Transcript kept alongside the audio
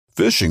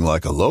Fishing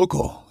like a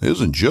local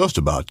isn't just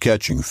about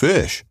catching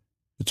fish.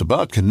 It's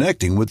about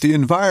connecting with the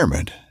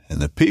environment and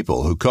the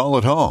people who call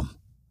it home.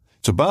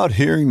 It's about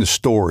hearing the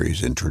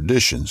stories and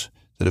traditions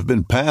that have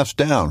been passed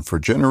down for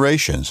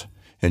generations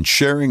and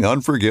sharing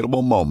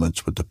unforgettable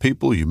moments with the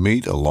people you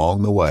meet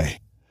along the way.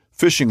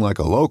 Fishing like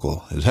a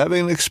local is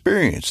having an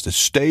experience that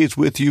stays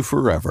with you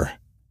forever.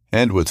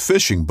 And with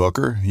Fishing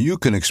Booker, you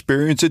can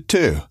experience it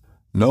too,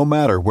 no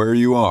matter where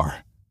you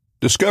are.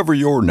 Discover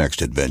your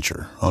next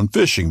adventure on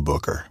Fishing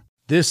Booker.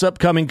 This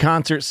upcoming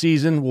concert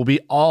season will be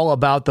all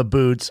about the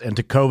boots, and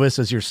Tecovas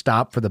is your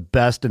stop for the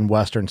best in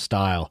Western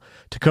style.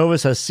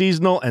 Tecovas has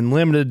seasonal and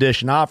limited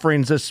edition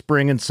offerings this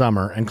spring and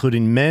summer,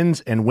 including men's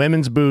and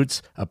women's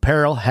boots,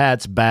 apparel,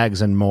 hats,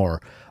 bags, and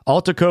more.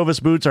 All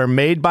Tecovas boots are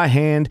made by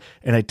hand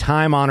in a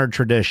time-honored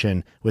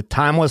tradition with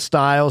timeless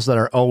styles that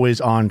are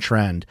always on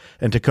trend.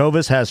 And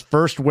Tecovas has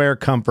first wear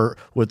comfort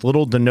with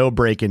little to no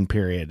break-in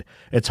period.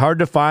 It's hard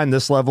to find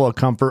this level of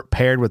comfort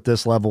paired with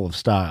this level of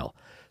style.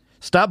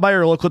 Stop by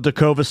your local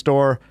Tecovas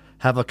store,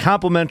 have a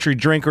complimentary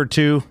drink or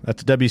two,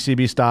 that's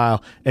WCB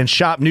style, and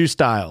shop new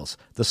styles.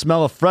 The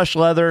smell of fresh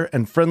leather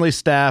and friendly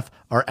staff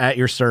are at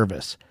your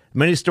service.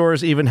 Many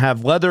stores even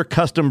have leather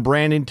custom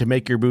branding to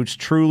make your boots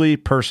truly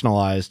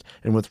personalized.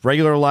 And with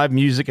regular live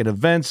music and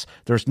events,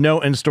 there's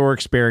no in-store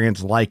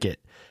experience like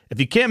it.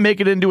 If you can't make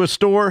it into a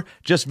store,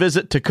 just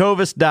visit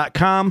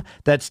tecovas.com.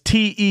 That's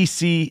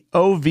TECOVAS.com.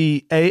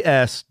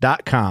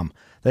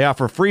 They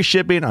offer free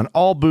shipping on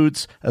all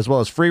boots, as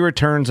well as free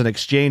returns and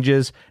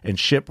exchanges, and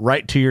ship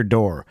right to your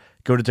door.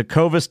 Go to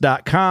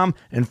tecovas.com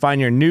and find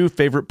your new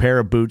favorite pair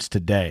of boots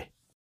today.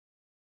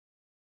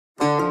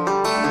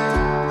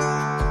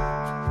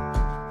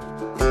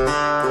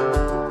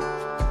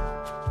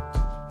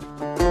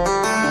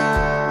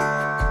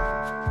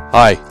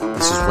 Hi,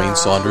 this is Wayne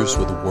Saunders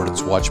with the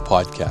Warden's Watch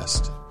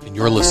podcast, and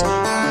you're listening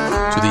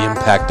to the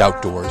Impact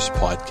Outdoors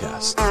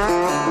podcast.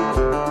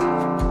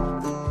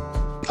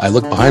 I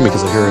look behind me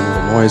because I hear a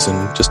little noise,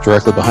 and just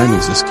directly behind me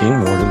is this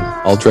game warden,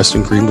 all dressed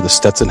in green with a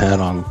Stetson hat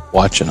on,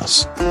 watching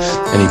us.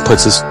 And he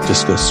puts his,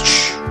 just goes,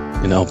 shh,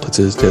 puts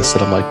his fist,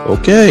 and I'm like,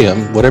 okay,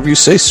 whatever you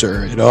say,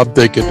 sir. I'm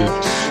thinking,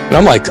 and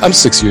I'm like, I'm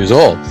 6 years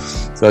old.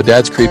 So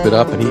Dad's creeping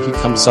up, and he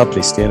comes up, and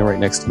he's standing right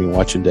next to me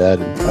watching Dad,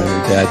 and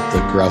finally Dad, the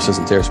grouse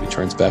isn't there, so he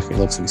turns back and he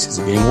looks, and he sees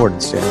a game warden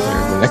standing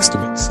there next to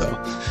me. So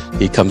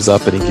he comes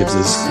up and he gives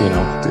his,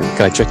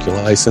 can I check your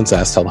license?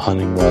 Asked how the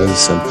hunting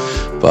was,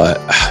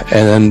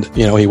 and then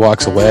he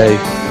walks away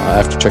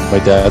after checking my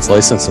dad's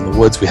license in the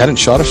woods. We hadn't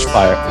shot a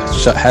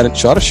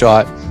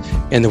shot,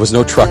 and there was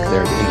no truck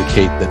there to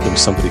indicate that there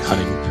was somebody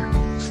hunting there.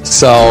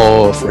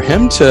 So for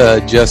him to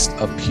just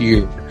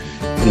appear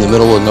in the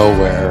middle of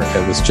nowhere,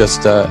 it was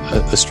just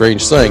a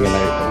strange thing. And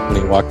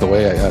when he walked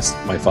away, I asked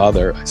my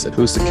father, I said,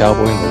 "Who's the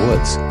cowboy in the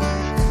woods?"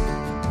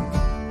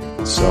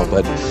 So,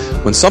 but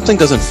when something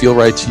doesn't feel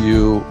right to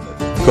you,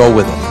 go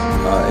with it.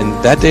 And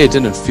that day it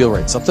didn't feel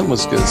right. Something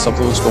was good.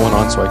 Something was going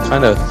on. So I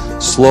kind of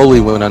slowly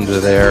went under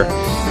there.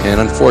 And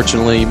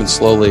unfortunately, even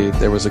slowly,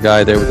 there was a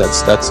guy there with that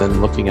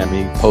Stetson looking at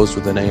me, posed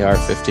with an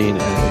AR-15.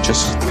 And it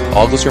just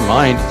boggles your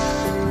mind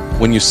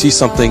when you see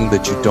something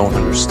that you don't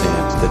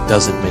understand, that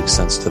doesn't make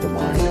sense to the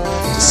mind.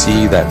 To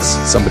see that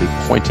somebody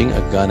pointing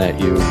a gun at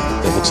you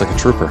that looks like a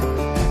trooper.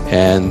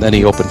 And then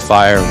he opened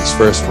fire in his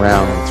first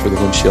round through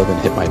the windshield and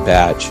hit my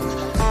badge.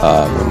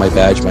 My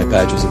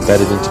badge was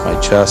embedded into my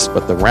chest,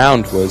 but the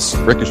round was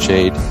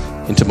ricocheted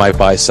into my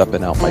bicep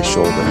and out my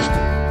shoulder.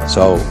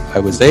 So I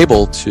was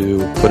able to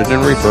put it in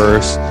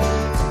reverse,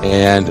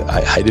 and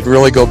I didn't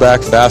really go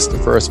back fast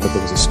at first, but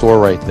there was a store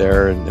right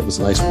there, and it was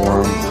a nice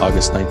warm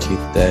August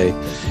 19th day,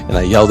 and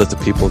I yelled at the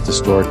people at the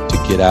store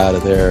to get out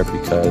of there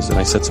and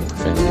I said some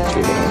profanity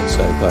too, I won't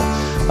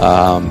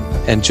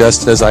say, and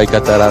just as I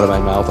got that out of my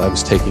mouth, I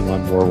was taking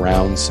on more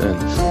rounds, and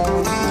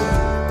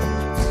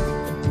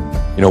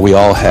we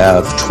all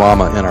have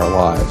trauma in our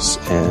lives,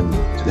 and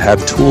to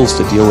have tools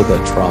to deal with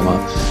that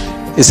trauma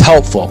is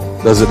helpful.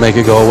 Does it make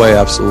it go away?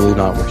 Absolutely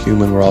not. We're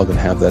human. We're all going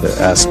to have that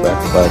aspect,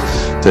 but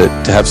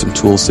to have some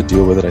tools to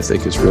deal with it, I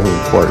think, is really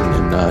important,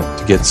 and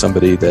to get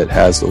somebody that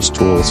has those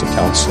tools, a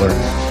counselor,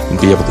 and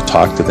be able to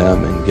talk to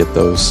them and get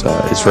those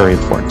is very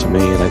important to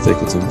me, and I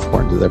think it's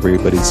important that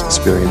everybody's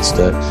experienced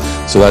it.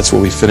 So that's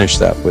what we finished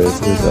that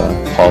with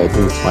Paula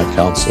Booth, my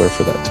counselor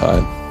for that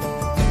time.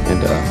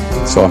 And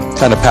so I'm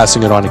kind of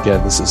passing it on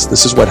again. This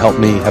is what helped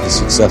me have a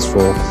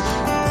successful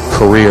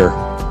career.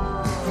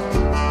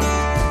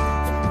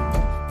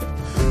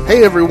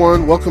 Hey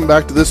everyone, welcome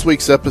back to this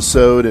week's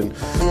episode, and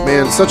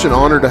man, such an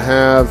honor to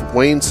have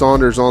Wayne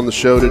Saunders on the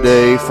show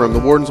today from the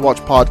Warden's Watch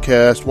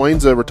podcast.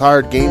 Wayne's a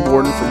retired game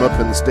warden from up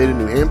in the state of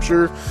New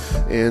Hampshire,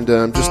 and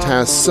just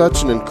has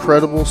such an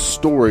incredible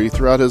story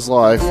throughout his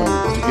life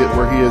and to get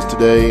where he is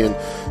today, and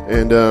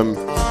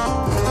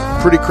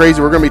pretty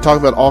crazy. We're going to be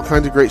talking about all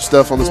kinds of great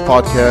stuff on this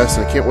podcast,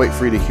 and I can't wait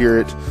for you to hear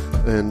it.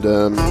 And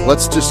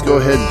let's just go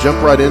ahead and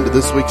jump right into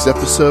this week's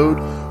episode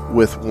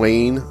with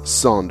Wayne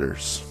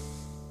Saunders.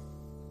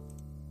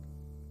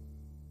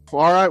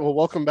 All right, well,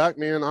 welcome back,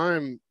 man.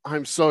 I'm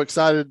I'm so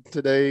excited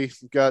today.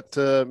 We've got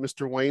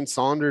Mr. Wayne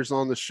Saunders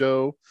on the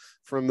show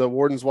from the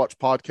Warden's Watch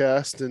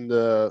podcast,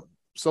 and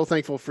so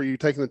thankful for you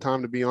taking the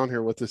time to be on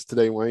here with us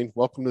today, Wayne.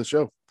 Welcome to the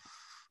show.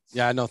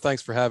 Yeah, no,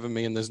 thanks for having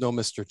me. And there's no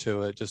Mr.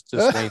 to it. Just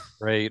Wayne's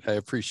great. I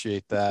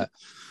appreciate that.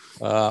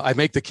 I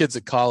make the kids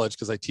at college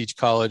because I teach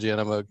college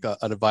and I'm an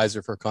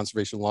advisor for a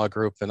conservation law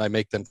group, and I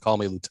make them call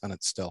me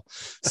lieutenant still.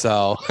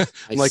 So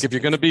I'm like, if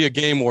you're going to be a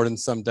game warden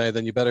someday,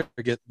 then you better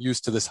get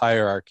used to this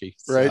hierarchy.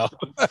 Right.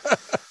 So.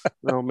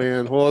 Oh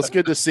man. Well, it's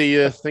good to see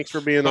you. Thanks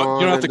for being on.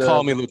 You don't have to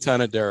call me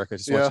Lieutenant, Derek. I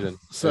just want you to.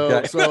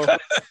 So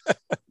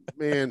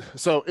man,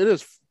 so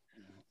it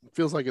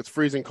feels like it's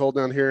freezing cold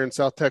down here in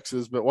South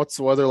Texas, but what's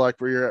the weather like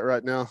where you're at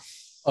right now?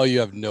 Oh, you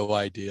have no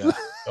idea.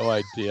 No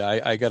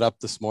idea. I got up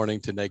this morning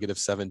to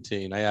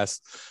 -17. I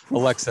asked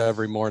Alexa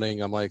every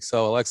morning. I'm like,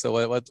 so Alexa,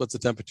 what's the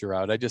temperature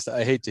out?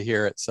 I hate to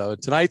hear it. So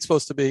tonight's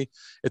supposed to be,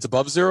 it's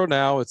above zero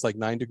now. It's like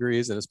 9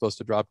 degrees and it's supposed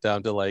to drop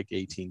down to like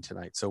 18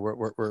 tonight. So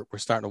we're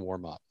starting to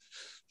warm up.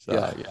 So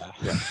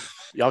yeah.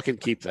 Y'all can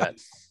keep that.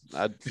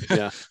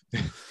 Yeah.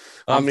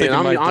 I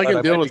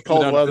can deal with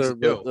cold weather,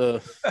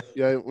 but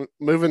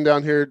moving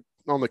down here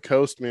on the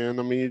coast, man,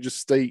 I mean, you just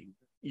stay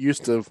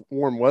used to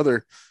warm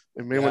weather.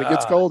 And man, when it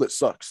gets cold, it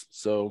sucks.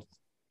 So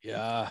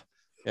your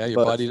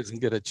body doesn't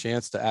get a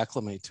chance to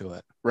acclimate to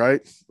it.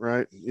 Right.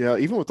 Yeah.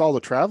 Even with all the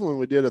traveling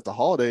we did at the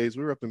holidays,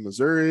 we were up in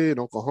Missouri and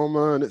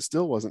Oklahoma, and it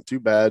still wasn't too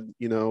bad,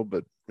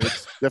 but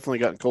it's definitely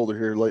gotten colder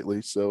here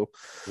lately. So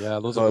yeah,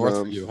 those are north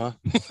for you, huh?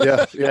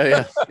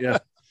 Yeah.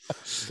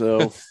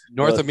 So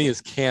north of me is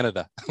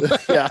Canada.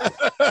 Yeah.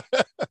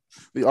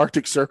 The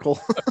Arctic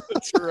Circle.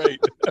 That's right.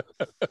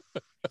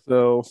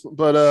 So,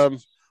 but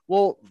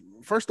well,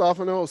 first off,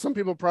 I know some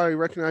people probably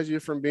recognize you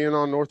from being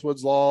on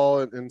Northwoods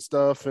Law and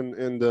stuff.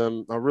 And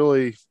I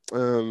really,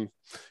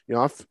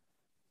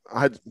 I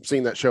had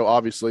seen that show,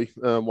 obviously,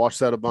 watched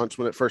that a bunch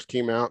when it first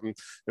came out,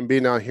 and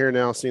being out here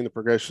now, seeing the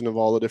progression of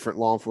all the different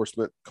law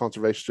enforcement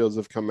conservation shows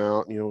that have come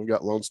out. We've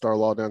got Lone Star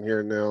Law down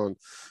here now,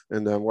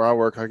 and where I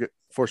work, I get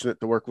fortunate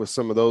to work with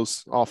some of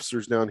those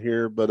officers down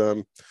here. But,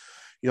 I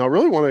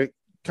really want to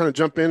kind of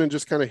jump in and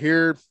just kind of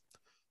hear,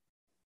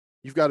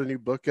 you've got a new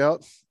book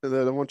out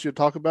that I want you to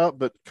talk about,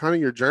 but kind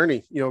of your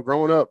journey,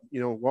 growing up,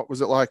 what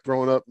was it like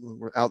growing up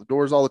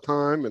outdoors all the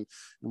time, and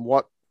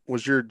what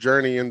was your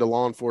journey into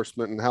law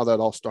enforcement and how that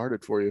all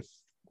started for you?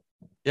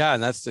 Yeah,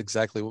 and that's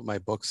exactly what my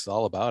book's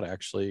all about,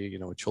 actually,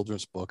 a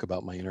children's book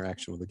about my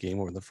interaction with the game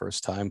warden the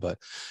first time. But,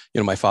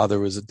 my father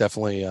was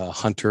definitely a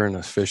hunter and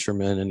a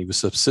fisherman, and he was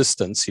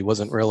subsistence. He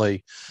wasn't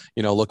really,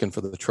 looking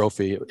for the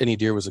trophy. Any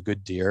deer was a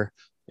good deer.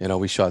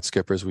 We shot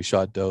skippers, we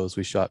shot does,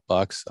 we shot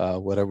bucks,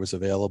 whatever was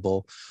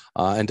available.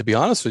 And to be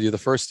honest with you, the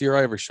first deer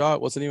I ever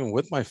shot wasn't even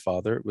with my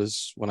father. It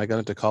was when I got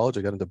into college.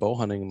 I got into bow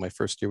hunting, and my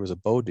first deer was a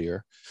bow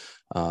deer.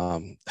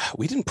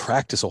 We didn't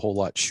practice a whole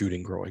lot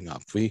shooting growing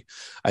up.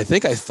 I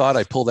thought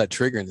I pulled that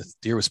trigger and the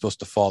deer was supposed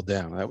to fall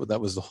down.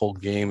 That was the whole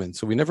game. And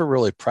so we never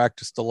really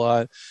practiced a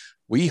lot.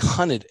 We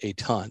hunted a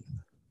ton.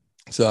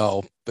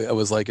 So it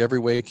was like every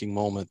waking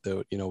moment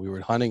that, we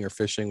were hunting or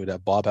fishing. We'd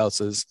have bob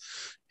houses,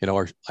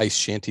 our ice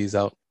shanties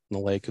out in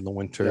the lake in the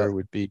winter.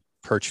 Would be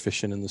perch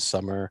fishing in the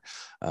summer.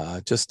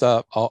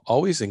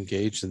 Always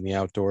engaged in the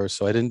outdoors.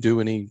 So I didn't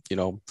do any,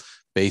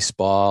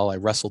 baseball. I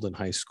wrestled in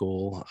high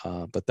school,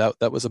 but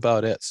that was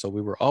about it. So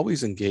we were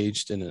always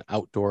engaged in an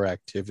outdoor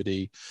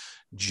activity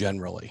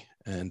generally.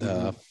 And,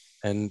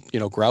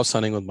 grouse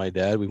hunting with my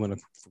dad. We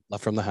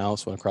left from the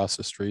house, went across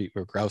the street.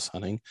 We were grouse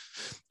hunting,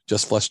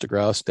 just flushed a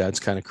grouse.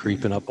 Dad's kind of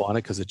creeping up on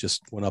it because it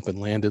just went up and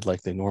landed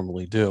like they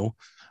normally do.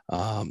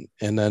 And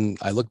then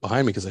I look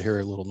behind me because I hear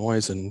a little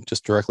noise, and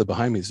just directly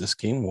behind me is this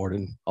game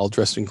warden, all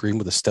dressed in green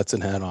with a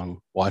Stetson hat on,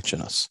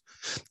 watching us.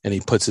 And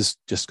he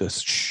just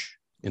goes, shh,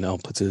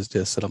 puts his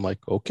disc, and I'm like,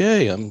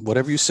 okay,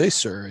 whatever you say,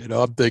 sir.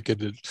 I'm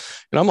thinking,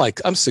 and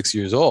I'm 6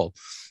 years old.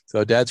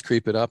 So Dad's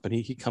creeping up, and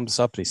he comes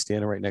up, and he's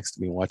standing right next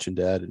to me watching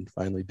Dad. And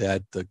finally,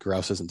 Dad, the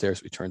grouse isn't there.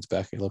 So he turns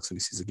back and he looks, and he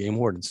sees a game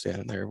warden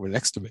standing there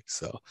next to me.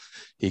 So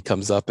he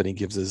comes up and he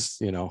gives his,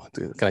 can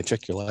I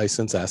check your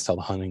license? Asked how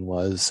the hunting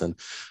was. And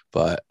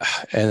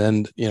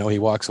then, he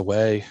walks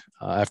away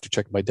after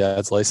checking my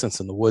dad's license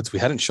in the woods. We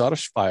hadn't shot a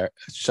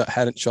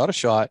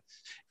shot,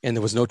 and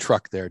there was no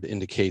truck there to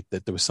indicate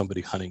that there was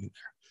somebody hunting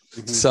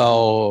there. Mm-hmm.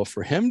 So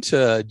for him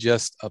to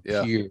just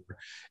appear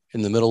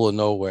in the middle of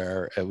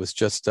nowhere, it was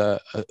just a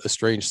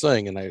strange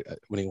thing. And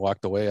when he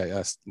walked away, I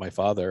asked my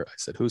father, I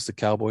said, "Who's the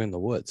cowboy in the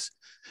woods?"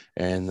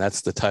 And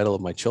that's the title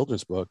of my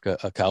children's book,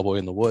 A Cowboy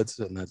in the Woods.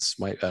 And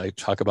I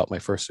talk about my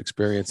first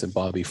experience, and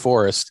Bobby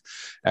Forrest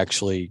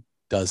actually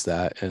does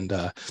that. And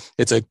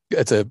it's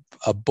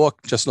a book,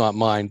 just not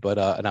mine, but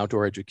an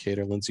outdoor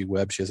educator, Lindsay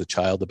Webb. She has a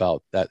child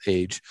about that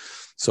age.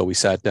 So we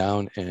sat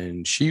down,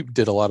 and she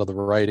did a lot of the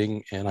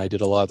writing, and I did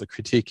a lot of the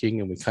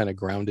critiquing, and we kind of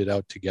ground it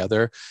out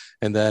together.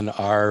 And then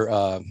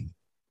our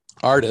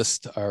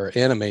artist, our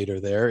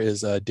animator there,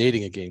 is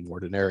dating a game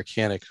warden, Eric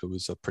Hannick, who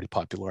was pretty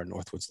popular on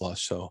Northwoods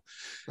Lost. So,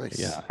 Nice.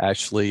 yeah,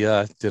 Ashley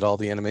did all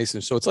the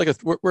animation. So it's like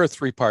we're a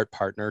 3-part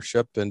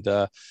partnership, and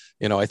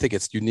I think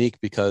it's unique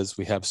because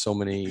we have so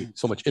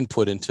much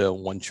input into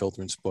one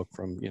children's book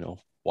from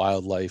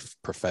wildlife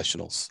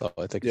professionals. So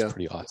I think it's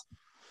pretty awesome.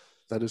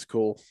 That is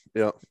cool.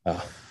 Yeah.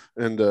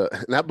 And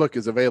that book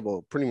is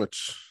available pretty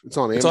much. It's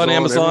on Amazon. It's on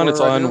Amazon. It's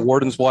right on now?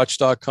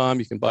 wardenswatch.com.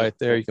 You can buy it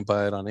there. You can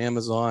buy it on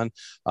Amazon.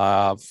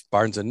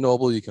 Barnes and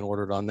Noble, you can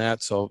order it on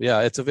that. So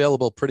yeah, it's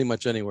available pretty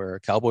much anywhere.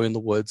 Cowboy in the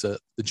Woods, the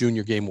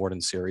Junior Game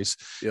Warden series.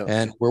 Yeah.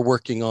 And we're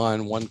working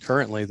on one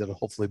currently that'll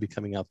hopefully be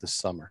coming out this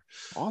summer.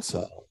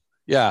 Awesome. So,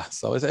 yeah.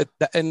 So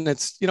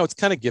it's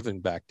kind of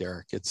giving back,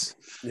 Derek. It's,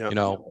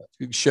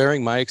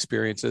 sharing my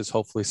experiences.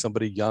 Hopefully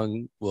somebody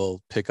young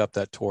will pick up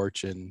that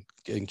torch and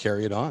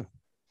carry it on.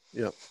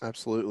 Yeah,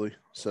 absolutely.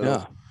 So,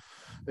 yeah.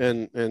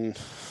 And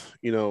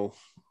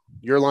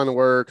your line of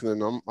work,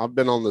 and then I've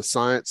been on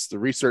the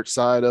research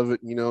side of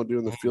it,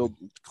 doing the field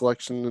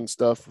collection and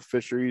stuff for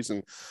fisheries.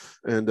 And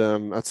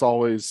that's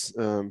always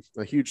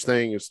a huge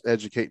thing, is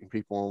educating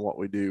people on what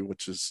we do,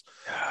 which is,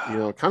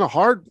 kind of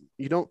hard.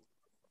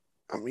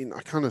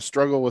 I kind of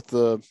struggle with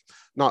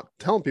not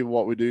telling people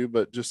what we do,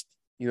 but just,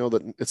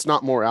 that it's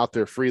not more out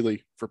there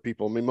freely for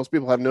people. I mean, most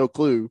people have no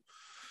clue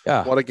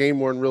what a game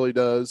warden really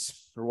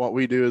does, or what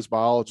we do as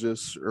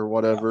biologists or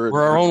whatever.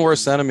 We're our own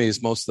worst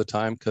enemies most of the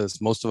time,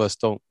 because most of us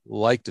don't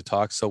like to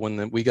talk. So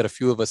when we get a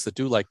few of us that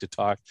do like to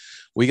talk,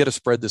 we got to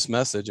spread this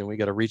message, and we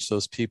got to reach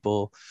those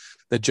people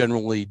that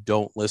generally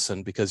don't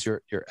listen, because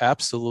you're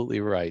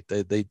absolutely right.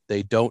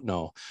 They don't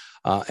know.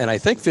 And I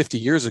think 50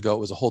 years ago, it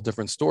was a whole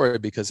different story,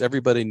 because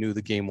everybody knew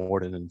the game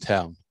warden in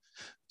town.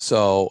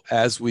 So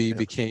as we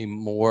became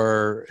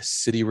more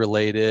city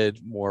related,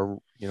 more,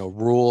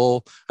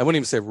 rural, I wouldn't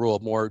even say rural,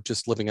 more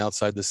just living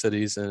outside the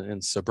cities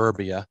and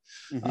suburbia,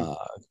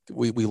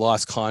 we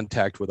lost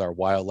contact with our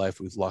wildlife.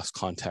 We've lost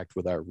contact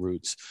with our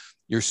roots.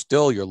 Your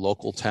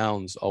local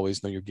towns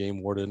always know your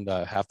game warden.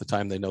 Half the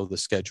time they know the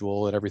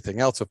schedule and everything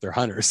else if they're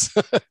hunters.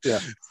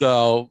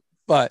 So,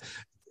 but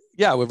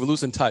yeah, we're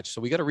losing touch.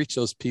 So we got to reach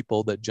those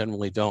people that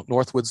generally don't.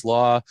 Northwoods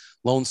Law,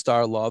 Lone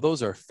Star Law,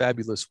 those are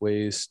fabulous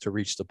ways to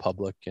reach the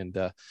public. And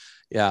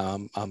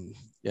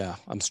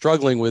I'm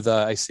struggling with,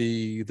 I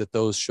see that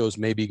those shows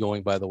may be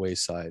going by the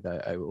wayside.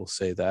 I will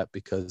say that,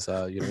 because,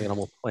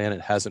 Animal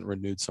Planet hasn't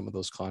renewed some of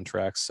those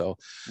contracts. So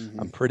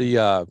I'm pretty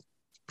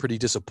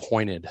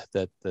disappointed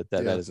that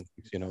isn't,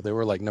 they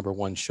were like number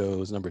 1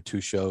 shows, number 2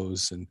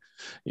 shows, and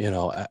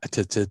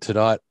to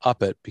not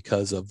up it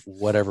because of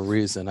whatever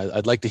reason.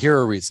 I'd like to hear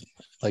a reason.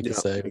 I'd like to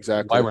say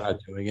exactly why we're not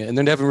doing it, and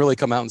they haven't really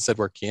come out and said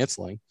we're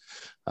canceling,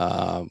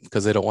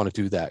 because they don't want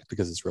to do that,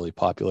 because it's really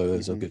popular.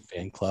 There's a good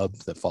fan club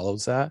that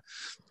follows that.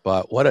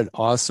 But what an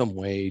awesome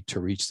way to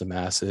reach the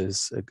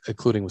masses,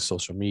 including with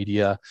social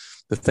media,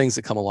 the things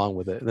that come along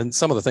with it. And then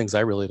some of the things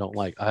I really don't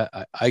like,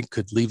 I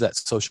could leave that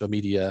social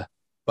media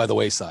by the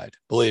wayside.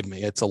 Believe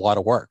me, it's a lot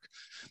of work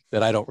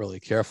that I don't really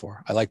care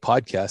for. I like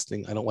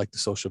podcasting. I don't like the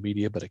social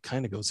media, but it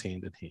kind of goes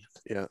hand in hand.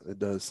 Yeah, it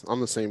does.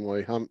 I'm the same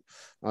way.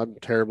 I'm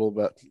terrible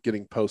about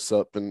getting posts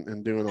up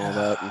and doing all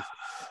that,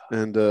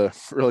 and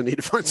really need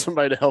to find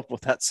somebody to help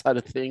with that side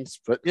of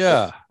things. But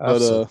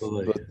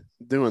absolutely. But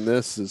doing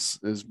this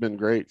has been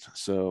great.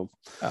 So,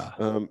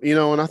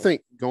 and I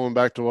think going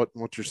back to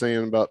what you're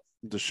saying about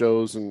the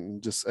shows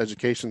and just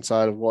education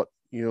side of what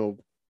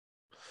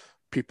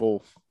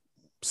people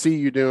see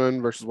you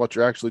doing versus what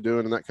you're actually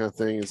doing, and that kind of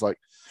thing, is like,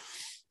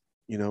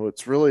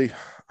 it's really,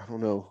 I don't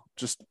know,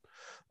 just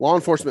law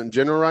enforcement in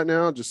general right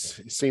now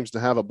just seems to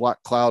have a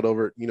black cloud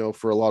over it,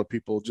 for a lot of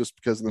people, just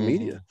because of the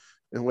media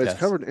and the way it's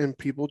covered, and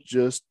people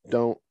just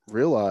don't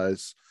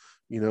realize,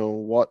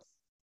 what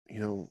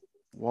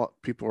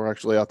people are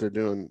actually out there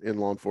doing in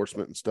law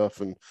enforcement and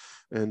stuff. And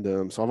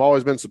so I've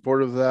always been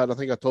supportive of that. I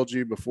think I told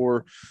you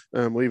before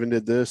we even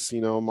did this,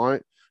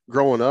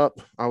 growing up,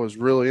 I was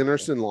really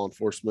interested in law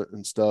enforcement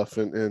and stuff,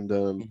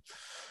 and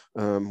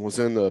was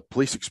in the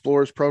Police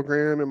Explorers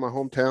program in my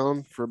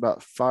hometown for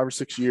about 5 or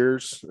 6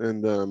 years,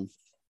 and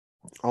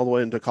all the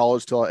way into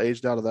college till I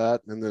aged out of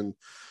that, and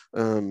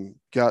then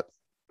got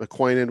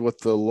acquainted with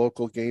the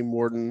local game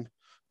warden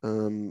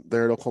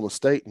there at Oklahoma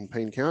State in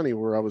Payne County,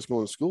 where I was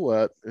going to school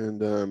at,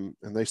 and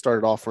they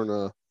started offering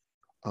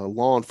a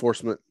law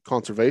enforcement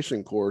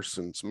conservation course,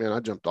 and so, man, I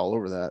jumped all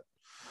over that.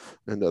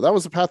 And that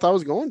was the path I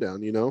was going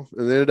down, and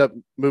ended up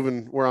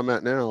moving where I'm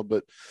at now.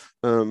 But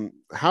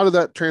how did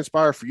that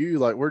transpire for you?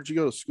 Like, where'd you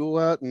go to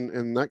school at,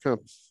 and that kind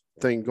of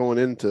thing going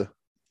into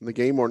the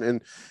game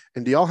warden?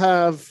 And do y'all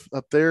have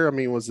up there, I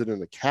mean, was it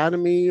an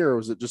academy, or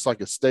was it just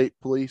like a state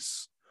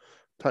police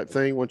type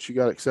thing once you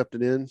got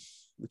accepted in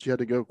that you had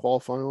to go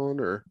qualify on,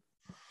 or?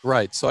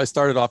 Right. So I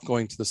started off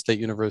going to the State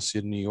University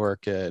of New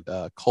York at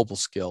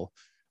Cobleskill,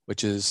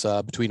 which is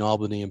between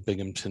Albany and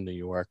Binghamton, New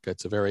York.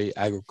 It's a very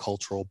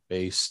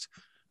agricultural-based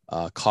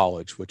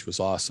college, which was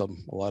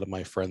awesome. A lot of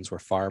my friends were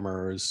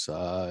farmers,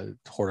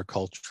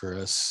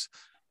 horticulturists,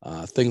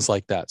 things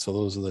like that. So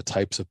those are the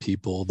types of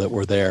people that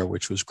were there,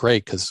 which was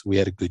great because we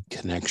had a good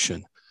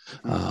connection.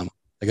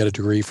 I got a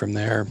degree from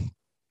there.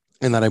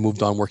 And then I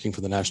moved on working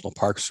for the National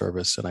Park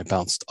Service, and I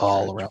bounced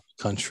all around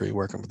the country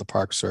working for the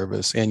Park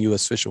Service and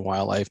U.S. Fish and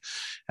Wildlife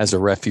as a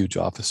refuge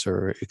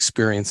officer,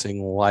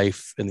 experiencing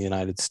life in the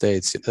United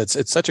States.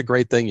 It's such a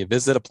great thing. You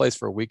visit a place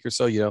for a week or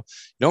so, you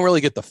don't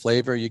really get the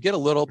flavor. You get a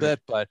little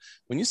bit, but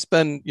when you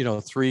spend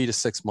 3 to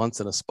 6 months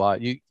in a spot,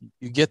 you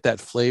get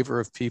that flavor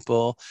of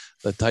people,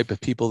 the type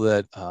of people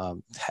that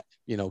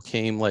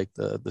came, like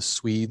the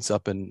Swedes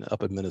up in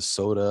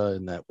Minnesota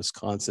and that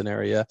Wisconsin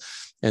area,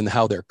 and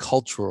how their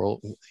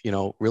cultural,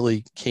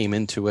 really came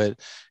into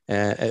it.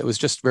 And it was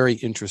just very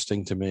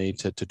interesting to me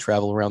to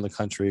travel around the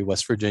country.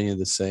 West Virginia,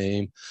 the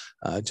same.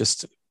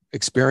 Just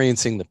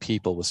experiencing the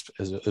people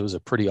it was a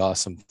pretty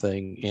awesome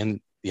thing.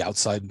 And the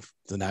outside,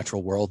 the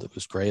natural world, it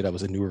was great. I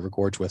was in New River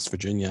Gorge, West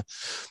Virginia.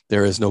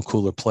 There is no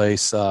cooler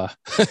place that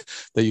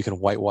you can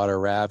whitewater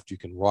raft, you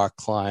can rock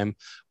climb.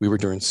 We were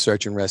doing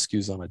search and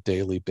rescues on a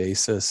daily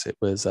basis. It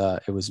was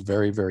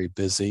very, very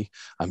busy.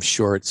 I'm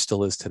sure it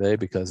still is today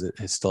because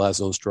it still has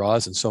those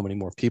draws, and so many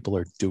more people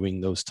are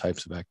doing those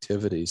types of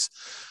activities.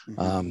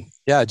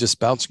 Just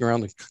bouncing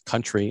around the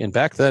country. And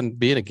back then,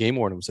 being a game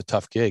warden was a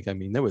tough gig. I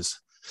mean,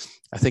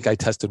 I think I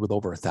tested with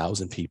over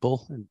 1,000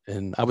 people,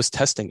 and I was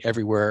testing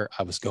everywhere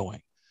I was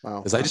going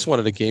because I just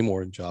wanted a game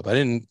warden job. I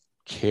didn't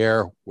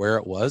care where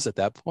it was at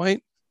that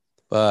point,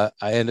 but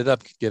I ended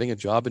up getting a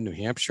job in New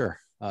Hampshire,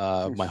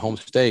 my home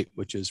state,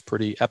 which is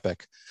pretty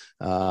epic.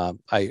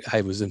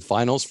 I was in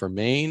finals for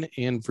Maine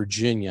and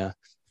Virginia.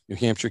 New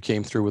Hampshire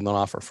came through with an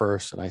offer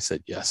first, and I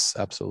said, yes,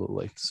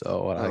 absolutely.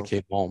 So I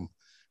came home,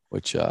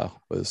 which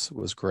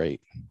was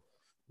great.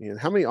 And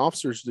how many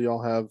officers do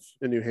y'all have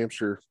in New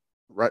Hampshire?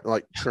 Right,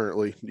 like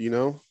currently, do you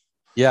know?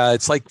 Yeah,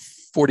 it's like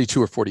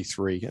 42 or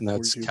 43, and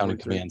that's counting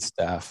 43. Command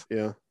staff.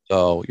 Yeah.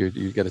 So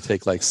you got to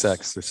take like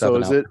 6 or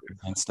 7 out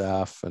command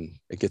staff, and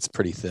it gets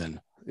pretty thin.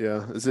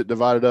 Yeah. Is it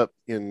divided up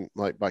in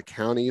like by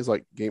counties,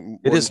 like game?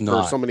 It is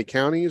not. So many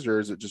counties,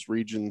 or is it just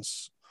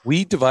regions?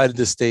 We divided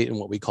the state in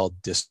what we call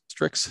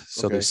districts.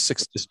 So there's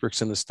 6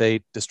 districts in the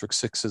state. District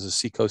 6 is a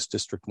seacoast.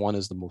 District 1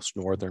 is the most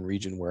northern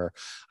region where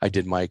I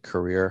did my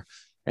career.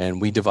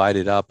 And we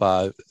divided up.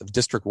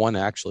 District 1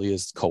 actually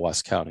is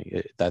Coos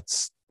County.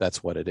 That's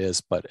what it is.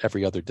 But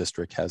every other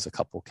district has a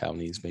couple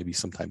counties, maybe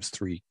sometimes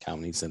 3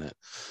 counties in it,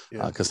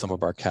 because some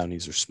of our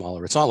counties are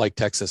smaller. It's not like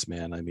Texas,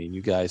 man. I mean,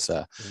 you guys.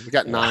 We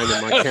got 9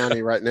 in my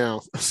county right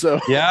now. So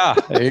yeah,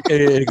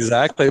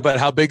 exactly. But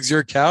how big's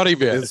your county,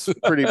 man? It's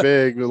pretty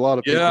big. A lot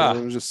of people. Yeah.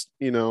 It was just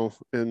and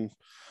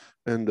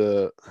I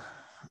know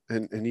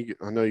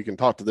you can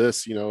talk to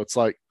this. It's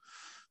like,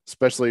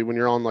 especially when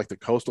you're on like the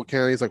coastal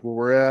counties, like where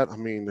we're at. I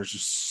mean, there's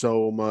just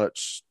so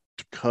much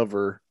to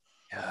cover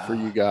for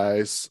you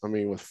guys. I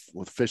mean,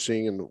 with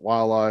fishing and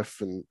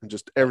wildlife and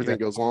just everything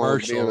goes on.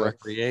 Commercial,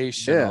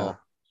 recreational. Yeah.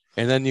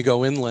 And then you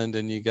go inland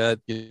and you got,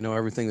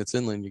 everything that's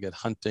inland. You got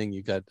hunting,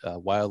 you got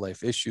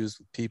wildlife issues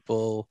with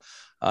people.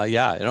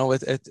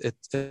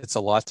 It's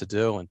a lot to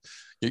do. And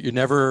you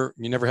never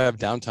have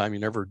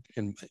downtime.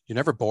 You're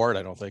never bored.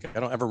 I don't think. I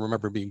don't ever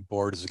remember being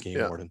bored as a game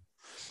warden.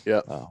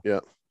 Yeah.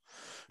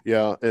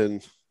 Yeah,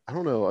 and I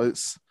don't know.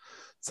 It's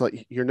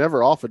like you're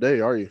never off a day,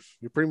 are you?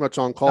 You're pretty much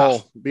on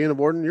call. Being a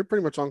warden, you're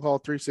pretty much on call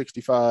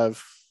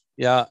 365.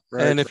 Yeah,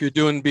 right? And if you're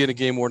being a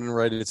game warden,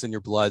 right, it's in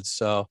your blood.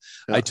 So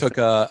I took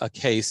a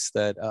case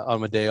that on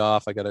my day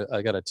off, I got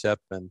a tip,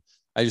 and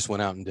I just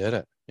went out and did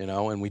it.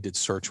 And we did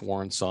search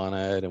warrants on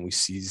it, and we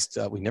seized.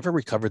 We never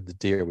recovered the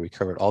deer. We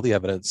recovered all the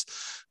evidence.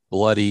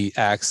 Bloody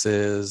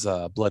axes,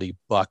 bloody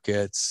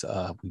buckets.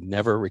 We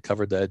never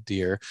recovered that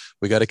deer.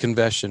 We got a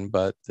confession,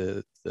 but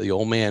the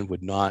old man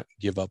would not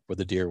give up where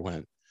the deer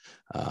went.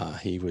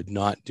 He would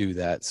not do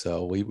that.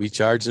 So we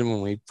charged him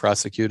and we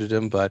prosecuted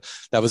him, but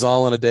that was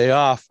all on a day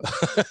off.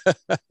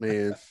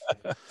 Man,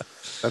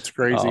 that's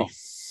crazy.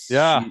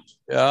 Yeah.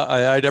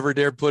 I never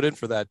dared put in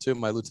for that too.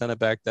 My lieutenant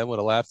back then would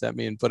have laughed at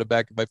me and put it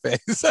back in my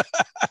face.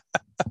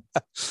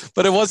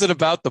 But it wasn't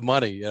about the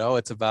money.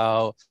 It's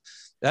about,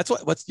 that's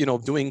what's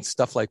doing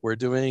stuff like we're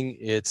doing.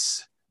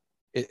 It's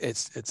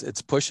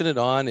pushing it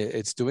on.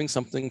 It's doing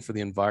something for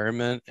the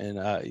environment,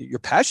 and you're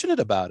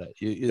passionate about it.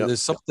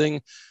 There's something,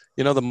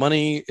 the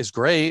money is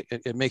great.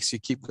 It makes you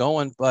keep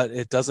going, but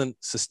it doesn't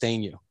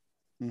sustain you.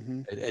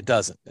 Mm-hmm. It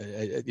doesn't,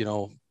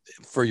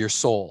 for your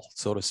soul,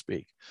 so to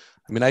speak.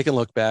 I mean, I can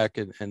look back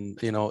and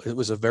it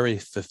was a very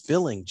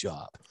fulfilling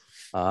job.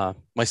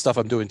 My stuff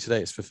I'm doing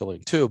today is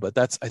fulfilling too, but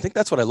I think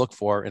that's what I look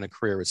for in a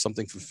career, is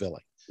something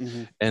fulfilling.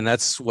 Mm-hmm. And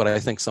that's what I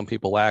think some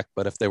people lack.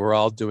 But if they were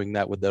all doing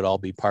that, would that all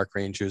be park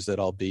rangers? That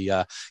all be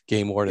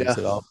game wardens?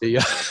 That all be?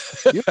 You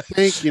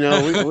think we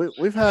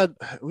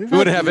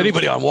wouldn't have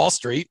anybody on Wall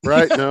Street,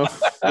 right? No,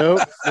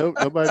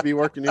 nobody be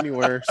working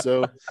anywhere.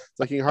 So it's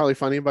like you can hardly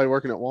find anybody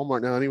working at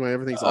Walmart now. Anyway,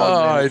 everything's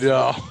automated.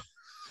 I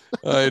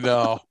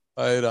know.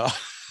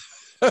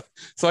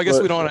 So I guess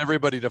we don't want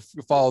everybody to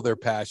follow their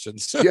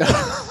passions. Yeah.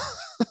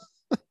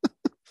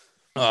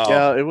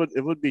 Yeah, it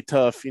would be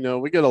tough.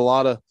 We get a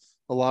lot of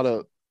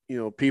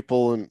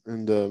people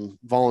and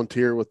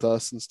volunteer with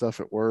us and stuff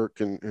at work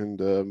and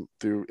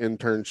through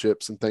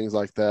internships and things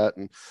like that.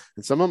 And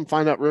some of them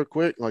find out real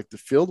quick, like the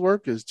field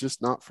work is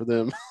just not for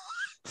them.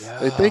 Yeah.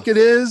 They think it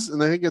is,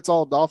 and they think it's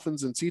all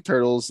dolphins and sea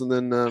turtles. And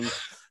then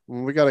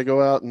when we got to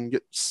go out and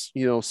get,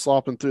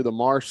 slopping through the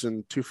marsh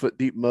in 2-foot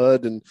deep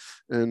mud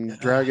and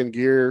dragging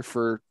gear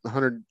for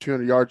 100,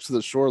 200 yards to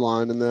the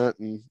shoreline and that.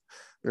 And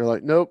they're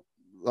like, nope,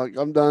 like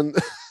I'm done.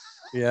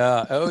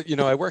 Yeah. Oh,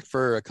 I worked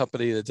for a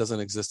company that doesn't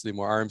exist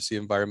anymore, RMC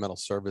Environmental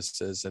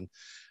Services. And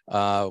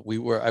I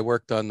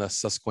worked on the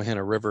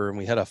Susquehanna River, and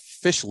we had a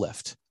fish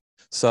lift.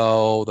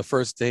 So the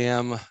first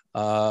dam,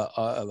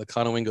 the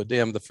Conowingo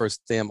Dam, the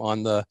first dam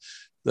on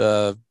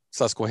the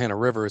Susquehanna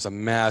River, is a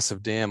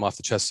massive dam off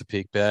the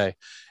Chesapeake Bay.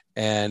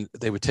 And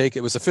they would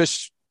it was a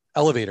fish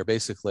elevator,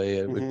 basically.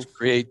 It would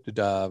create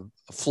a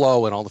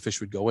flow, and all the fish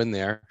would go in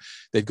there.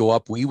 They'd go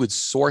up, we would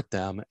sort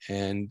them,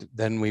 and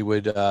then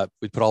we'd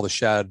put all the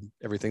shad,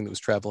 everything that was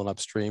traveling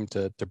upstream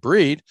to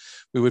breed,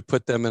 we would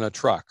put them in a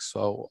truck.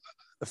 So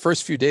the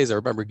first few days, I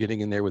remember getting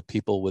in there with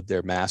people with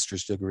their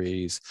master's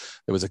degrees.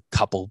 There was a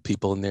couple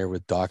people in there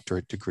with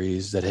doctorate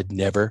degrees that had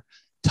never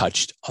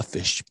touched a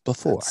fish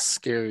before. That's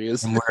scary,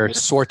 isn't and it? we're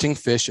sorting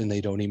fish, and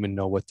they don't even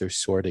know what they're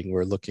sorting.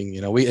 We're looking,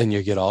 and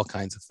you get all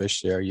kinds of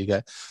fish there. You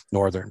get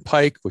northern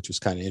pike, which was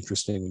kind of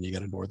interesting when you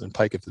get a northern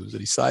pike, if there was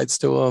any sides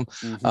to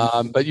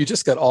them. But you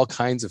just got all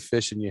kinds of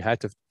fish, and you had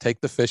to take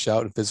the fish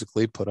out and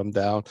physically put them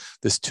down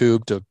this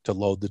tube to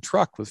load the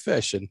truck with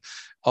fish. And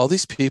all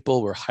these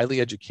people were highly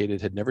educated,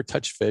 had never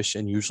touched fish,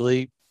 and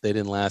usually they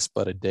didn't last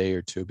but a day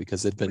or two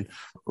because they'd been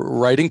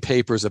writing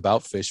papers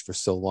about fish for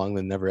so long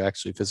they never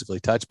actually physically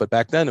touched. But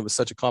back then it was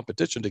such a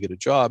competition to get a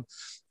job.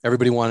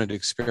 Everybody wanted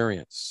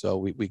experience. So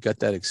we got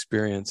that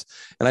experience.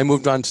 And I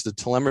moved on to the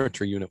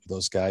telemetry unit with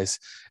those guys.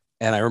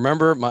 And I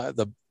remember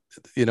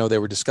they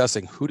were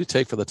discussing who to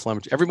take for the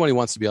telemetry. Everybody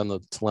wants to be on the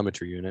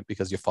telemetry unit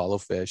because you follow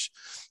fish.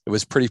 It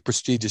was a pretty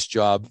prestigious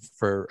job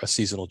for a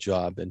seasonal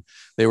job. And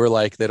they were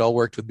like, they'd all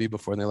worked with me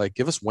before. And they're like,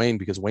 give us Wayne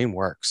because Wayne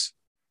works.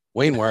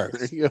 Wayne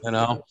works,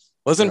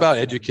 wasn't about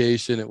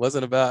education. It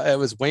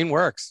was Wayne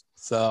works.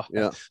 So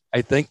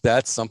I think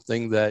that's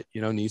something that,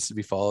 needs to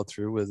be followed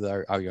through with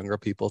our younger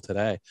people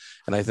today.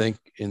 And I think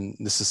in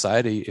the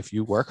society, if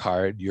you work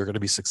hard, you're going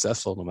to be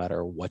successful no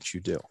matter what you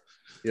do.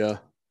 Yeah.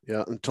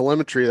 Yeah. And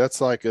telemetry,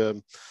 that's like I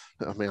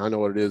know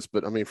what it is,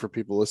 but for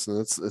people listening,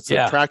 it's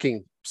a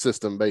tracking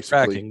system,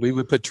 basically. We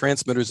would put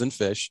transmitters in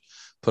fish,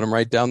 put them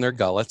right down their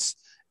gullets.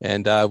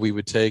 And we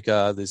would take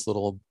these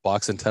little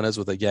box antennas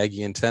with a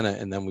Yagi antenna,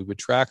 and then we would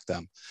track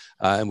them.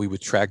 And we would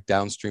track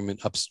downstream and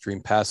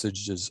upstream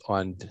passages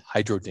on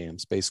hydro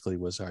dams, basically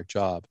was our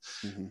job.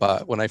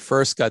 But when I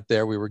first got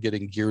there, we were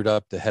getting geared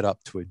up to head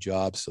up to a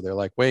job. So they're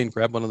like, Wayne,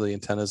 grab one of the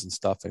antennas and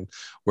stuff. And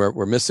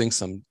we're missing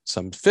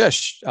some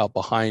fish out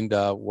behind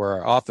where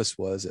our office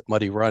was at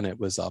Muddy Run. It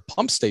was a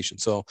pump station.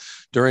 So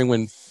during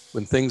when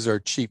things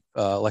are cheap,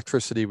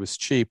 electricity was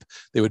cheap,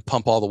 they would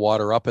pump all the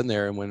water up in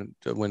there. And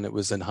when it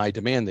was in high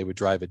demand, they would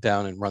drive it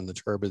down and run the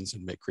turbines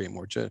and create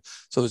more. So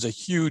there's a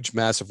huge,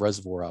 massive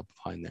reservoir out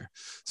behind there.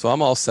 So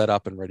I'm all set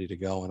up and ready to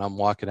go. And I'm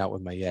walking out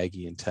with my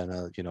Yagi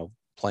antenna,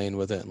 playing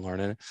with it and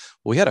learning it.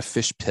 Well, we had a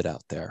fish pit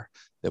out there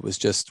that was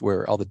just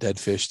where all the dead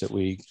fish that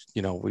we'd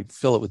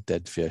fill it with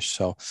dead fish.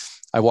 So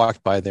I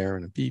walked by there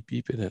and a beep,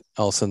 beep, and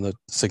all of a sudden the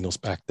signal's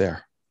back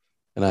there.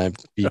 And I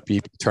beep,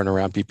 beep, turn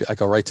around, beep, beep. I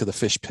go right to the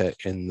fish pit,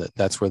 and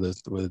that's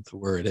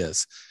where it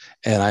is.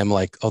 And I'm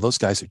like, oh, those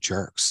guys are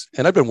jerks.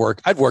 And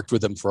I'd worked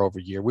with them for over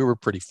a year. We were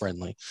pretty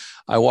friendly.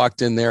 I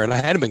walked in there, and I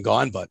hadn't been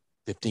gone but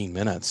 15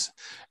 minutes.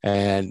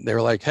 And they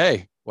were like,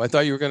 hey, well, I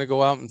thought you were going to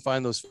go out and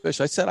find those fish.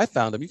 I said, I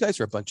found them. You guys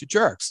are a bunch of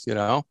jerks,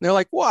 And they're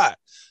like, what?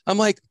 I'm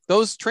like,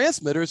 those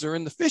transmitters are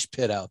in the fish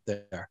pit out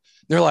there. And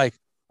they're like,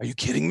 are you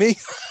kidding me?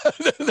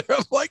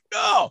 I'm like,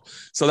 no.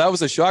 So that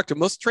was a shock to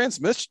most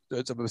transmissions,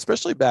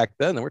 especially back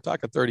then. And we're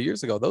talking 30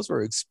 years ago. Those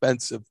were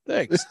expensive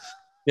things.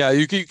 Yeah,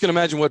 you can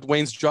imagine what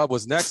Wayne's job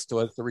was next to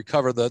it, to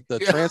recover the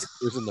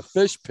transmitters in the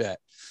fish pit.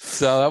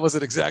 So that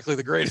wasn't exactly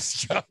the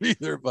greatest job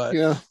either, but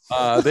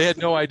they had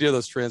no idea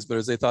those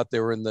transmitters. They thought they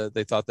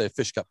thought the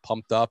fish got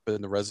pumped up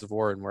in the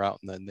reservoir and were out,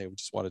 and then they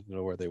just wanted to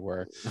know where they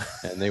were.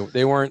 And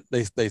they weren't,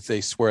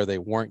 they swear they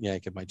weren't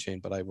yanking my chain,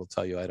 but I will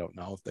tell you, I don't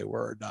know if they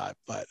were or not,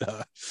 but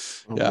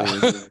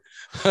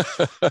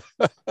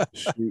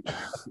Shoot.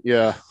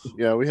 Yeah.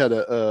 We had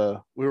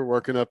we were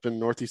working up in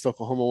Northeast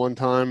Oklahoma one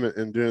time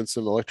and doing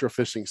some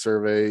electrofishing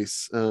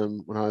surveys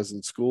when I was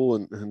in school.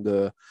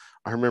 And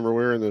I remember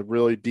we were in the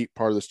really deep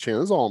part of this channel.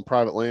 It was all on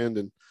private land.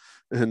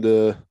 And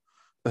there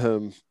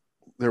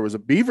was a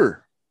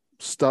beaver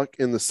stuck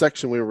in the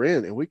section we were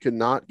in, and we could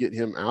not get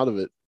him out of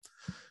it.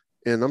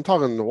 And I'm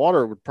talking the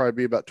water would probably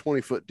be about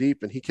 20 foot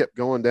deep. And he kept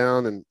going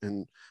down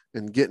and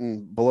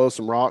getting below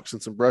some rocks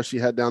and some brush he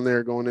had down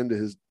there going into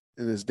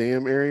his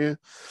dam area.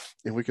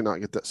 And we could not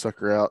get that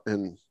sucker out.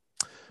 And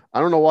I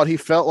don't know what he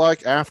felt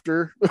like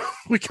after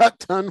we got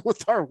done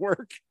with our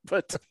work,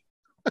 but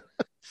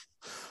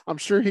I'm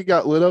sure he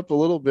got lit up a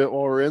little bit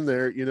while we're in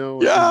there,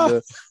 Yeah.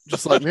 and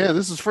just like, man,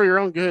 this is for your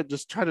own good.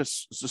 Just try to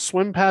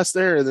swim past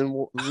there, and then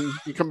we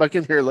can come back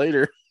in here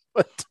later.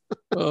 But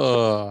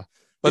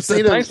but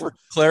thanks for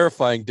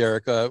clarifying,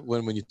 Derek.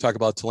 When you talk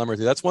about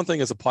telemetry, that's one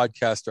thing as a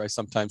podcaster I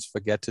sometimes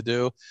forget to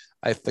do.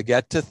 I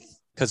forget to,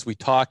 because we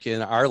talk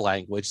in our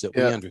language that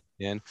we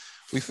understand.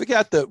 We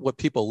forget that what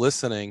people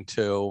listening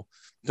to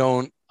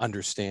don't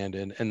understand,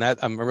 and that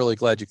I'm really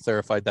glad you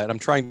clarified that. I'm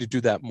trying to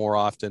do that more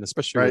often,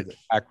 especially with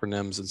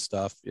acronyms and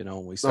stuff.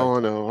 When we start. Oh, I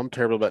know. I'm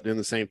terrible about doing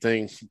the same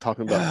thing,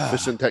 talking about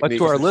fishing techniques.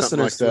 But to our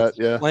listeners, like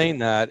that, explain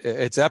that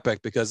it's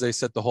epic, because they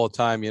said the whole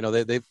time,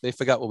 they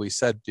forgot what we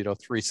said,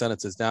 3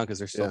 sentences down, because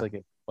they're still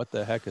thinking, what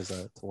the heck is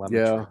a telemetry?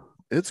 Yeah.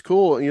 It's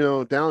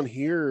cool, down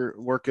here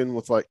working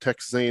with like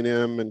Texas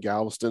A&M and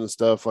Galveston and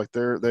stuff. Like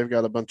they've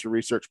got a bunch of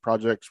research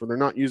projects where they're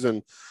not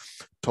using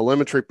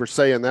telemetry per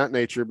se in that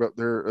nature, but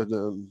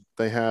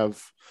they have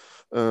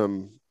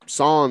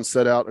sondes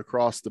set out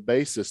across the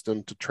bay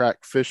system to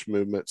track fish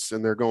movements,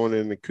 and they're going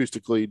in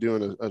acoustically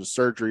doing a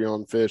surgery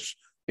on fish,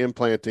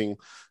 implanting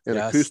an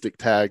acoustic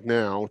tag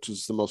now, which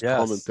is the most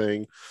common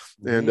thing.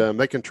 And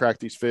they can track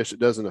these fish. It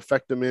doesn't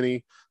affect them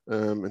any,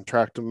 and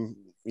track them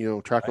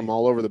them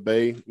all over the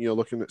bay,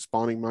 looking at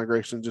spawning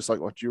migration, just like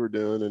what you were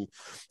doing. And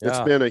it's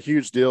been a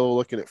huge deal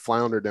looking at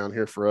flounder down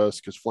here for us,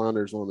 because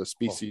flounder is one of the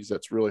species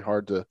that's really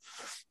hard to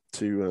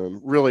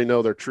really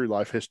know their true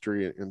life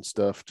history and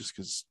stuff, just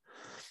because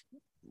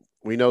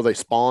we know they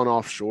spawn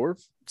offshore,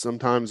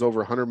 sometimes over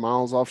 100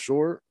 miles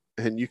offshore,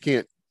 and you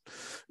can't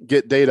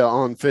get data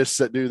on fish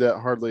that do that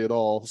hardly at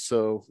all.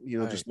 So,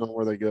 just know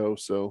where they go.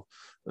 So,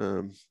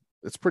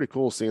 it's pretty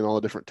cool seeing all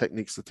the different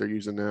techniques that they're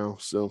using now.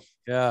 So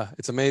yeah,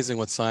 it's amazing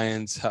what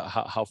science,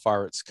 how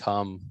far it's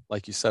come.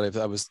 Like you said,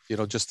 I was,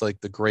 just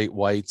like the great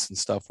whites and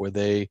stuff, where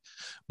they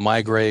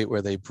migrate,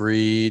 where they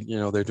breed,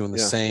 they're doing the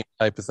same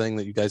type of thing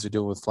that you guys are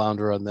doing with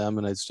flounder on them.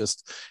 And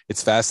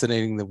it's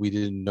fascinating that we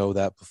didn't know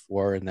that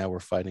before. And now we're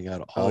finding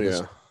out all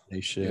this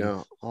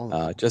information.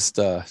 Just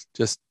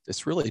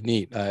it's really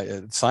neat.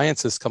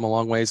 Science has come a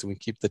long ways, and we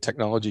keep the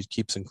technology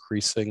keeps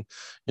increasing,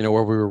 where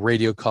we were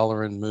radio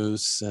collaring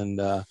moose,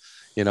 and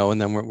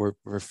and then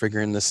we're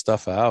figuring this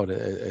stuff out.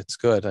 It's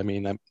good. I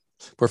mean,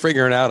 we're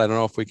figuring out. I don't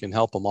know if we can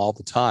help them all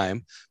the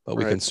time, but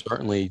we can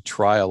certainly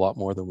try a lot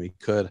more than we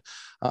could.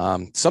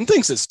 Some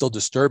things that still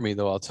disturb me,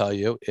 though, I'll tell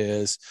you,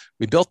 is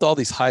we built all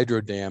these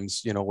hydro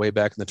dams, way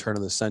back in the turn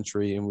of the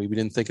century, and we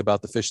didn't think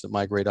about the fish that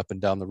migrate up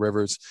and down the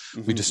rivers.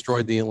 We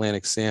destroyed the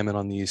Atlantic salmon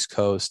on the East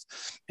Coast,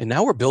 and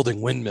now we're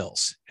building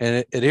windmills,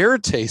 and it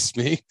irritates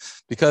me,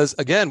 because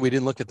again, we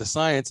didn't look at the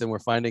science, and we're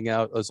finding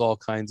out there's all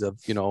kinds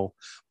of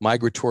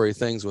migratory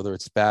things, whether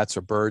it's bats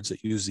or birds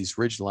that use these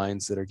ridge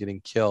lines that are getting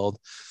killed.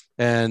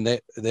 And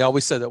they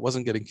always said it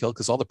wasn't getting killed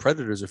because all the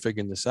predators are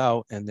figuring this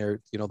out, and they're,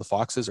 the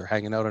foxes are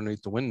hanging out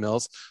underneath the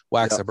windmills,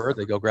 wax a bird,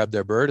 they go grab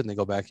their bird and they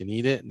go back and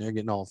eat it, and they're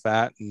getting all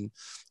fat. And,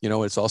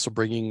 it's also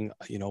bringing,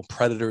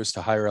 predators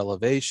to higher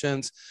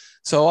elevations.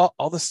 So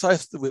all the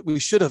stuff that we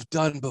should have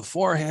done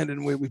beforehand,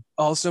 and we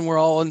all of a sudden we're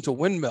all into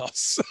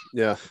windmills.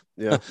 Yeah.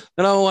 And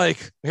I'm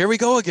like, here we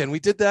go again. We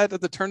did that at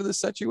the turn of the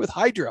century with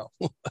hydro.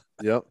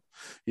 Yep.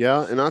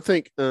 Yeah. And I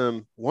think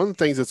one of the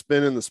things that's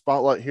been in the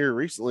spotlight here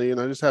recently, and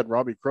I just had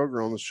Robbie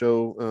Kroger on the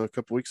show a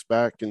couple weeks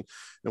back, and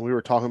we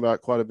were talking about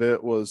it quite a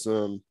bit, was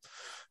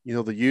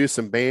the use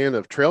and ban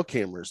of trail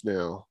cameras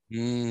now.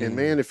 And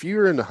man, if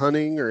you're into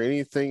hunting or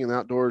anything in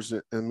outdoors,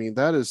 I mean,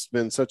 that has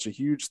been such a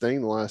huge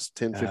thing the last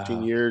 10,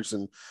 15 years.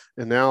 And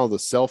now the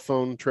cell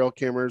phone trail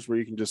cameras, where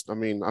you can just,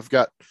 I've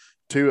got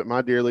 2 at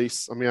my deer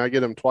lease. I get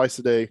them twice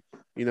a day.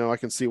 I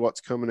can see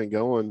what's coming and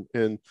going.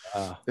 And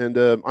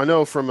I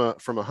know from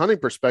a hunting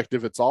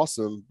perspective, it's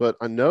awesome, but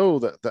I know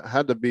that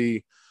had to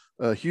be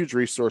a huge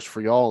resource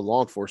for y'all and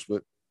law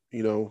enforcement,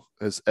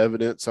 as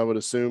evidence, I would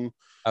assume.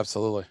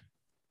 Absolutely.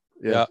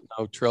 Yeah.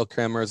 No, trail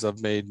cameras,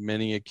 I've made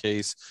many a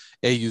case,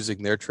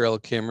 using their trail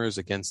cameras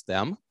against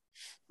them,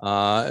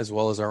 as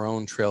well as our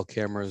own trail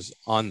cameras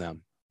on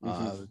them.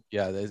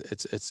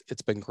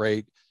 It's been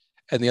great.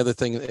 And the other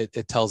thing,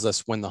 it tells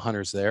us when the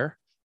hunter's there.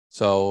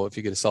 So if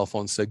you get a cell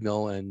phone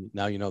signal and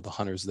now the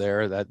hunter's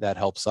there, that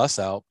helps us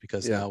out,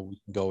 because now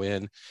we can go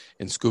in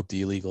and scoop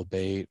the illegal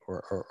bait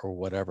or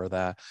whatever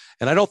that.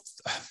 And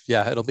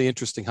it'll be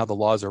interesting how the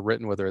laws are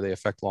written, whether they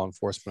affect law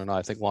enforcement or not.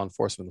 I think law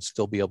enforcement will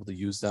still be able to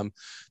use them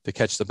to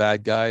catch the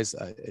bad guys.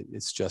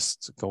 It's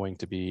just going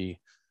to be,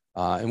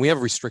 and we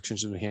have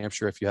restrictions in New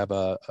Hampshire. If you have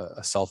a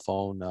cell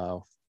phone,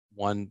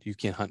 you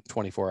can't hunt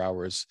 24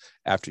 hours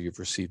after you've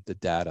received the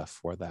data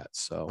for that.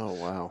 So, oh,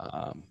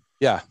 wow.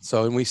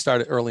 So, and we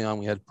started early on,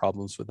 we had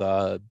problems with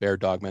bear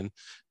dogmen.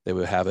 They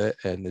would have it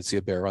and they'd see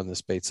a bear on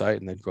this bait site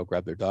and they'd go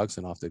grab their dogs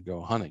and off they'd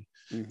go hunting,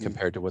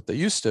 compared to what they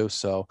used to.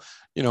 So,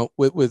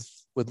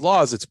 with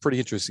laws, it's pretty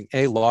interesting.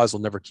 Laws will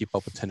never keep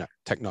up with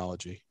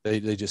technology.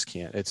 They just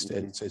can't.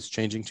 It's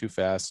changing too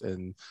fast,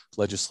 and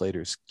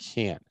legislators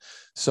can't.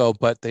 So,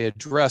 but they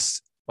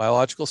address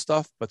biological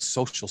stuff, but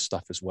social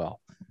stuff as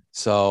well.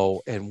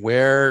 So, and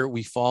where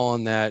we fall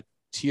on that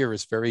tier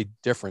is very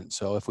different.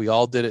 So if we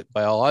all did it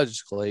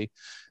biologically,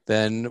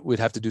 then we'd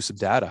have to do some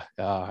data.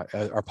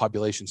 Our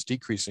population's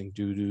decreasing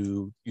due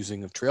to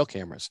using of trail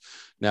cameras.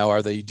 Now,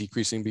 are they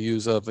decreasing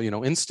because of,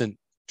 instant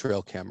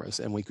trail cameras?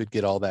 And we could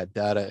get all that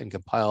data and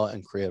compile it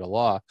and create a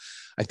law.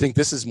 I think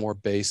this is more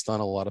based on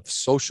a lot of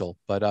social,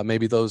 but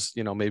maybe those,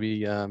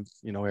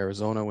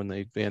 Arizona, when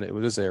they banned it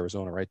was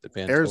Arizona, right? That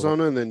banned Arizona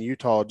total. And then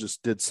Utah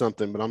just did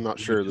something, but I'm not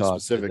sure Utah the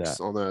specifics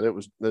on that. It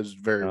was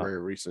very, very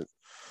recent.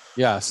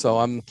 Yeah. So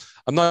I'm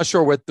not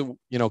sure what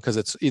because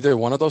it's either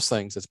one of those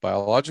things. It's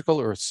biological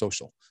or it's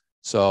social.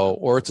 So,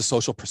 or it's a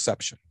social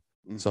perception.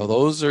 Mm-hmm. So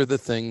those are the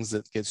things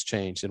that gets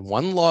changed. And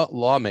one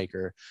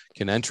lawmaker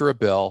can enter a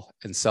bill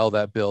and sell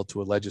that bill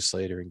to a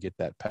legislator and get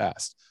that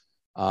passed.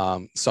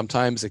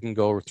 Sometimes it can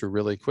go through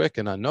really quick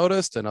and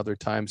unnoticed. And other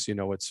times,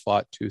 it's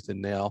fought tooth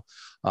and nail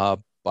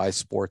by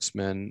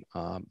sportsmen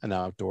and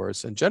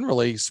outdoors. And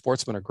generally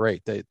sportsmen are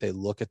great. They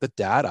look at the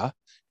data,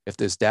 if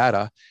there's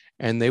data,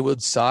 and they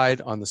would side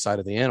on the side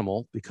of the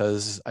animal,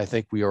 because I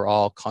think we are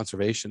all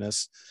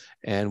conservationists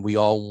and we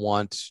all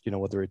want,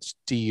 whether it's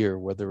deer,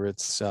 whether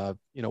it's,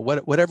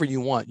 whatever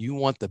you want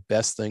the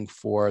best thing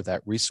for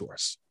that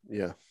resource.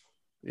 Yeah.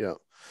 Yeah.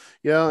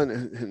 Yeah.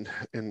 And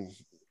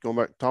going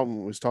back,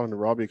 was talking to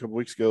Robbie a couple of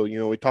weeks ago,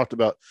 we talked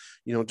about,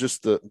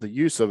 just the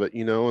use of it,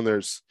 and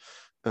there's,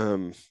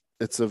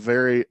 it's a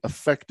very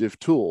effective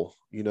tool,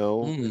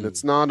 and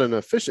it's not an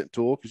efficient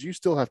tool because you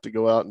still have to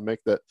go out and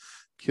make that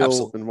kill.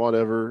 Absolutely. And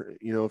whatever,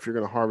 if you're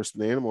going to harvest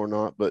an animal or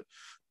not, but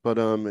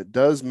it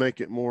does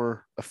make it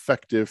more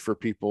effective for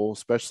people,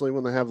 especially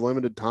when they have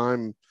limited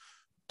time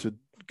to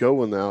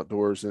go in the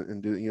outdoors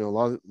and do, a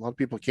lot of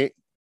people can't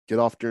get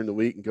off during the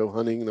week and go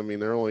hunting. I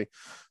mean, they're only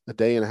a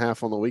day and a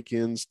half on the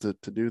weekends to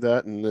do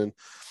that. And then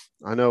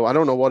I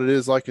don't know what it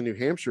is like in New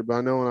Hampshire, but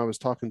I know when I was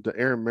talking to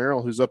Aaron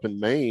Merrill, who's up in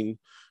Maine,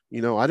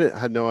 I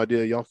had no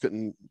idea y'all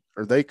couldn't,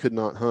 or they could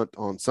not hunt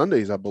on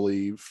Sundays, I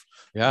believe.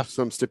 Yeah. There's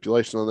some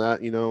stipulation on that,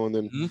 and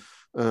then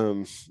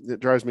it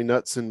drives me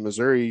nuts in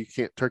Missouri. You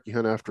can't turkey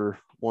hunt after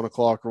 1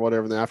 o'clock or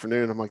whatever in the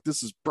afternoon. I'm like,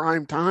 this is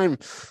prime time.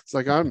 It's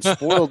like, I'm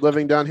spoiled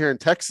living down here in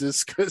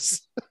Texas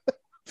because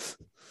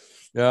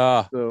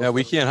yeah.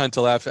 We can't hunt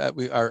till after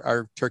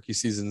our turkey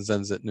season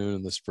ends at noon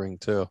in the spring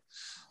too.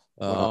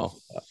 Wow.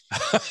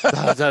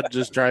 That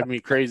just drive me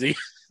crazy.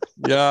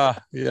 Yeah.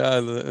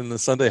 And the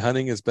Sunday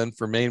hunting has been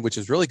for Maine, which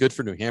is really good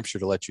for New Hampshire,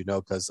 to let you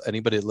know, because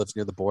anybody that lives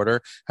near the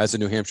border has a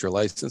New Hampshire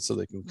license, so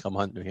they can come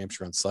hunt New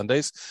Hampshire on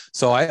Sundays.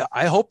 So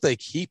I hope they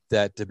keep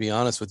that, to be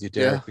honest with you,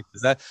 Derek,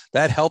 because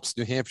that helps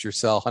New Hampshire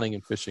sell hunting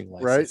and fishing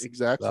license. Right.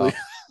 Exactly.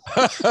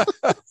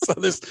 So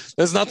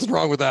there's nothing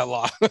wrong with that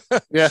law.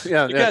 Yeah.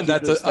 Again,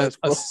 that's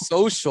a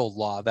social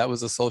law. That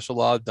was a social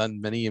law done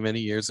many, many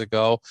years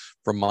ago,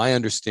 from my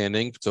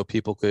understanding, so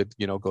people could,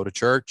 go to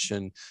church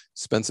and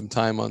spend some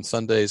time on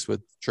Sundays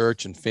with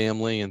church and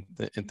family and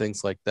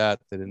things like that.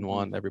 They didn't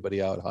want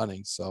everybody out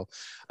hunting. So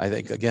I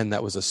think, again,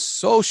 that was a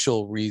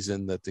social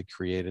reason that they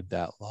created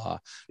that law,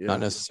 not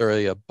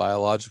necessarily a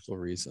biological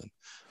reason.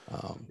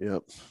 Yeah,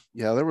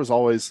 there was I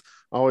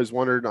always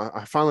wondered,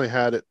 I finally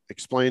had it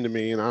explained to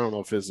me, and I don't know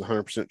if it's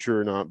 100% true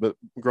or not, but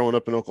growing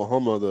up in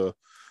Oklahoma, the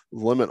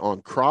limit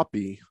on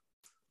crappie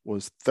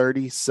was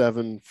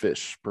 37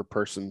 fish per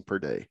person per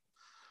day.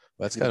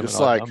 That's kind of just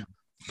like number.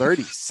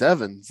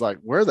 37. It's like,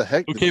 where the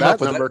heck did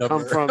that number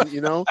come from?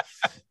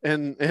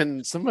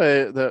 And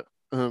somebody that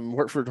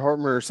worked for the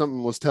department or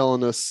something was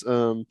telling us,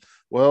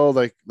 well,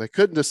 they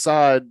couldn't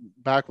decide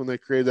back when they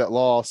created that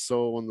law.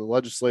 So when the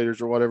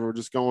legislators or whatever were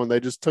just going, they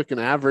just took an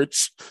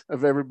average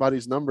of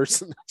everybody's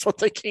numbers, and that's what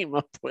they came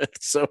up with.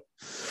 So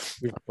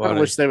I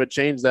wish they would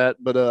change that.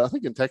 But I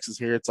think in Texas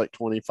here, it's like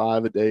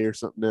 25 a day or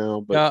something now.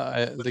 But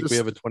I think we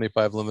have a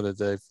 25 limit a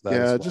day for that.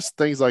 Yeah, just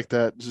things like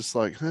that. Just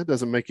like, that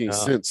doesn't make any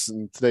sense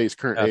in today's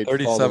current age.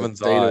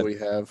 37's data odd. We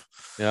have.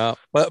 Yeah,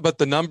 but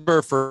the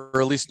number for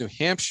at least New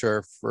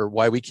Hampshire, for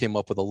why we came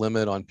up with a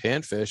limit on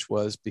panfish,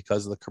 was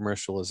because of the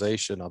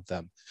commercialization of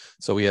them.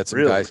 So we had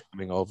some guys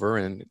coming over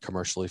and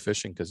commercially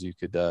fishing, because you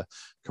could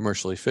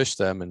commercially fish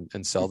them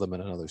and sell them in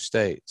another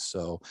state.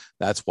 So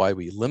that's why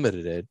we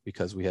limited it,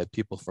 because we had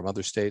people from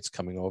other states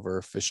coming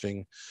over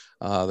fishing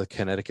the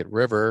Connecticut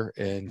River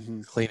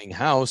and cleaning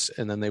house,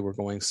 and then they were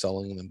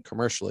selling them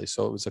commercially.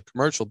 So it was a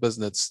commercial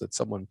business that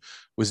someone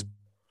was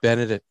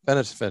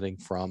benefiting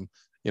from,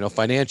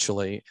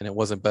 financially, and it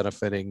wasn't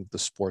benefiting the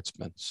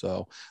sportsmen.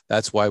 So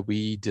that's why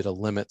we did a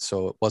limit.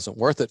 So it wasn't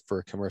worth it for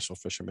a commercial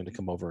fisherman to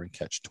come over and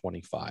catch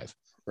 25.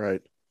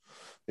 Right.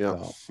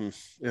 Yeah. So,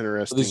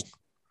 interesting. So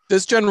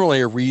there's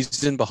generally a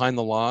reason behind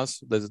the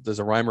laws. There's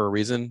a rhyme or a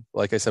reason,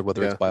 like I said,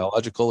 whether it's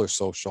biological or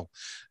social.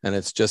 And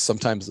it's just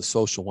sometimes the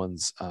social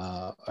ones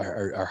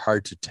are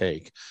hard to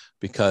take,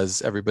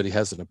 because everybody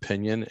has an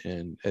opinion,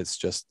 and it's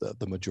just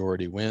the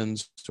majority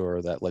wins,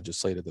 or that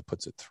legislator that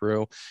puts it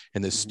through.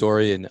 And there's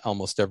story in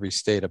almost every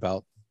state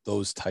about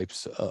those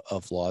types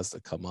of laws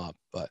that come up.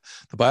 But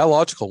the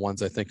biological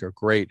ones, I think, are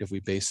great if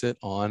we base it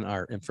on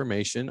our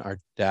information,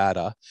 our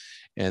data,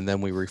 and then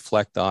we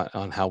reflect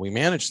on how we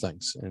manage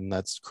things, and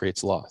that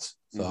creates laws.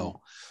 So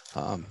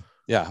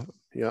Yeah.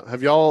 Yeah.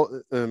 Have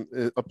y'all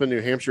up in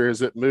New Hampshire,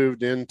 has it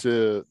moved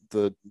into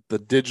the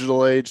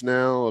digital age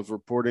now of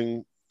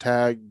reporting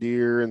tag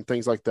deer and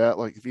things like that,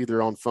 like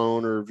either on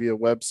phone or via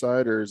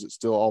website, or is it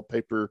still all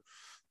paper,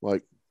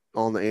 like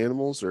on the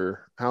animals,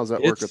 or how's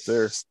that work up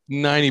there? It's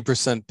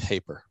 90%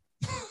 paper.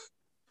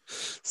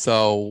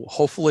 So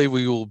hopefully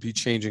we will be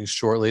changing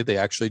shortly. They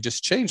actually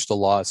just changed the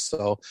law.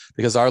 So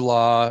because our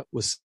law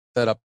was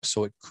set up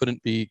so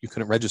you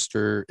couldn't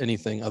register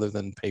anything other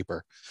than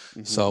paper.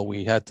 Mm-hmm. So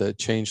we had to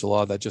change the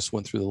law. That just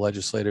went through the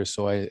legislature.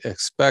 So I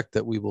expect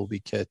that we will be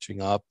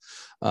catching up.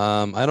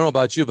 I don't know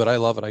about you, but I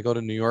love it. I go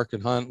to New York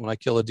and hunt. When I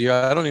kill a deer,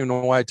 I don't even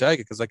know why I tag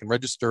it, because I can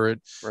register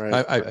it.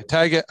 Right. I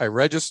tag it, I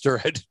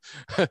register it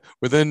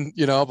within,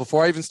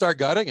 before I even start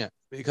gutting it,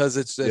 because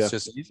it's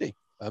just easy.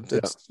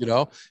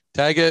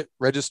 Tag it,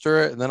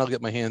 register it, and then I'll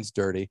get my hands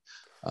dirty.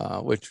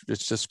 Which it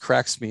just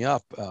cracks me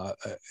up.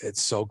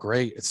 It's so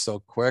great. It's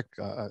so quick.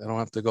 I don't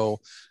have to go,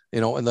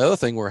 and the other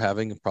thing we're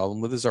having a problem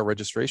with is our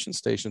registration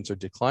stations are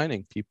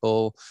declining.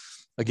 People,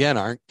 again,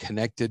 aren't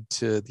connected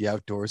to the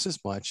outdoors as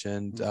much.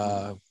 And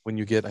when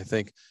you get, I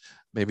think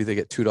maybe they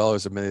get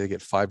 $2 or maybe they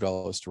get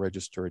 $5 to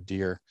register a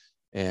deer.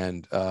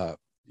 And,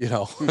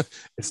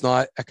 it's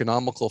not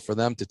economical for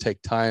them to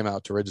take time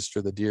out to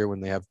register the deer when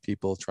they have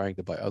people trying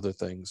to buy other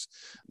things.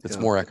 It's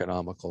more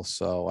economical.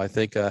 So I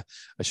think I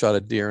shot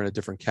a deer in a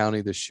different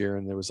county this year,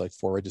 and there was like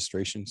 4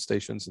 registration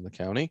stations in the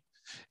county.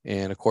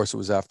 And of course it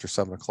was after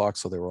 7:00,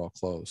 so they were all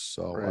closed.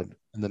 So, and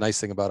the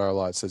nice thing about our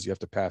law, it says you have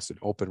to pass an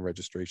open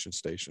registration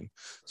station.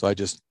 So I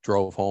just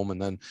drove home,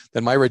 and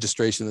then my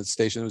registration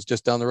station was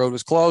just down the road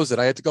was closed,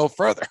 and I had to go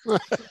further.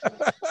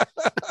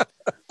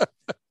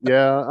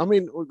 Yeah, I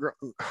mean,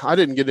 I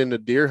didn't get into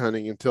deer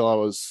hunting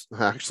until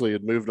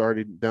had moved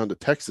already down to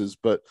Texas.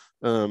 But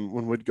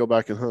when we'd go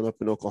back and hunt up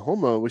in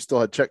Oklahoma, we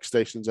still had check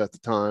stations at the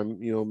time,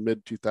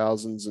 mid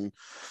 2000s,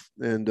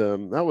 and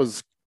that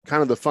was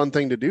kind of the fun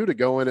thing to do, to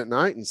go in at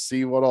night and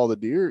see what all the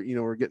deer,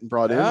 were getting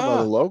brought in by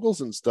the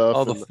locals and stuff.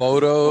 All the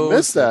photos. I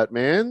miss that,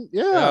 man.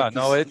 Yeah,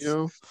 no, it's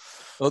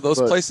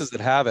those places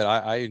that have it,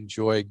 I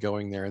enjoy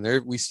going there.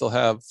 And we still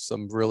have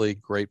some really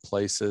great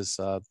places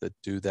that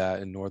do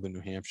that in northern New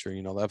Hampshire.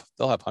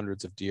 They'll have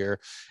hundreds of deer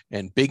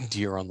and big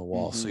deer on the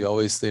wall. Mm-hmm. So you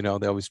always, they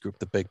always group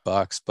the big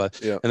bucks.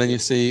 But and then you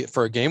see,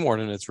 for a game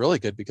warden, it's really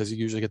good because you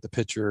usually get the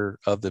picture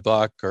of the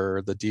buck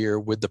or the deer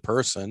with the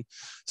person.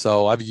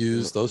 So I've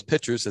used those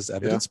pictures as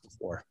evidence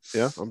before.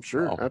 Yeah, I'm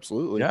sure. So,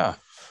 absolutely. Yeah.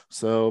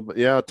 So, but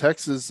yeah,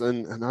 Texas,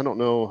 and I don't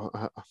know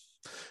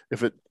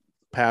if it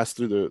passed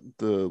through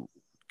the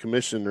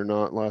commission or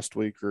not last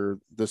week or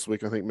this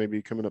week. I think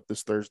maybe coming up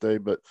this Thursday,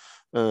 but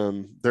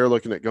they're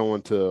looking at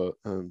going to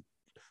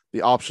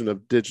the option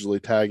of digitally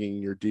tagging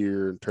your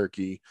deer and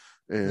turkey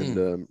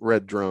and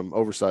red drum,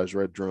 oversized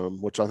red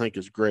drum, which I think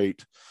is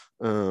great.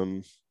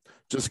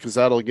 Just because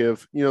that'll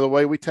give, the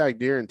way we tag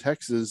deer in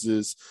Texas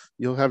is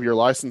you'll have your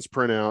license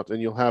printout and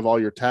you'll have all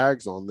your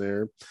tags on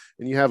there,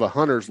 and you have a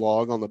hunter's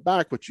log on the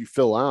back, which you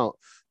fill out,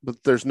 but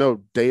there's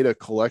no data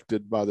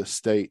collected by the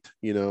state,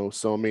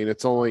 So, I mean,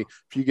 it's only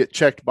if you get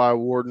checked by a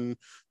warden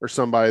or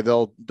somebody,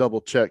 they'll double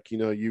check,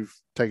 you've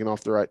taken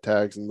off the right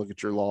tags and look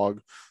at your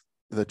log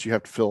that you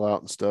have to fill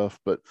out and stuff.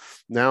 But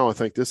now I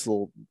think this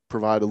will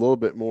provide a little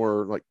bit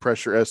more like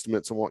pressure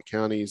estimates on what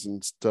counties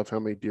and stuff, how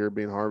many deer are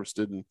being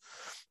harvested and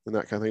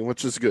that kind of thing,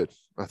 which is good.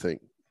 I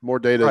think more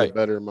data, the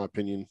better, in my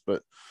opinion.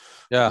 But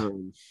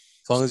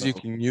as long as you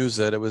can use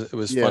it. It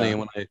was funny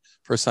when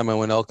first time I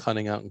went elk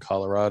hunting out in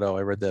Colorado.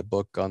 I read that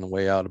book on the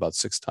way out about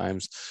 6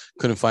 times.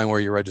 Couldn't find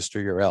where you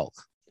register your elk.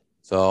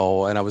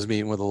 So, and I was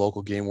meeting with a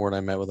local game warden.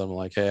 I met with him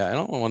like, hey, I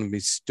don't want to be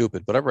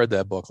stupid, but I've read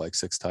that book like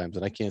 6 times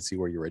and I can't see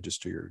where you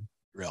register your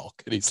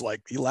elk. And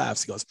he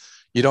laughs. He goes,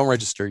 you don't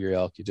register your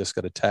elk. You just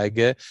got to tag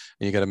it,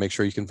 and you got to make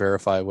sure you can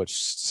verify which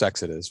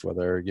sex it is,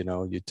 whether,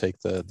 you take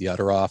the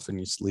udder off and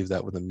you just leave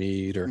that with the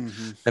meat or,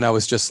 and I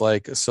was just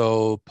like,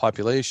 so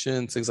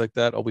population, things like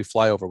that. We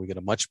fly over, we get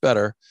a much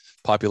better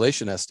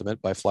population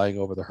estimate by flying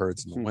over the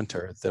herds in the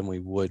winter than we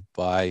would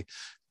by,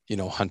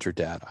 hunter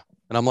data.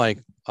 And I'm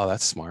like, oh,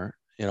 that's smart.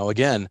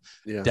 Again,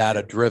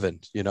 data driven,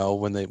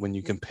 when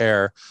you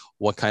compare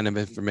what kind of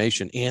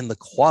information and the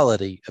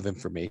quality of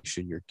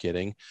information you're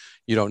getting,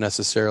 you don't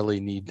necessarily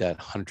need that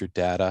hunter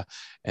data.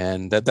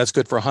 And that's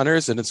good for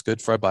hunters, and it's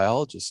good for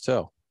biologists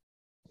too.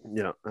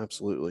 Yeah,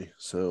 absolutely.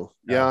 So,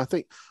 I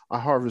think I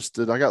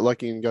got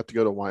lucky and got to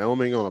go to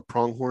Wyoming on a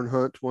pronghorn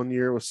hunt one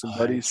year with some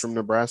buddies from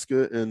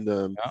Nebraska.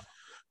 And,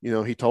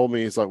 he told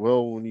me, he's like,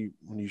 well, when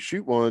you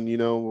shoot one,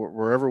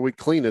 wherever we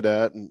clean it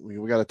at, and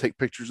we got to take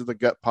pictures of the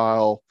gut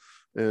pile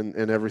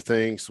and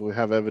everything. So we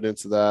have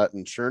evidence of that.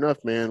 And sure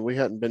enough, man, we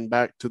hadn't been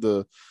back to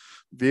the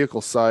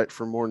vehicle site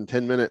for more than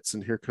 10 minutes.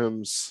 And here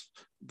comes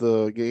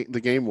the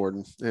game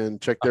warden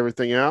and checked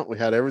everything out. We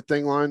had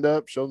everything lined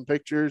up, showed him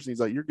pictures. And he's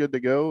like, you're good to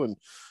go.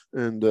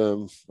 And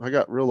I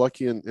got real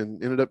lucky and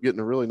ended up getting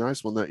a really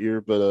nice one that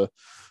year. But,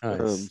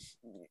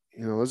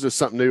 it was just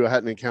something new I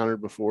hadn't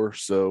encountered before.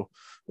 So,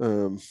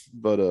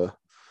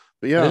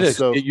 But yeah, it is.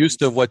 so Get used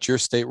to what your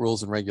state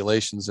rules and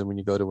regulations, and when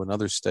you go to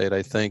another state,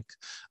 I think,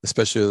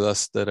 especially with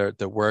us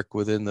that work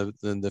within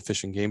the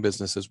fish and game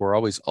businesses, we're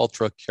always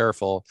ultra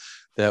careful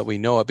that we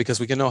know it, because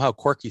we can know how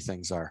quirky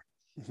things are.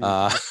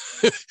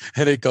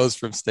 And it goes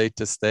from state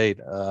to state.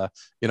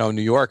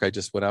 New York, I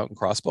just went out and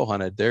crossbow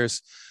hunted.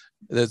 There's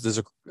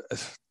a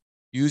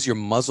use your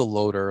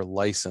muzzleloader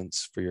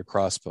license for your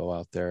crossbow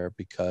out there,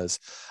 because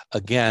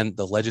again,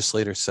 the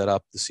legislator set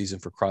up the season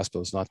for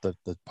crossbows, not the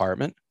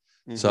department.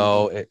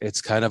 So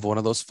it's kind of one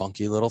of those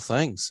funky little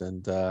things.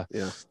 And so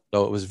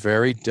it was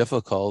very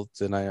difficult.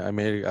 And I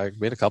made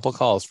a couple of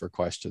calls for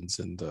questions,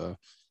 and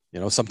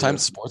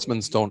sometimes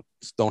sportsmen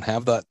don't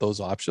have those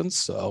options.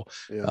 So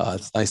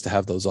it's nice to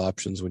have those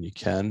options when you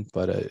can,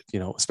 but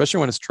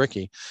especially when it's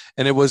tricky.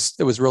 And it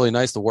was really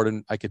nice. The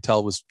warden, I could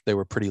tell, they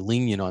were pretty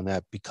lenient on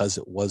that, because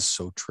it was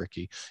so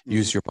tricky.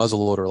 Use your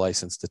muzzleloader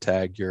license to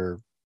tag your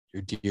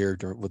deer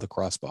with a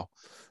crossbow.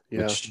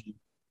 Which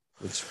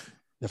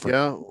different.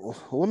 Yeah. Well,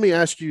 let me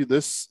ask you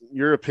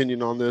your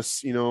opinion on this,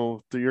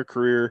 through your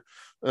career.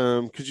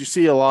 Cause you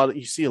see a lot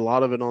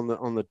of it on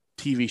the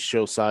TV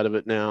show side of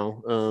it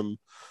now.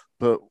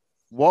 But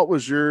what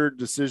was your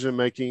decision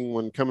making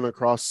when coming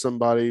across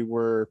somebody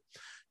where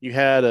you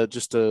had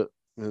just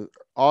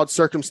odd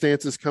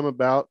circumstances come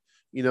about,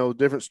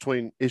 difference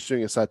between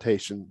issuing a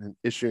citation and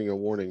issuing a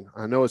warning?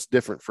 I know it's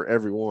different for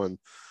everyone.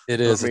 It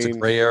is. It's a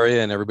gray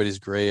area, and everybody's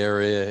gray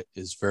area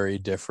is very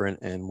different.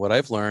 And what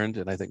I've learned,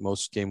 and I think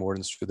most game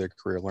wardens through their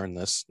career learn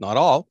this, not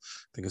all,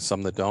 I think there's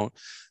some that don't,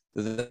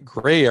 the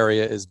gray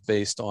area is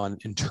based on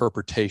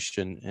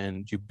interpretation,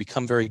 and you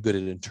become very good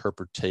at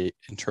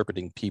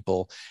interpreting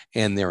people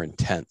and their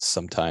intents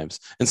sometimes.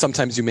 And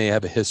sometimes you may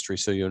have a history,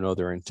 so you know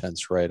their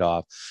intents right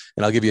off.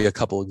 And I'll give you a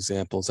couple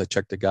examples. I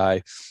checked a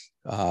guy,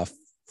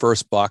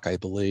 first buck, I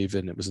believe,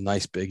 and it was a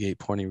nice big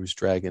 8-point he was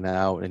dragging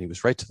out, and he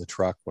was right to the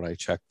truck when I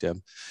checked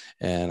him.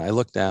 And I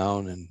looked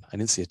down, and I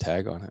didn't see a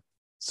tag on it.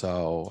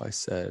 So I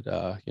said,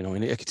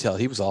 and I could tell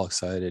he was all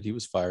excited. He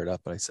was fired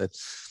up. But I said,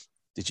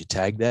 "Did you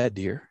tag that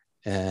deer?"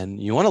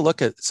 And you want to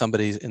look at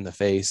somebody in the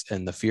face,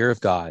 and the fear of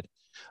God.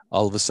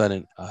 All of a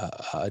sudden,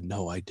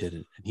 no, I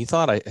didn't. And he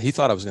thought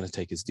I was going to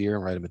take his deer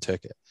and write him a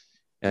ticket.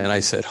 And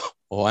I said,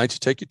 "Well, why don't you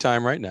take your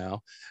time right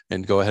now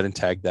and go ahead and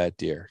tag that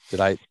deer?"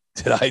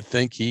 Did I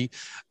think he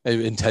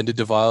intended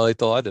to violate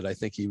the law? Did I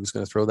think he was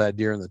going to throw that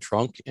deer in the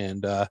trunk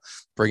and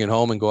bring it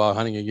home and go out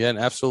hunting again?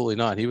 Absolutely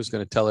not. He was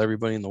going to tell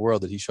everybody in the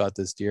world that he shot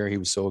this deer. He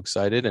was so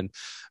excited. And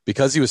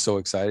because he was so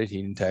excited,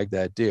 he didn't tag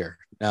that deer.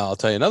 Now, I'll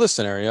tell you another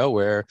scenario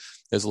where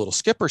there's a little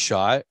skipper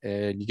shot,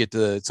 and you get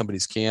to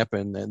somebody's camp,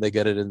 and they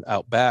get it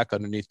out back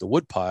underneath the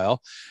wood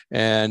pile,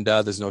 and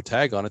there's no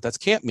tag on it. That's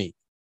camp meat.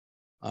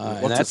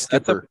 What's a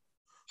skipper?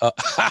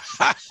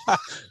 I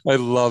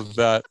love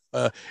that.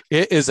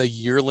 It is a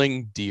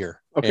yearling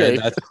deer. Okay.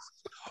 And that's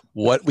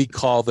what we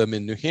call them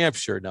in New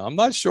Hampshire. Now, I'm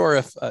not sure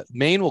if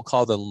Maine will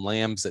call them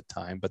lambs at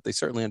time, but they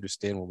certainly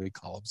understand when we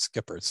call them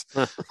skippers.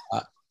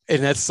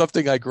 And that's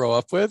something I grew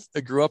up with.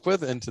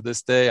 And to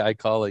this day, I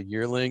call a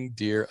yearling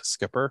deer a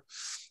skipper.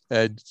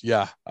 And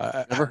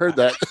I never heard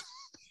that.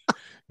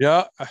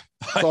 Yeah.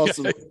 That's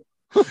awesome.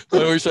 I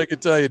wish I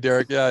could tell you,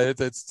 Derek. Yeah,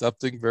 it's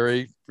something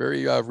very,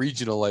 very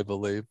regional, I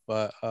believe.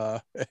 But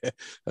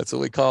that's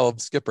what we call them,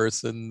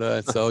 skippers. And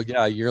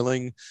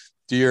yearling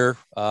deer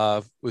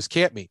was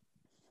camp meat.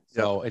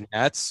 So, and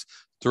that's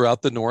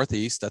throughout the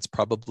Northeast. That's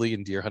probably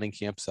in deer hunting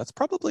camps. That's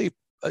probably,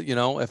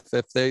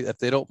 if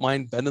they don't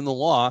mind bending the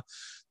law,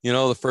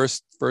 the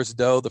first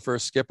doe, the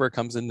first skipper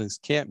comes in as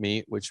camp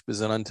meat, which is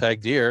an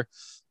untagged deer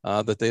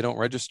that they don't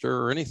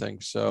register or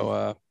anything.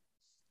 So,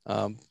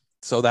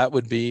 so that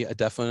would be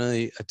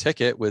definitely a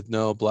ticket with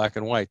no black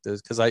and white,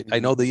 because I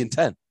know the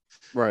intent.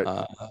 Right.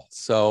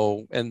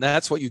 And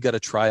that's what you got to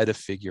try to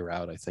figure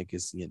out, I think,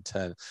 is the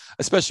intent,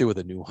 especially with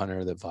a new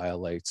hunter that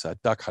violates.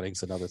 Duck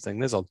hunting's another thing.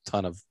 There's a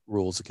ton of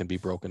rules that can be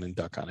broken in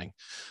duck hunting.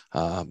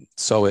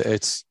 So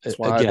that's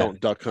why I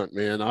don't duck hunt,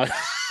 man. I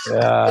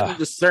can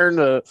discern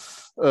a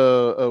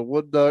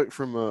wood duck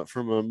from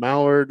a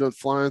mallard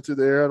flying through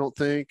the air, I don't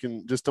think,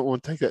 and just don't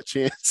want to take that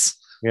chance.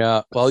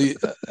 Yeah. Well,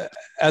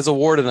 as a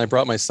warden, I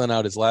brought my son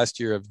out his last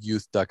year of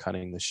youth duck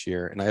hunting this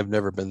year, and I have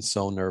never been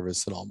so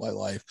nervous in all my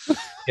life.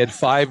 He had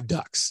 5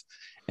 ducks,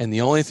 and the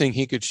only thing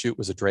he could shoot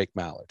was a Drake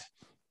mallard.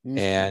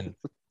 And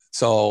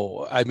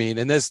so,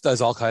 and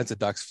there's all kinds of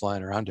ducks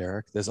flying around,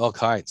 Derek. There's all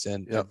kinds.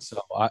 And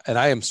so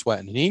I am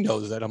sweating, and he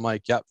knows that. I'm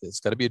like, yep,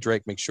 it's got to be a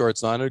Drake. Make sure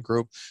it's not in a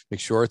group. Make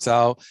sure it's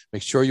out.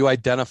 Make sure you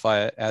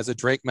identify it as a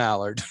Drake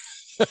mallard.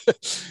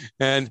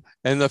 and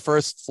the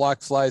first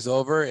flock flies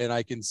over, and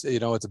I can see,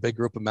 it's a big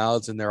group of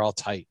mallards, and they're all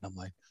tight. And I'm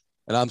like,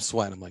 and I'm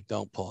sweating. I'm like,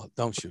 don't pull it,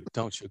 don't shoot.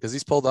 Because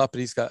he's pulled up,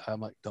 and I'm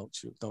like, don't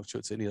shoot.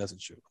 And he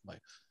doesn't shoot. I'm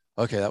like,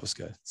 okay, that was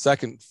good.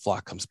 Second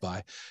flock comes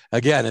by.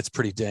 Again, it's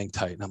pretty dang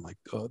tight. And I'm like,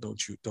 oh, don't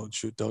shoot.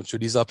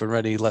 He's up and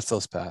ready. He lets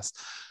those pass.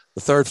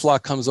 The third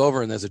flock comes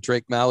over, and there's a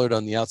Drake mallard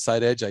on the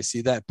outside edge. I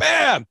see that,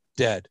 bam,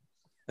 dead.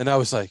 And I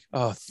was like,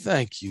 oh,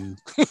 thank you.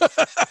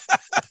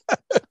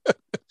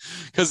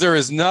 because there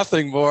is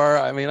nothing more.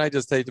 I mean, I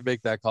just hate to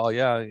make that call.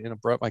 Yeah,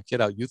 brought my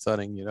kid out youth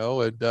hunting,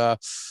 and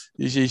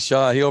he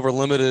shot. He over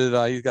limited.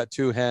 He got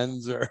 2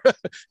 hens, or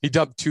he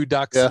dumped 2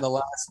 ducks in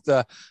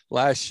the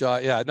last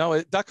shot. Yeah,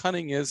 no, duck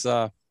hunting is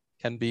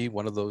can be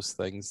one of those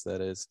things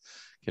that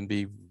can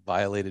be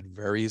violated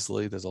very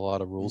easily. There's a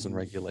lot of rules and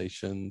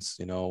regulations,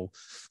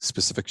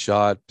 specific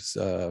shots,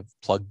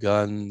 plug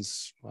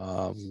guns,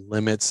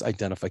 limits,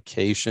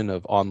 identification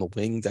of on the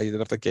wing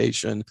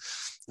identification,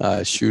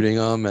 shooting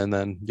them. And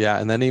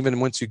then even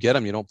once you get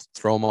them, you don't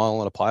throw them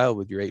all in a pile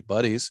with your 8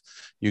 buddies.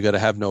 You got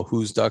to know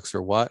whose ducks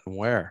are what and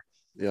where.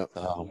 Yeah.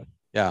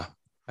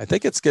 I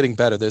think it's getting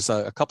better. There's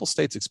a couple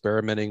states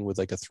experimenting with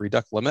like a 3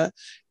 duck limit,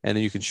 and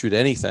you can shoot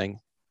anything.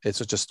 It's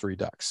just 3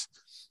 ducks.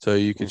 So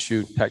you can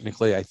shoot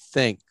technically, I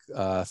think,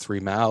 3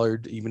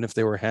 mallard, even if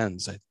they were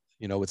hens.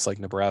 It's like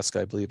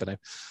Nebraska, I believe, and I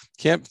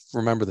can't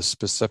remember the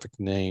specific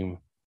name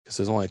because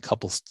there's only a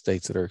couple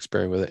states that are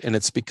experimenting with it. And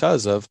it's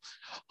because of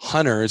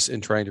hunters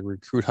and trying to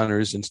recruit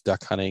hunters into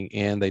duck hunting,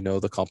 and they know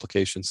the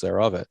complications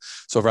there of it.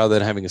 So rather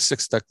than having a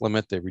 6 duck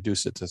limit, they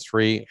reduce it to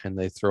 3, and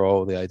they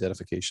throw the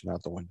identification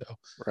out the window.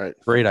 Right.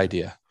 Great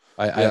idea.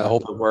 I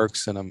hope it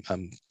works, and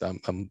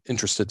I'm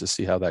interested to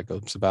see how that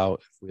goes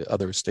about, if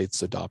other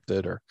states adopt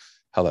it or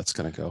how that's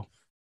going to go.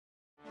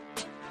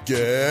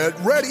 Get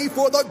ready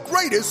for the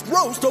greatest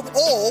roast of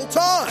all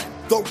time,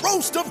 the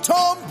Roast of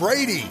Tom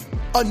Brady,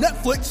 a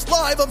Netflix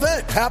live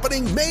event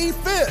happening May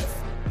 5th.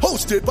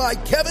 Hosted by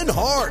Kevin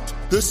Hart,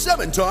 the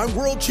 7-time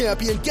world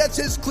champion gets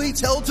his cleats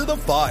held to the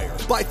fire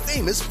by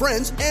famous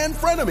friends and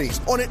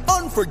frenemies on an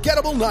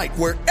unforgettable night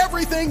where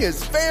everything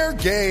is fair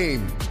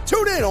game.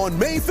 Tune in on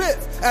May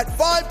 5th at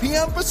 5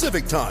 p.m.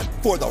 Pacific time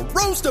for the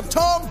Roast of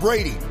Tom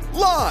Brady,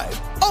 live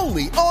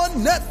only on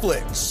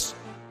Netflix.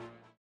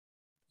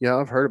 Yeah,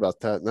 I've heard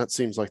about that, and that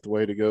seems like the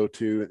way to go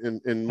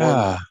too. In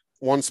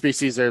one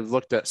species, they've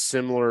looked at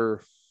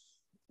similar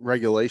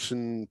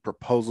regulation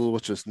proposal,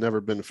 which has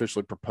never been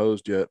officially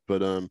proposed yet,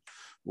 but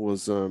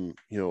was the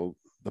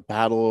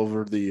battle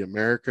over the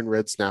American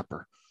red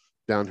snapper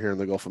down here in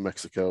the Gulf of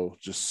Mexico.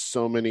 Just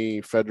so many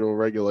federal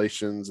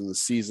regulations, and the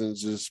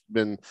season's just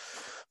been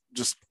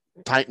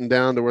tightened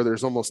down to where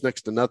there's almost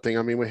next to nothing.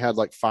 I mean, we had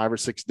like 5 or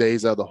 6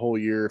 days out of the whole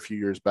year a few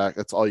years back.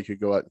 That's all you could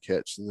go out and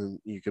catch, and then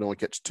you could only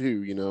catch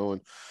 2,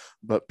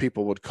 but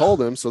people would cull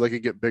them so they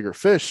could get bigger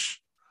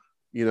fish.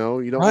 You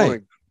don't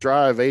want to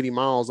drive 80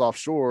 miles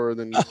offshore,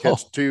 then you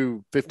catch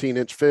 2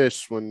 15-inch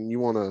fish when you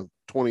want a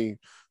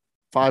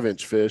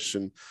 25-inch fish.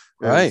 And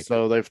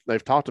so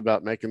they've talked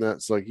about making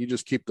that so like you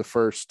just keep the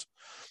first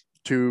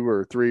 2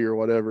 or 3 or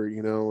whatever,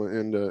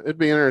 and it'd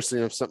be interesting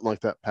if something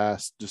like that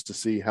passed, just to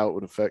see how it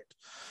would affect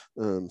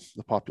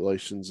the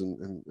populations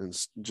and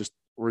just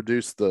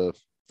reduce the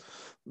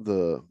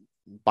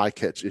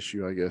bycatch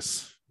issue, I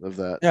guess, of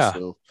that. Yeah.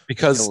 So,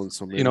 because,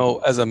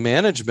 as a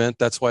management,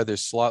 that's why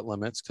there's slot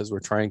limits, because we're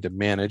trying to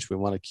manage. We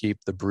want to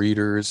keep the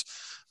breeders,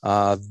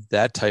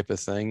 that type of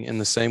thing.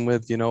 And the same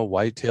with,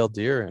 white-tailed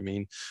deer. I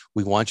mean,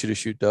 we want you to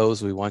shoot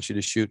does. We want you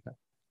to shoot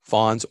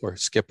fawns or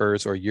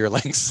skippers or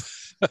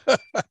yearlings,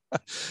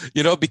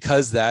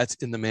 because that's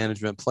in the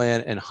management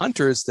plan. And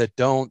hunters that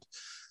don't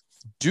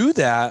do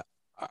that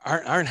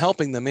aren't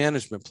helping the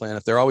management plan.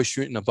 If they're always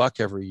shooting a buck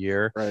every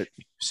year, right,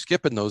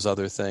 skipping those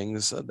other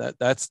things,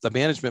 that's the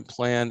management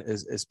plan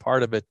is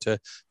part of it to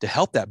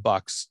help that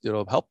bucks,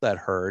 help that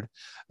herd.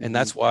 And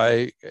that's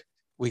why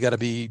we got to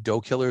be doe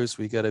killers.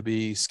 We got to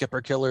be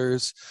skipper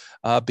killers,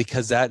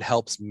 because that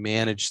helps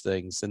manage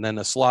things. And then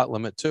the slot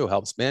limit too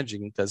helps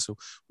managing, because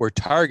we're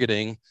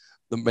targeting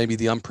maybe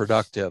the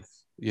unproductive,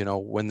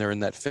 when they're in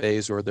that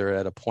phase, or they're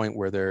at a point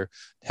where they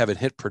haven't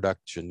hit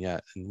production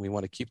yet, and we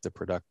want to keep the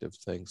productive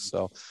things.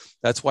 So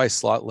that's why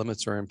slot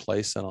limits are in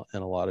place in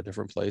a lot of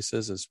different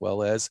places, as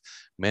well as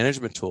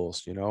management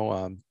tools.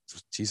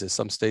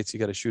 Some states you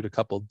got to shoot a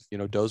couple,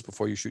 does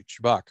before you shoot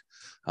your buck.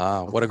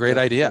 What a great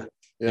idea.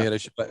 Yeah.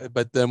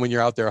 But then when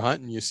you're out there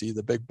hunting, you see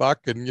the big buck,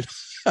 and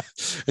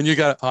you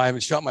got, I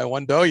haven't shot my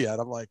 1 doe yet.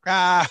 I'm like,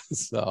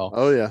 so.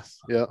 Oh yeah.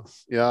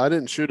 I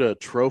didn't shoot a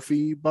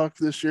trophy buck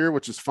this year,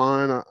 which is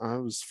fine. I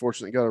was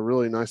fortunate, got a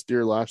really nice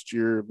deer last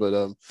year,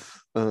 but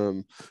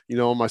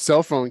my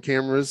cell phone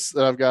cameras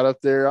that I've got up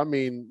there, I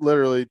mean,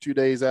 literally 2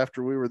 days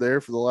after we were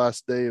there for the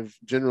last day of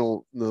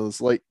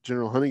this late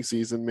general hunting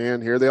season,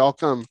 man, here they all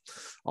come,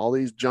 all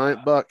these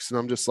giant bucks. And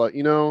I'm just like,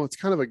 it's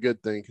kind of a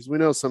good thing, because we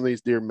know some of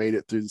these deer made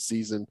it through the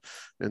season,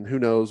 and who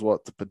knows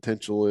what the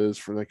potential is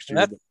for next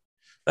year.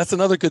 That's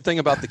another good thing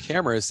about the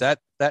camera, is that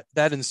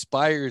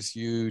inspires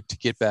you to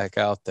get back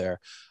out there.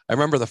 I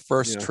remember the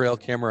first trail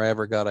camera I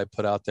ever got, I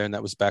put out there, and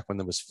that was back when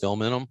there was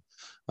film in them.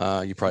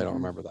 You probably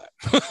don't remember that.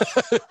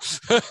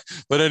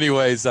 But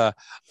anyways,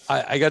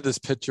 I got this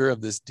picture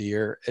of this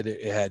deer, and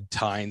it had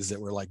tines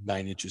that were like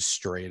 9 inches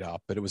straight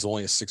up, but it was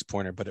only a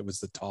 6-pointer, but it was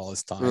the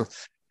tallest tine.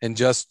 And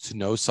just to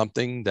know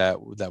something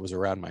that was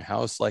around my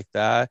house like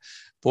that,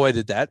 boy,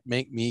 did that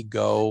make me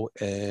go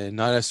and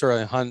not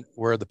necessarily hunt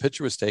where the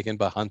picture was taken,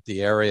 but hunt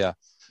the area,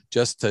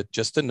 just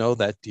to know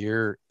that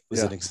deer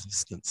was in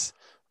existence.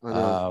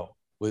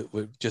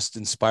 just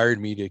inspired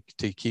me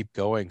to keep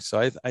going. So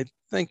I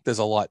think there's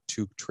a lot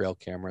to trail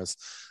cameras.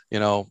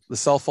 The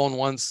cell phone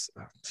ones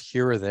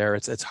here or there,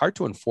 it's hard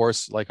to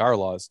enforce, like our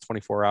laws,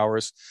 24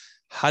 hours.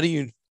 How do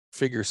you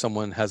figure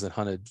someone hasn't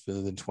hunted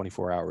within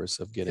 24 hours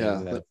of getting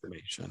that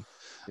information?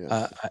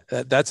 Yeah.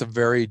 That's a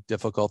very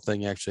difficult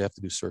thing. You actually have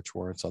to do search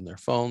warrants on their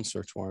phone,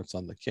 search warrants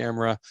on the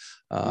camera.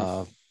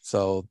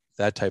 So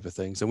that type of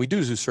things. And we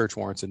do search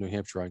warrants in New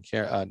Hampshire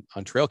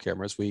on trail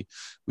cameras. We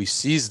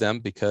seize them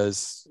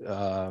because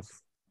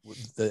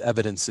the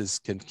evidence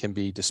can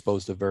be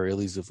disposed of very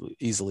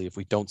easily if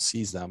we don't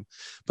seize them.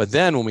 But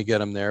then when we get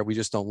them there, we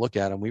just don't look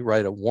at them. We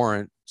write a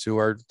warrant to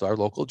our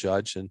local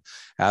judge and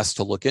ask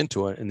to look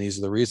into it. And these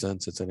are the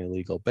reasons: it's an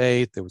illegal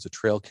bait, there was a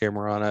trail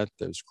camera on it,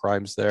 there's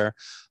crimes there.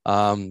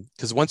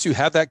 Because once you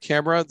have that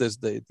camera, there's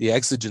the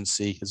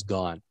exigency is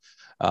gone.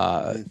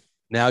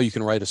 Now you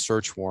can write a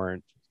search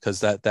warrant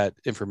because that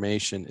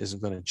information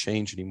isn't going to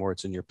change anymore.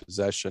 It's in your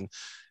possession.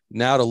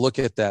 Now to look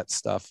at that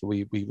stuff,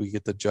 we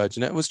get the judge,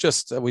 and it was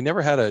just, we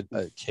never had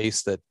a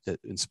case that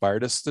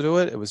inspired us to do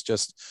it. It was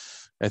just,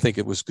 I think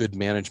it was good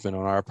management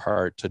on our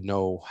part to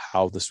know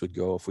how this would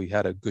go. If we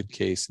had a good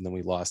case and then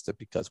we lost it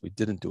because we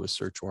didn't do a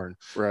search warrant,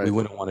 we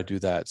wouldn't want to do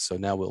that. So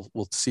now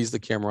we'll seize the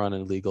camera on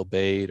an illegal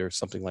bait or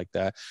something like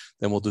that.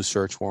 Then we'll do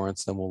search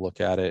warrants. Then we'll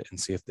look at it and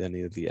see if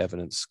any of the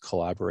evidence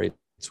collaborates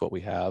what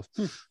we have.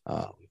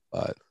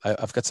 But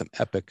I've got some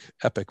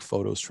epic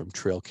photos from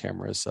trail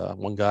cameras.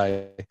 One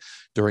guy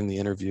during the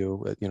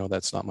interview,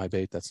 that's not my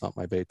bait. That's not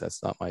my bait.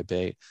 That's not my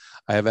bait.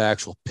 I have an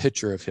actual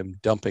picture of him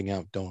dumping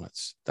out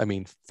donuts. I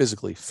mean,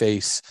 physically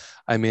face.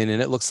 I mean,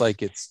 and it looks like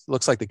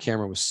the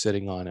camera was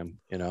sitting on him,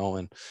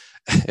 and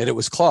it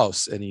was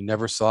close, and he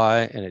never saw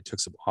it. And it took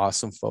some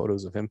awesome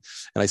photos of him.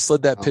 And I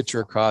slid that picture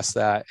across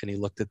that, and he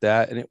looked at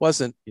that, and it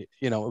wasn't, it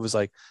was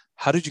like,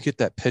 how did you get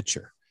that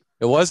picture?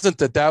 It wasn't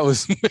that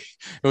was me.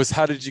 It was,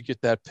 how did you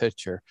get that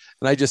picture?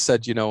 And I just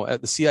said, the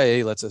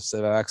CIA lets us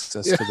have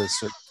access to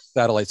the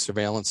satellite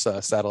surveillance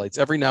satellites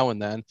every now and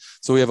then.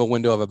 So we have a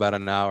window of about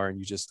an hour, and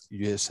you just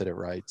hit it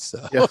right. So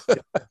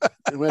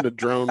we had a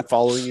drone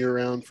following you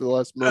around for the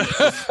last month.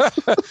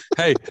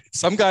 Hey,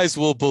 some guys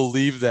will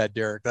believe that,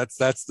 Derek. That's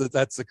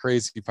the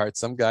crazy part.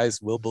 Some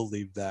guys will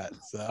believe that.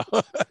 So.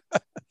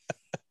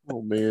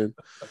 Oh man,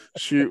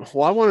 shoot.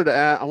 Well, I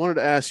wanted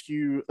to ask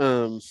you,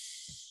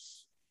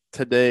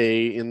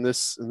 today in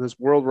this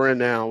world we're in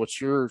now, which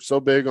you're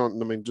so big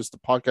on, I mean, just the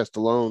podcast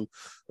alone,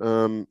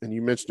 and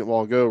you mentioned it a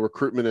while ago,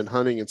 recruitment and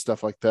hunting and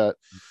stuff like that.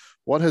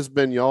 What has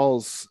been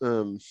y'all's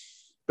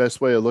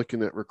best way of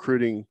looking at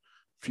recruiting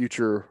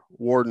future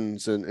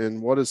wardens,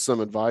 and what is some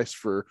advice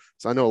for,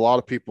 so I know a lot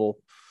of people,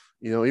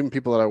 even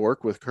people that I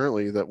work with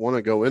currently that want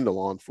to go into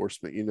law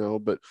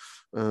enforcement, but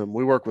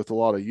we work with a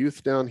lot of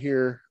youth down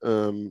here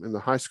in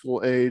the high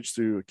school age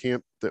through a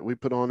camp that we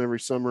put on every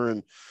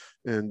summer,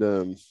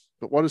 and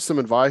but what is some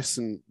advice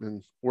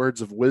and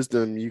words of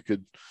wisdom you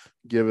could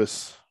give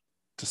us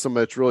to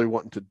somebody that's really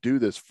wanting to do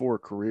this for a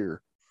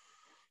career?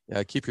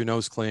 Yeah, keep your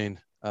nose clean.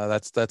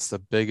 That's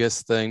the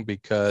biggest thing,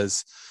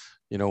 because,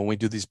 when we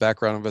do these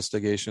background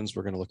investigations,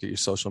 we're going to look at your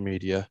social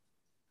media.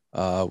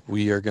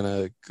 We are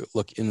going to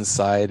look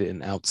inside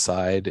and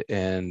outside.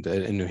 And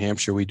in New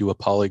Hampshire, we do a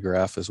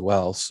polygraph as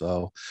well.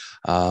 So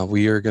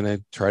we are going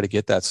to try to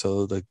get that.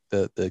 So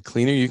the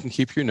cleaner you can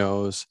keep your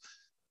nose,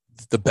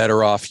 the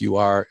better off you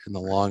are in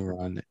the long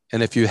run.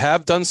 And if you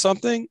have done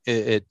something,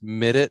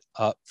 admit it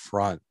up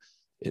front.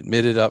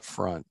 Admit it up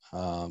front.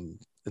 And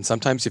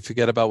sometimes you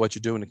forget about what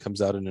you're doing. It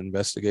comes out in an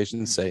investigation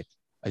and say,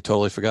 I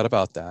totally forgot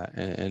about that,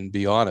 and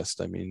be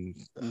honest. I mean,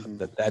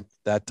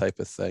 that type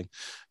of thing.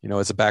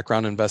 As a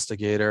background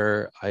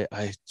investigator,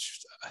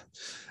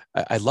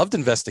 I loved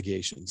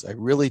investigations. I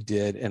really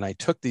did. And I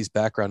took these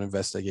background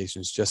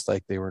investigations just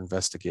like they were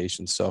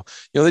investigations. So,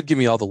 they'd give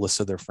me all the lists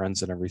of their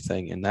friends and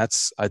everything. And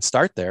I'd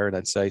start there and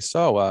I'd say,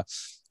 so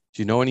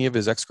do you know any of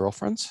his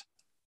ex-girlfriends?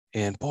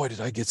 And boy,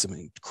 did I get some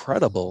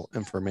incredible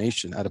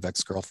information out of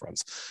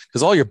ex-girlfriends,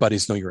 because all your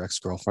buddies know your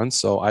ex-girlfriends.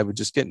 So I would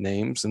just get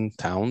names and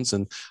towns,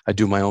 and I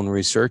do my own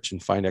research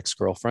and find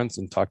ex-girlfriends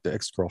and talk to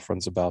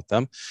ex-girlfriends about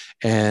them.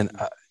 And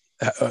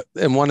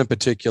one in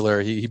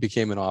particular, he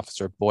became an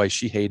officer. Boy,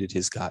 she hated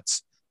his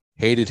guts.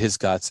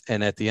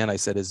 And at the end, I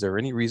said, is there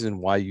any reason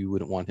why you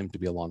wouldn't want him to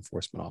be a law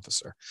enforcement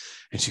officer?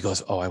 And she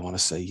goes, oh, I want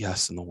to say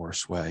yes in the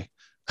worst way.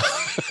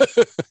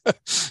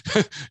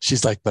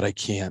 She's like, but I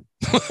can't.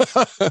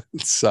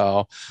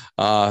 So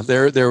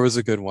there was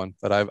a good one,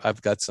 but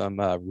I've got some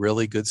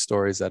really good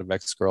stories out of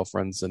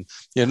ex-girlfriends, and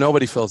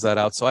nobody fills that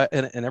out. So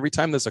and every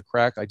time there's a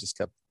crack, I just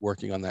kept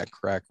working on that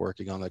crack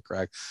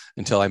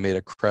until I made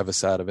a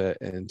crevice out of it,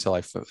 and until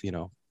I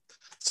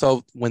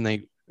so when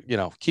they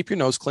keep your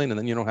nose clean, and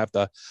then you don't have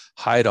to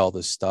hide all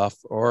this stuff,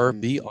 or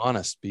be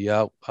honest, be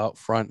out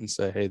front and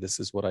say, hey, this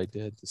is what I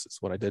did.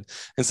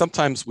 And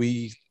sometimes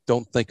we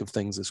don't think of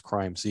things as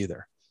crimes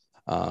either.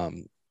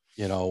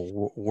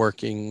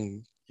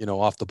 Working,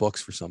 off the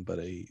books for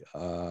somebody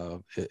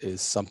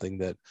is something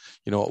that,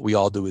 what we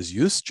all do is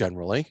use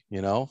generally,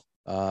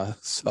 but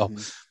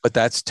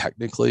that's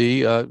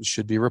technically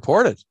should be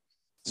reported.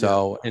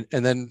 So, and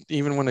then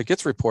even when it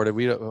gets reported,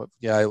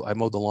 I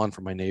mowed the lawn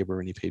for my neighbor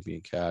and he paid me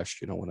in cash,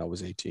 when I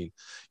was 18.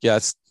 Yeah,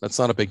 that's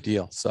not a big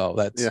deal. So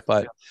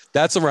but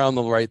that's around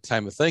the right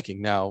time of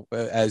thinking. Now,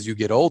 as you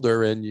get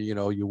older and,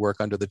 you work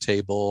under the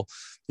table,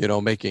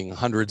 making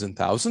hundreds and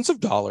thousands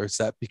of dollars,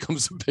 that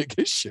becomes a big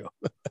issue.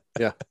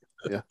 Yeah.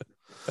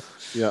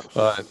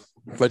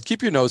 But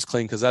keep your nose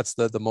clean, because that's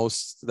the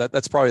most,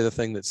 that's probably the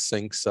thing that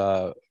sinks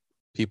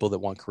people that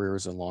want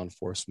careers in law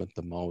enforcement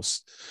the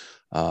most.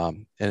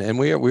 And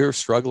we are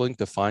struggling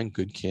to find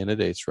good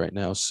candidates right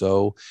now.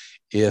 So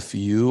if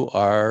you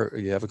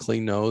have a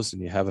clean nose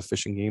and you have a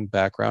fishing game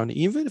background,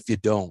 even if you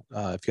don't,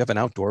 if you have an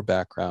outdoor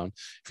background,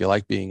 if you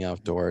like being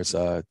outdoors,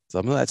 some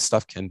of that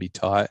stuff can be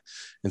taught.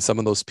 And some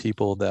of those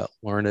people that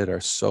learn it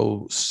are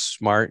so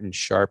smart and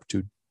sharp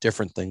to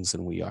different things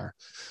than we are.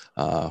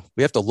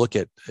 We have to look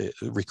at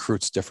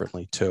recruits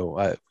differently too.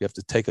 We have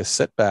to take a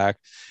sit back,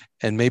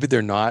 and maybe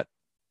they're not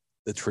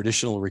the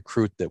traditional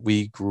recruit that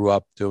we grew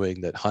up doing,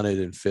 that hunted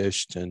and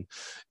fished and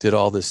did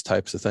all these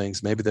types of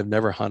things. Maybe they've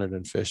never hunted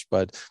and fished,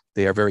 but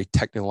they are very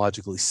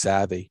technologically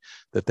savvy,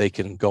 that they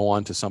can go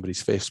onto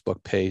somebody's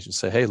Facebook page and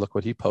say, hey, look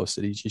what he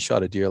posted. He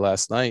shot a deer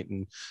last night,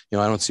 and,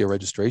 I don't see a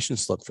registration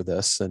slip for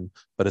this.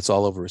 But it's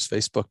all over his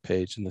Facebook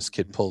page. And this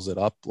kid pulls it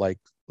up like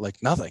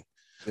nothing,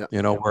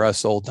 where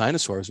us old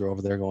dinosaurs are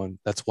over there going,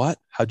 that's what,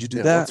 how'd you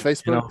do that?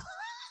 What's Facebook?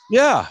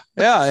 Yeah.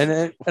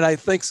 And I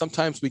think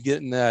sometimes we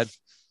get in that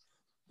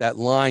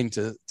line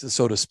to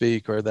so to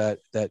speak, or that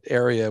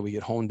area, we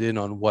get honed in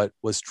on what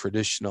was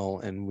traditional,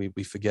 and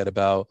we forget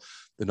about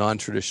the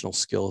non-traditional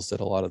skills that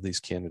a lot of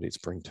these candidates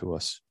bring to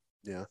us.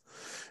 Yeah.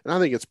 And I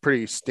think it's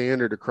pretty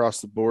standard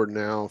across the board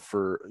now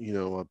for,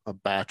 a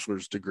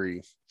bachelor's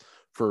degree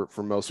for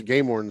most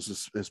game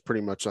wardens is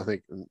pretty much, I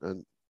think,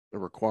 a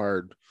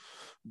required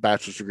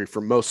bachelor's degree for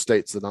most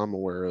states that I'm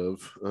aware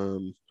of.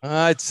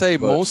 I'd say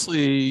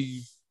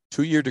mostly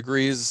 2-year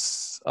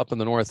degrees up in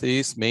the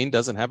Northeast. Maine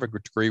doesn't have a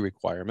degree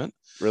requirement.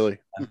 Really?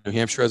 New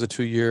Hampshire has a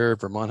 2-year.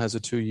 Vermont has a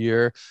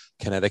 2-year.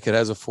 Connecticut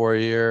has a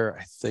 4-year.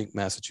 I think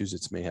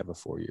Massachusetts may have a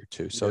 4-year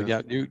too. So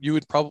you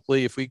would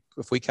probably, if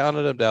we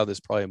counted them down, there's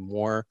probably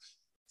more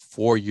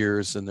 4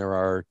 years than there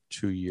are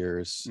 2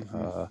 years.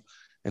 Mm-hmm.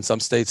 And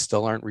some states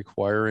still aren't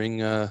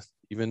requiring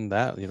even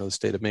that. The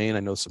state of Maine, I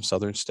know some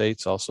southern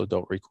states also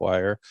don't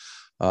require.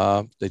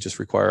 They just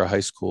require a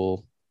high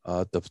school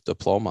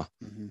diploma.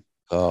 Mm-hmm.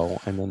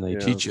 And then they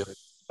teach you.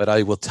 But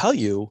I will tell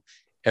you,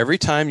 every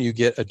time you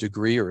get a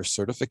degree or a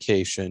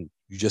certification,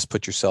 you just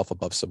put yourself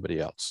above somebody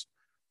else,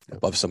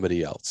 above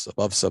somebody else,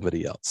 above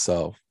somebody else.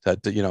 So that,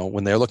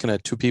 when they're looking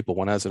at two people,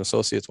 one has an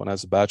associate's, one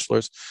has a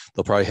bachelor's,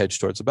 they'll probably hedge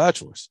towards a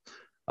bachelor's.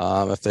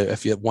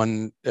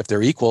 If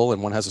they're equal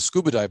and one has a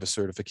scuba diver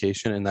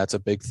certification, and that's a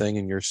big thing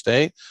in your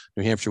state,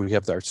 New Hampshire, we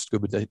have our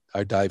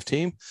our dive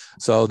team.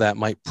 So that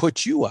might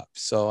put you up.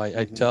 So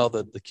I tell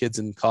the kids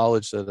in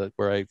college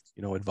where I,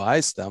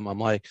 advise them, I'm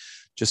like,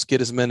 just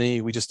get as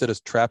many. We just did a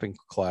trapping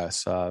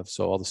class. So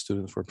all the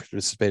students were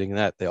participating in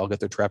that. They all got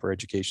their trapper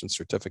education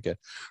certificate.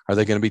 Are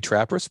they going to be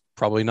trappers?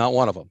 Probably not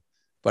one of them.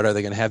 But are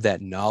they going to have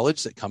that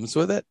knowledge that comes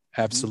with it?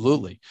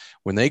 Absolutely.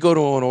 When they go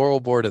to an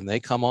oral board and they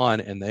come on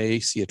and they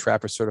see a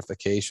trapper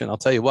certification, I'll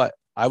tell you what,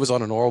 I was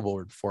on an oral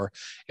board before.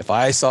 If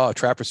I saw a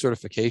trapper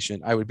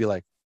certification, I would be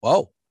like,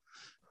 whoa,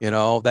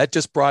 that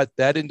just brought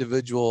that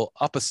individual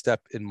up a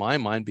step in my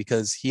mind,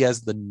 because he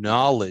has the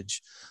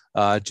knowledge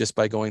just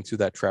by going through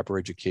that trapper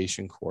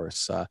education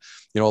course. A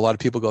lot of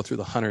people go through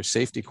the hunter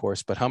safety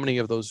course, but how many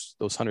of those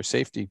hunter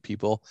safety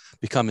people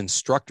become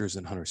instructors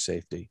in hunter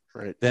safety?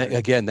 Right.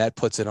 Again, that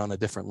puts it on a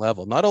different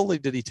level. Not only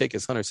did he take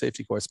his hunter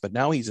safety course, but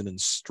now he's an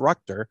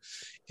instructor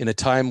in a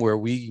time where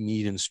we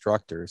need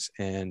instructors.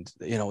 And,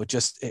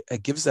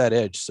 it gives that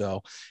edge.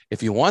 So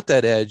if you want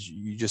that edge,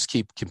 you just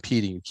keep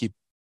competing, you keep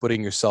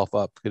putting yourself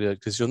up,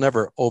 because you'll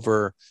never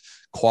over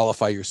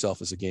qualify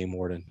yourself as a game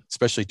warden,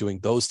 especially doing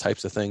those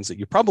types of things that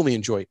you probably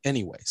enjoy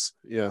anyways.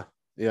 Yeah.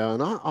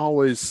 And I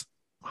always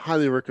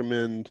highly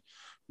recommend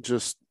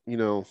just,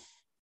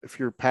 if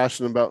you're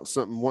passionate about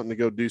something, wanting to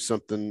go do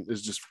something,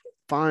 is just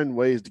find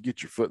ways to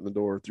get your foot in the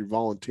door through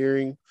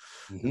volunteering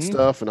and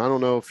stuff. And I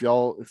don't know if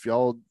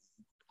y'all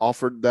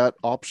offered that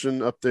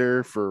option up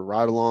there for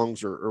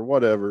ride-alongs or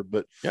whatever,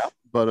 but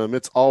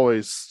it's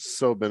always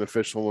so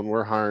beneficial when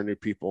we're hiring new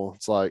people.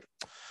 It's like,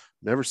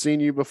 never seen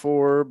you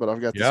before, but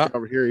I've got this guy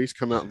over here. He's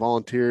come out and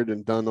volunteered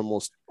and done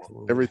almost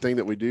everything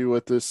that we do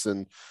with us.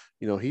 And,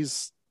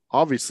 he's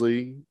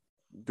obviously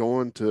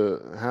going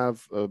to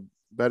have a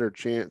better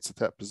chance at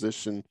that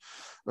position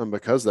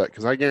because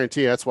I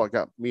guarantee that's what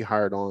got me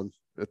hired on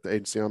at the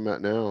agency I'm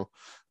at now,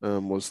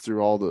 was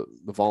through all the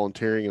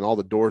volunteering and all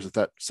the doors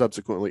that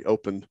subsequently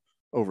opened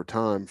over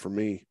time for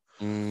me.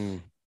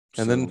 And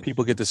then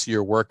people get to see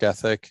your work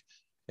ethic.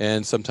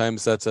 And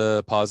sometimes that's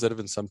a positive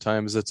and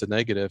sometimes it's a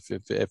negative.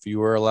 If you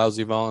were a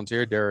lousy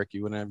volunteer, Derek,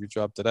 you wouldn't have your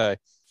job today.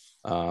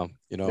 That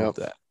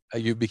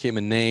you became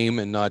a name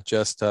and not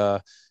just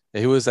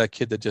who was that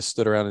kid that just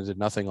stood around and did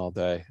nothing all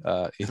day?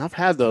 And I've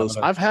had those.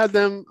 I've had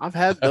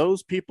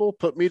those people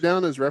put me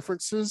down as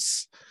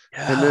references,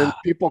 And then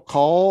people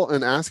call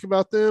and ask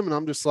about them, and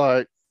I'm just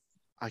like,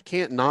 I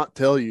can't not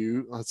tell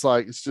you. It's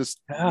like, it's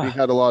just, we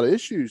had a lot of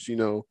issues,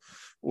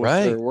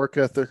 with their work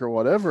ethic or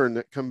whatever, and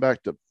it come back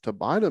to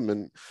bite them.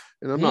 And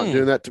I'm not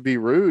doing that to be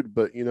rude,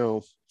 but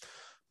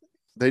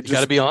they just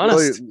got to be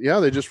honest.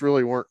 They just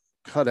really weren't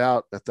cut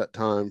out at that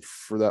time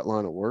for that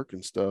line of work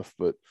and stuff.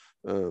 But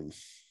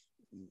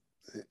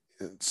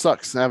it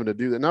sucks having to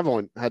do that. And I've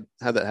only had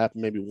that happen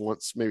maybe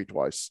once, maybe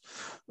twice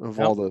of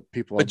all the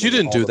people. But you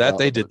didn't do that.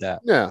 They did that.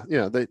 Yeah.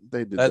 They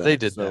did that. They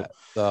did that.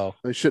 So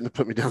they shouldn't have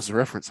put me down as a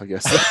reference, I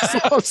guess. That's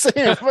what I'm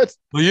saying. But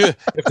well,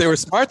 if they were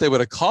smart, they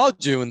would have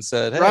called you and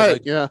said, "Hey,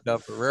 right, down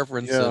for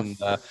reference." Yeah. And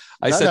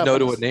I said no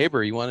to a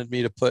neighbor. He wanted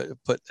me to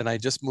put, and I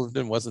just moved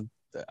in.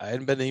 I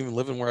hadn't been even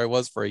living where I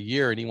was for a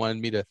year, and he wanted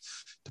me to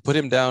put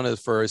him down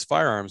for his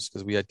firearms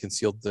because we had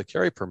concealed the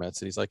carry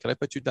permits. And he's like, "Can I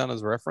put you down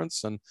as a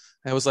reference?" And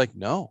I was like,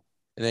 "No."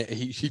 And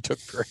he took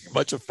very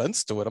much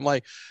offense to it. I'm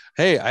like,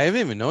 "Hey, I haven't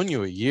even known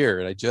you a year."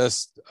 And I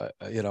just,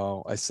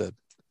 I said,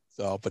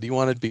 so, but he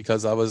wanted,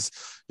 because I was,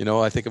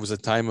 I think it was a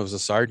time I was a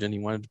sergeant. He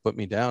wanted to put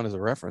me down as a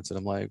reference. And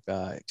I'm like,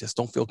 I just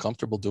don't feel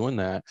comfortable doing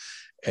that.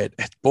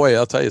 Boy,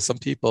 I'll tell you, some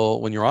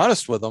people, when you're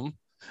honest with them,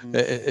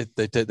 they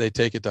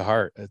take it to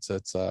heart. It's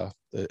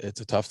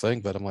a tough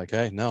thing, but I'm like,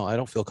 hey, no, I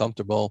don't feel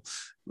comfortable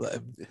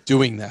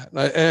doing that.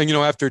 And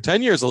after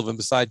 10 years living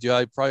beside you,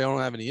 I probably don't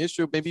have any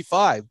issue, maybe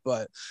 5,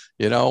 but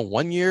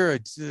 1 year,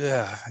 I'm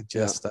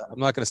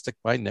not going to stick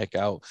my neck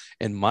out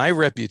and my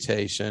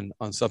reputation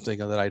on something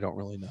that I don't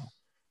really know.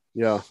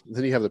 Yeah.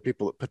 Then you have the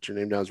people that put your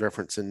name down as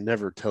reference and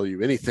never tell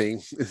you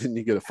anything. And then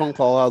you get a phone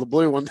call out of the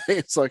blue one day.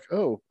 It's like,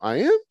 oh,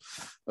 I am?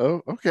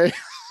 Oh, okay.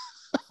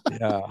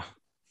 Yeah.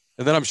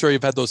 And then I'm sure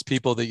you've had those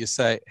people that you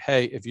say,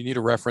 hey, if you need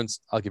a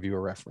reference, I'll give you a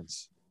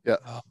reference. Yeah.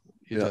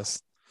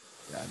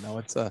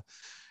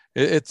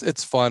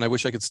 It's fun. I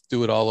wish I could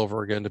do it all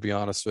over again, to be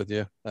honest with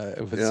you.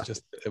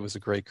 It was a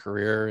great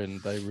career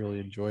and I really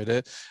enjoyed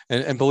it.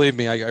 And believe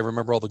me, I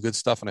remember all the good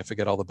stuff and I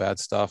forget all the bad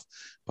stuff,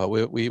 but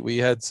we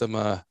had some,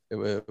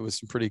 it was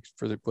some pretty,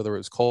 whether it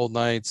was cold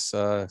nights,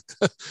 whether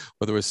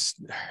it was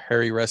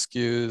hairy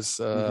rescues,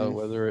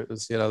 whether it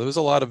was, there was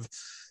a lot of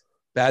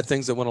bad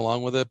things that went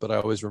along with it, but I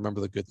always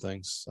remember the good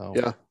things. So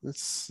yeah,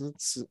 it's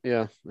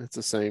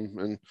the same.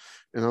 And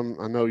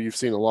I know you've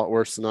seen a lot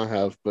worse than I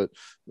have, but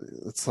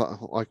it's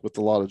like with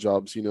a lot of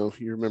jobs, you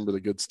remember the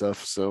good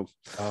stuff. So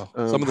some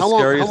of the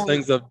scariest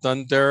things I've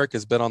done, Derek,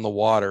 has been on the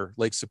water,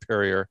 Lake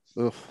Superior,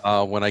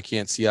 when I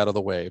can't see out of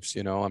the waves.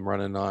 I'm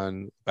running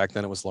on, back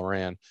then it was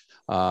Loran.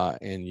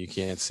 And you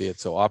can't see it.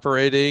 So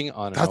operating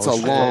on that's a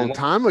long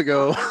time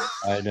ago.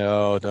 I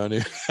know, don't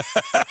you?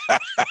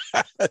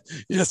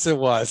 Yes, it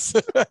was.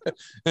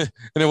 And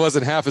it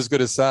wasn't half as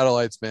good as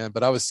satellites, man,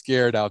 but I was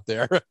scared out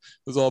there. It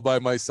was all by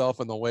myself,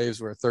 and the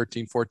waves were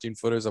 13, 14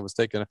 footers. I was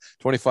taking a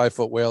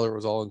 25-foot whaler. It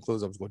was all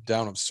inclusive. I was going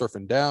down. I was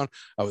surfing down.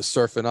 I was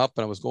surfing up,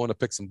 and I was going to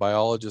pick some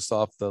biologists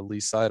off the lee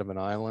side of an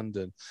island.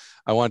 And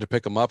I wanted to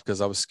pick them up because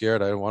I was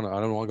scared. I don't want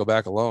to go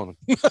back alone.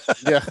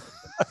 Yeah.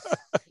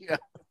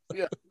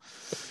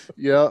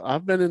 Yeah,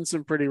 I've been in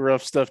some pretty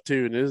rough stuff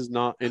too, and it is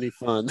not any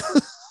fun.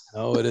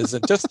 No, it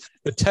isn't. Just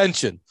the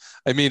tension.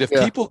 I mean, if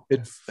people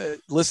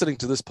listening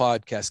to this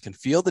podcast can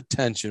feel the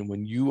tension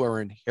when you are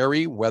in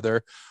hairy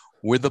weather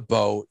with a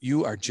boat,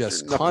 you are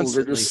just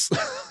constantly,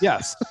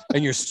 yes.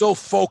 And you're so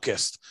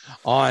focused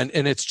on,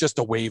 and it's just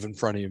a wave in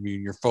front of you.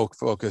 You're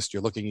focused,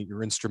 you're looking at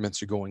your instruments,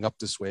 you're going up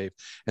this wave,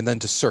 and then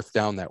to surf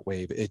down that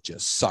wave, it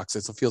just sucks.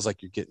 It feels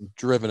like you're getting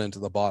driven into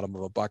the bottom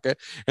of a bucket.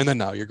 And then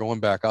now you're going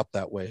back up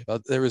that wave.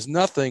 There is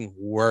nothing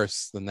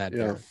worse than that.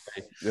 Yeah.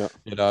 Derek.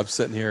 Yeah. I'm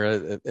sitting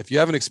here. If you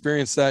haven't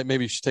experienced that,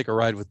 maybe you should take a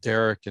ride with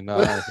Derek and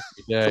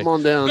come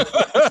on down.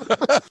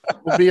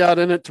 We'll be out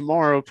in it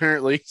tomorrow,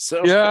 apparently.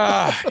 So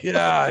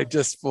yeah.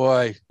 Just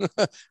boy,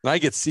 and I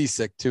get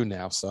seasick too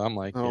now, so I'm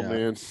like, oh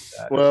man.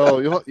 Well,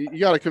 you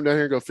got to come down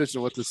here and go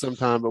fishing with us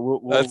sometime. But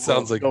we'll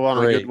sounds like go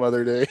on a good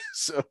weather day.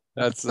 So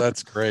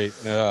that's great.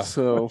 Yeah.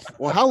 So,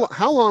 well,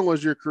 how long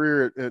was your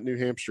career at New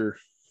Hampshire?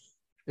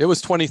 It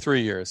was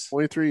 23 years.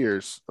 23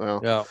 years.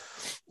 Wow. Yeah.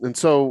 And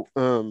so,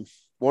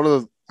 one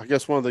of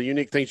the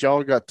unique things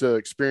y'all got to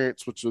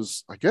experience, which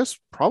was, I guess,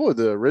 probably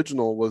the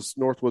original, was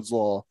Northwoods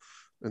Law,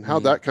 and how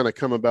that kind of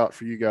come about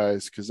for you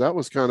guys, because that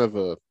was kind of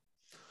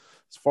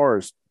as far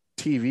as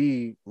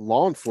TV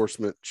law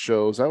enforcement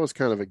shows, that was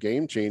kind of a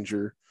game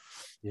changer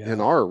in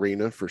our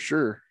arena for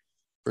sure.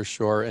 For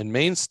sure. And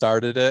Maine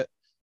started it.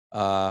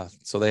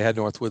 So they had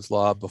Northwoods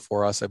Law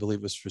before us. I believe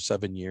it was for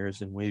 7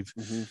 years, and we've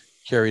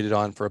carried it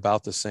on for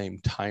about the same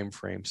time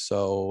frame.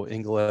 So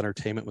Engel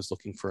Entertainment was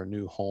looking for a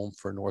new home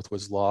for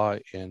Northwoods Law,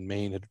 and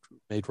Maine had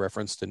made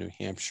reference to New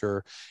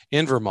Hampshire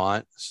and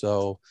Vermont.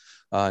 So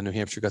New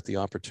Hampshire got the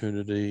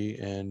opportunity,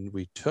 and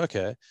we took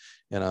it.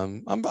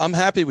 And I'm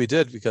happy we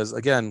did, because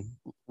again,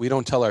 we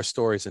don't tell our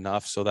stories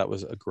enough. So that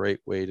was a great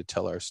way to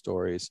tell our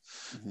stories.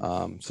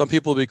 Some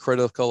people will be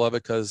critical of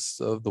it because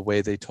of the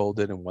way they told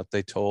it and what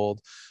they told,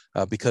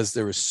 because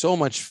there was so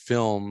much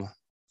filmed.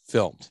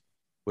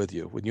 with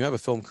you. When you have a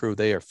film crew,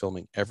 they are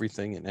filming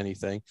everything and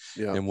anything.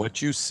 Yeah. And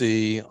what you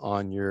see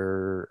on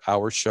your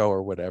hour show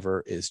or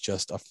whatever is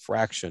just a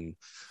fraction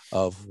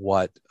of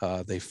what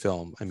they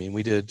film. I mean,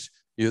 we did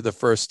the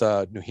first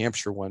New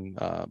Hampshire one,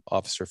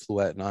 Officer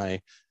Fluette and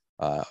I,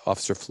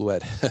 Officer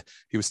Fluette,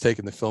 he was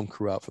taking the film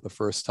crew out for the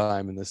first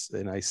time,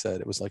 and I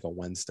said it was like a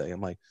Wednesday.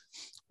 I'm like,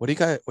 what are you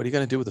going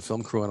to do with the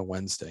film crew on a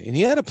Wednesday? And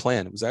he had a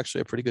plan. It was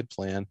actually a pretty good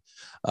plan.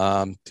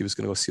 He was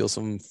going to go seal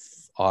some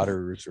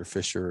otters or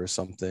fisher or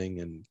something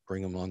and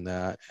bring them on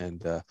that.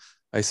 And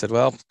I said,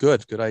 well,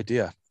 good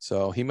idea.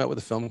 So he met with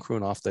the film crew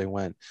and off they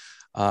went.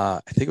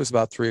 I think it was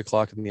about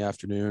 3:00 in the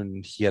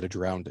afternoon. He had a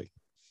drowning.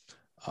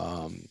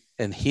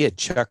 And he had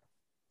checked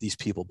these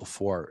people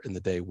before in the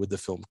day with the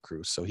film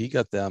crew. So he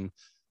got them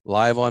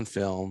live on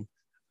film.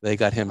 They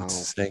got him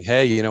saying,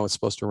 hey, it's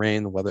supposed to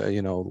rain, the weather,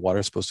 the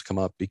water's supposed to come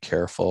up, be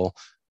careful,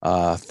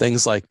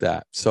 things like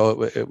that.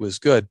 So it was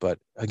good. But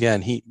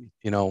again, he,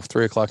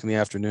 3:00 in the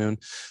afternoon.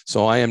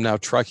 So I am now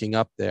trucking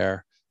up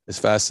there as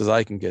fast as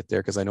I can get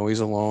there because I know he's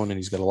alone and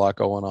he's got a lot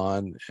going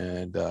on.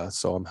 And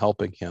so I'm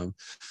helping him.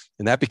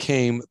 And that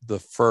became the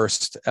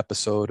first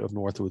episode of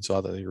Northwoods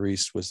Other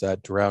East, was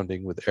that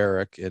drowning with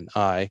Eric and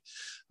I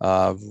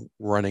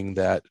running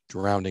that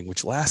drowning,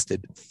 which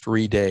lasted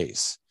 3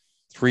 days.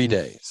 3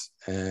 days.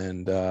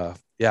 And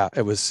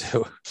it was,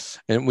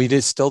 and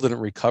we still didn't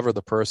recover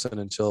the person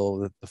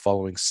until the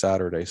following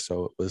Saturday.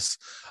 So it was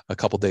a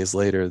couple days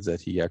later that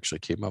he actually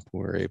came up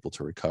and we were able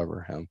to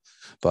recover him.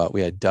 But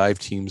we had dive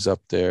teams up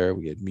there.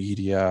 We had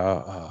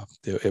media.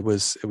 It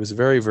was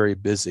very, very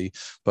busy.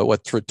 But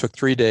what took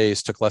 3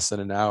 days took less than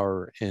an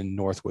hour in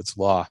Northwoods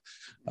Law.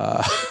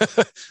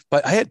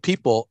 But I had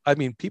people I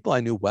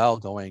knew well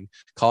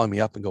calling me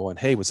up and going,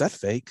 hey, was that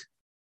fake?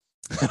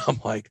 And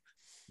I'm like,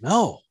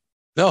 no,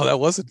 that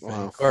wasn't fake.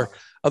 Wow. Or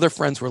other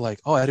friends were like,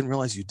 oh, I didn't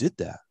realize you did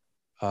that.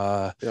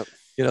 Yep.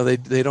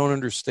 They don't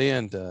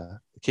understand the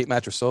Kate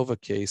Matrasova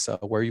case,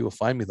 Where You Will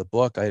Find Me, the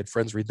book. I had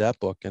friends read that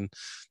book and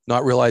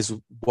not realize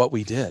what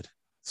we did.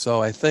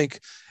 So I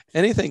think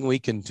anything we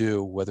can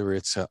do, whether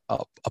it's a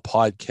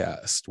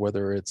podcast,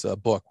 whether it's a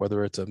book,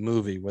 whether it's a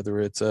movie,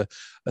 whether it's a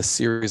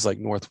series like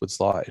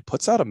Northwoods Law, it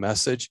puts out a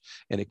message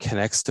and it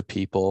connects to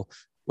people,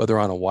 whether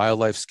on a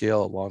wildlife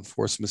scale, a law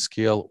enforcement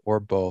scale, or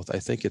both. I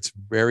think it's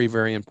very,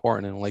 very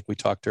important. And like we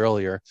talked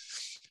earlier,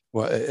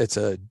 well, it's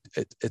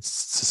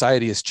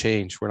society has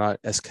changed. We're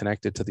not as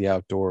connected to the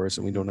outdoors,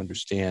 and we don't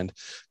understand.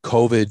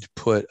 COVID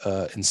put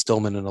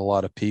instillment in a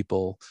lot of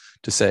people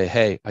to say,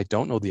 hey, I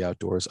don't know the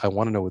outdoors. I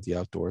want to know what the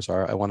outdoors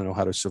are. I want to know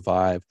how to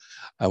survive.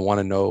 I want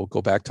to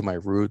go back to my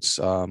roots.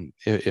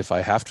 If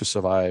I have to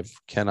survive,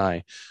 can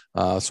I?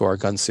 So our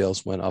gun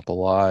sales went up a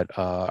lot.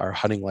 Our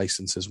hunting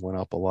licenses went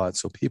up a lot.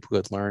 So people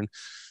could learn,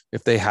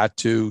 if they had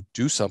to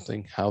do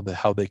something, how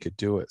they could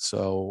do it.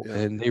 So,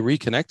 and they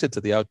reconnected to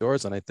the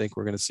outdoors. And I think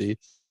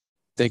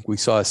we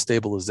saw a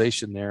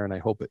stabilization there, and I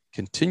hope it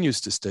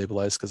continues to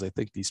stabilize, because I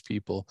think these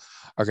people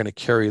are going to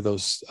carry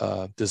those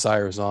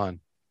desires on.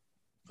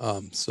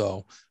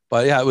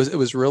 But yeah, it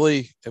was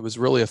really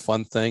a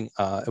fun thing.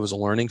 It was a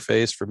learning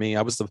phase for me. I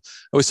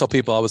always tell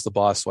people I was the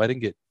boss, so I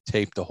didn't get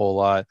taped a whole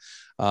lot.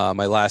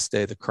 My last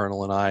day, the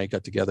Colonel and I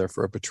got together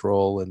for a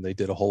patrol, and they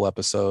did a whole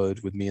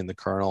episode with me and the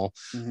Colonel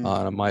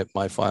on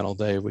my final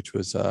day, which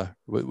was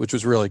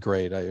really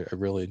great. I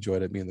really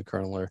enjoyed it. Me and the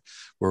Colonel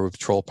were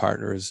patrol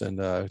partners, and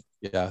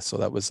so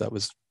that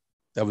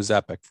was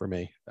epic for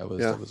me. That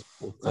was a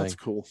cool thing. That's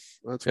cool.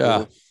 That's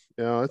cool.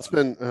 Yeah, it's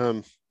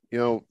been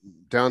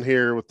down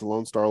here with the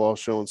Lone Star Law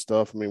Show and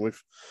stuff. I mean,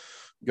 we've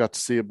got to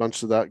see a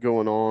bunch of that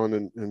going on,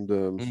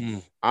 and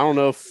I don't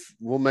know if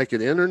we'll make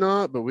it in or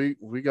not, but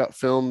we got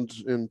filmed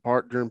during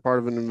part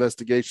of an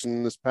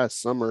investigation this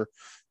past summer,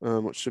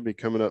 which should be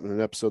coming up in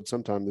an episode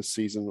sometime this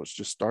season, which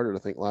just started, I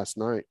think, last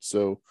night.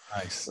 So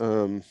nice.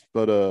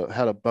 But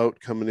had a boat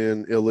coming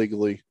in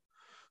illegally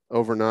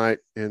overnight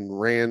and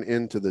ran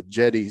into the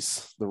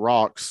jetties, the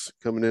rocks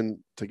coming in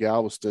to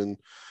Galveston.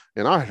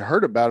 And I had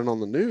heard about it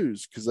on the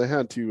news because they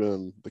had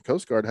to, the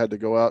Coast Guard had to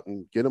go out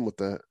and get them with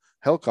the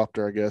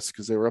helicopter, I guess,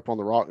 because they were up on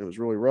the rock and it was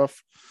really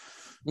rough.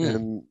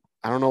 And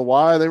I don't know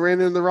why they ran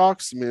into the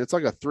rocks. I mean, it's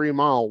like a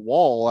 3-mile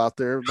wall out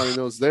there. Everybody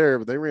knows there,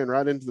 but they ran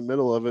right into the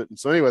middle of it. And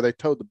so anyway, they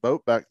towed the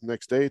boat back the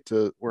next day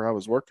to where I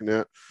was working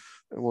at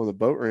one of the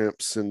boat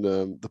ramps. And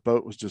the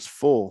boat was just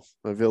full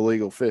of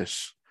illegal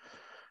fish.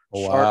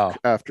 Shark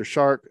after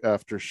shark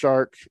after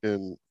shark,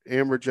 and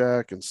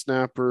amberjack and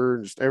snapper,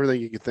 and just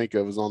everything you could think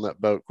of was on that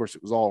boat. Of course,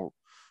 it was all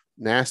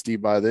nasty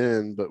by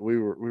then, but we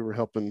were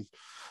helping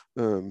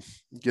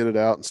get it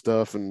out and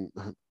stuff. And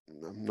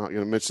I'm not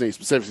going to mention any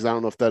specifics. I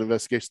don't know if that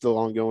investigation is still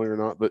ongoing or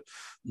not, but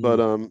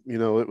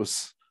it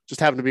was just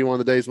happened to be one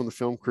of the days when the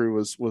film crew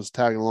was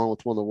tagging along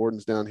with one of the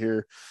wardens down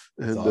here.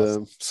 And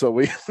awesome. So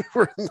we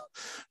were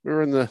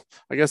in the,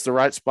 I guess, the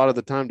right spot at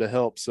the time to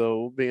help. So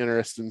it'll be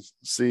interesting to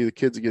see. The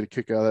kids get a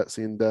kick out of that,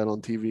 seeing Dad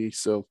on TV.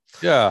 So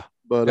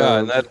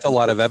and that's a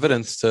lot of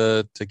evidence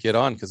to get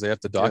on, because they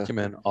have to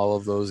document all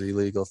of those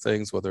illegal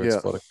things, whether it's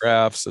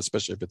photographs,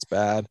 especially if it's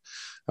bad.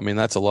 I mean,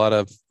 that's a lot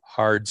of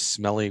hard,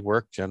 smelly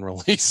work,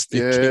 generally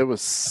speaking. Yeah, it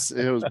was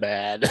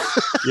bad.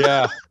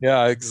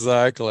 Yeah,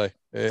 exactly.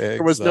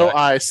 There was no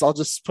ice. I'll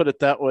just put it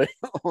that way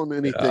on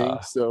anything.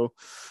 Yeah. So,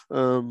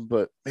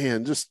 but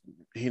man, just,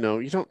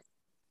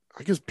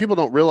 I guess people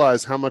don't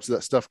realize how much of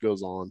that stuff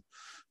goes on,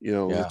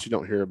 that you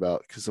don't hear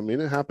about. Cause I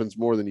mean, it happens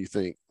more than you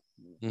think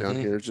down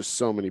here. There's just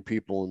so many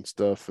people and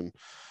stuff.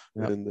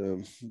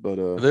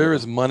 But there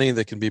is money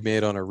that can be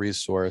made on a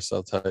resource.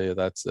 I'll tell you,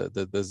 there's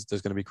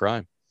going to be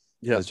crime.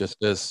 Yeah. It's just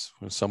this,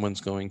 when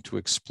someone's going to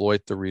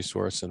exploit the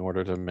resource in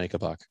order to make a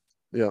buck.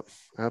 Yeah,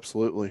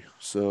 absolutely.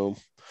 So,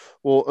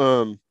 well,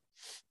 I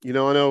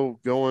know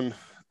going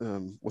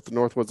with the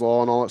Northwoods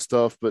Law and all that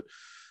stuff, but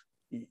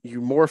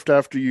you morphed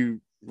after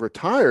you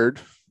retired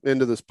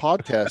into this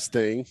podcast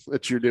thing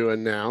that you're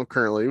doing now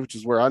currently, which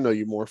is where I know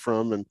you more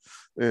from, and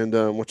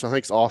which I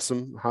think is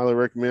awesome. Highly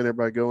recommend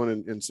everybody going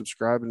and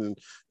subscribing and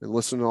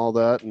listening to all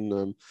that.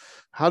 And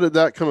how did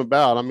that come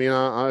about? I mean,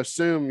 I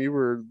assume you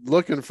were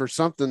looking for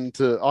something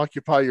to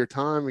occupy your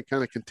time and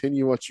kind of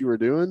continue what you were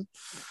doing.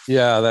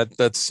 Yeah,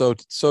 that's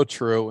so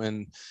true.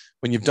 And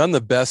when you've done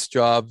the best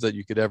job that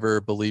you could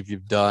ever believe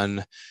you've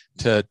done,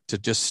 to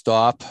just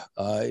stop,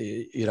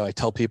 I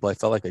tell people I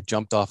felt like I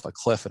jumped off a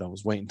cliff and I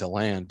was waiting to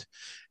land.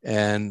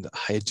 And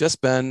I had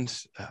just been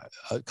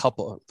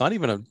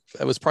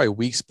it was probably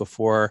weeks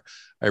before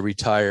I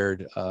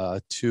retired,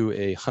 to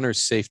a hunter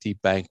safety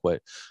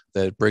banquet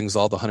that brings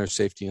all the hunter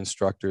safety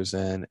instructors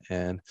in.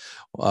 And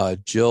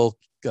Jill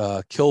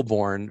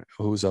Kilborn,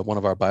 who's one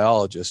of our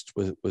biologists,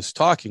 was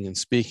talking and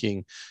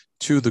speaking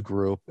to the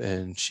group.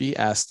 And she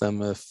asked them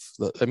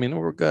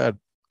we're good.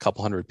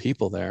 Couple hundred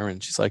people there,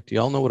 and she's like, do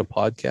y'all know what a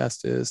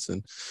podcast is?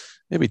 And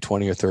maybe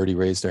 20 or 30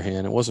 raised their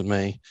hand. It wasn't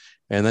me.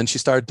 And then she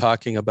started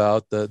talking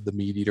about the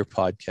Meat Eater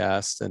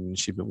podcast, and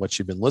what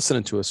she'd been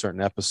listening to, a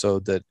certain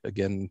episode that,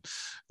 again,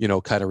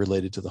 kind of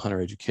related to the hunter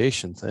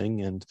education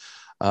thing. And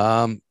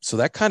so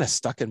that kind of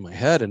stuck in my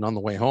head. And on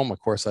the way home,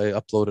 of course, I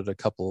uploaded a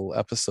couple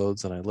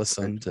episodes and I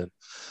listened, and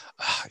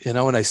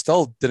and I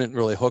still didn't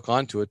really hook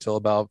onto it till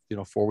about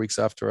 4 weeks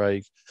after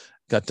I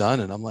got done.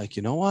 And I'm like,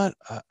 you know what?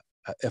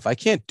 If I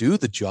can't do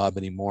the job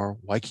anymore,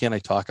 why can't I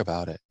talk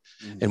about it?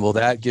 Mm-hmm. And will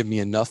that give me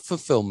enough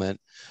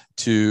fulfillment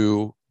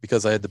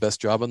because I had the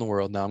best job in the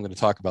world? Now I'm going to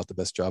talk about the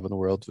best job in the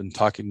world and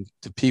talking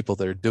to people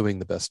that are doing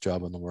the best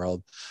job in the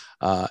world,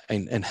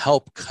 and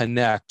help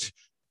connect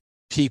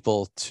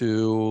people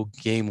to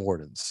game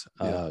wardens,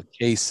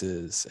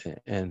 cases,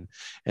 and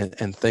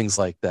things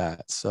like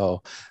that.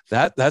 So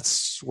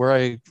that's where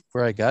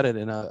I got it,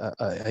 and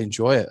I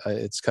enjoy it.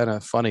 It's kind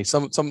of funny.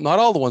 Some not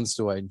all the ones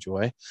do I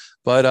enjoy,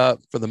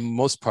 but for the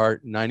most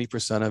part,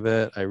 90% of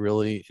it I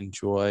really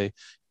enjoy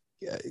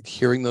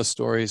hearing those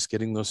stories,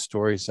 getting those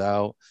stories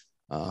out,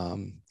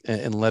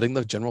 and letting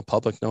the general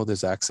public know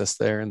there's access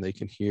there and they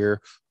can hear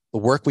the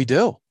work we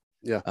do.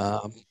 Yeah.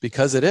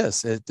 Because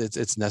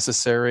it's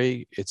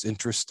necessary. It's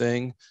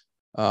interesting.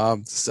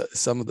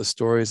 Some of the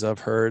stories I've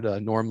heard,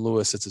 Norm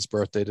Lewis, it's his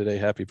birthday today.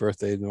 Happy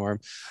birthday, Norm.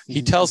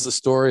 He tells the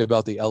story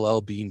about the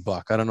LL Bean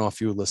buck. I don't know if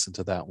you listened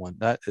to that one.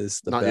 That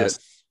is the Not best.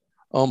 Yet.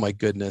 Oh my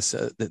goodness.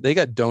 They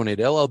got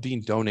donated. LL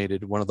Bean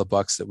donated one of the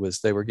bucks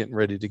they were getting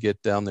ready to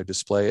get down their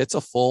display. It's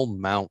a full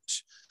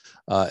mount,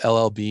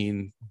 LL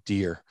Bean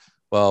deer.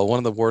 Well, one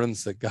of the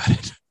wardens that got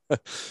it,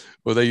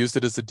 well, they used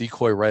it as a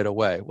decoy right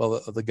away.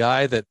 Well, the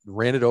guy that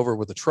ran it over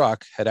with a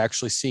truck had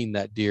actually seen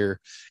that deer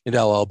in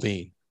LL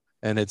Bean,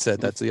 and it said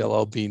that's the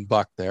LL Bean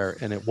buck there,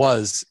 and it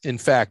was in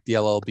fact the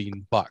LL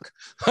Bean buck.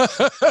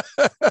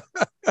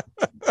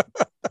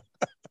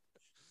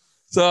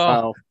 So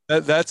wow.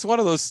 That's one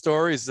of those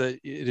stories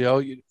that,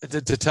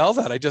 to tell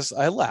that,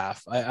 I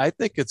laugh. I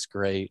think it's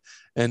great.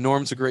 And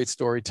Norm's a great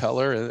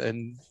storyteller,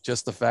 and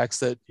just the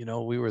facts that,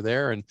 we were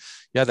there, and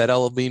that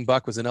LL Bean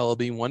buck was in LL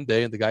Bean one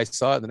day, and the guy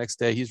saw it. The next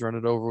day he's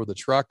running over with a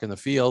truck in the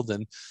field,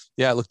 and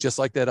it looked just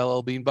like that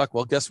LL Bean buck.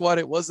 Well, guess what?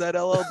 It was that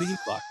LL Bean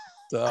buck.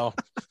 So,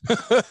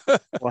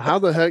 well, how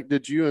the heck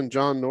did you and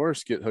John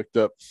Norris get hooked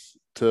up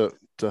to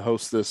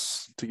host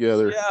this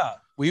together? Yeah,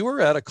 we were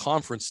at a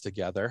conference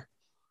together.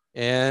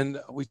 And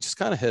we just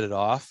kind of hit it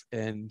off,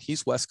 and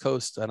he's West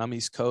Coast and I'm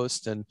East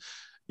Coast, and,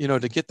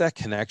 to get that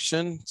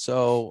connection.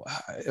 So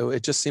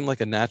it just seemed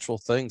like a natural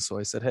thing. So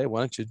I said, hey, why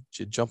don't you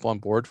jump on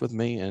board with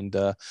me? And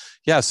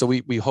so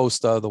we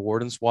host the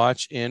Warden's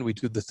Watch, and we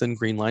do the Thin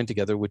Green Line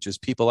together, which is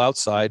people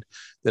outside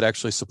that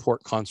actually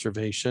support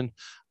conservation.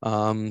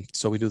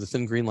 So we do the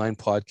Thin Green Line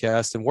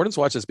podcast, and Warden's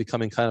Watch is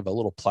becoming kind of a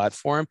little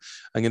platform.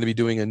 I'm going to be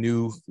doing a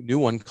new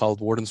one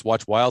called Warden's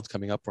Watch Wild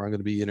coming up, where I'm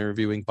going to be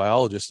interviewing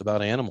biologists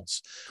about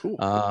animals. Cool.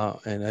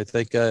 And I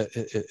think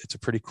it's a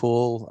pretty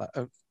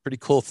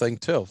cool thing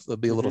too. It'll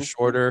be a little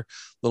shorter, a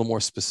little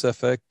more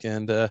specific,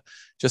 and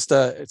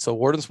so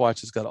Warden's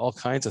Watch has got all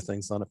kinds of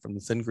things on it, from the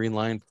Thin Green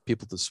Line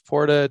people to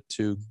support it,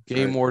 to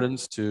game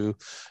wardens, to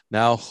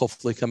now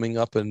hopefully coming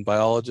up in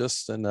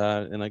biologists, and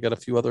I got a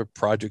few other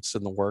projects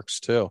in the works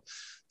too.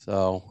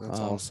 So that's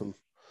awesome.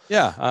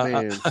 Yeah,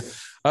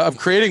 I'm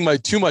creating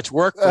too much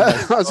work.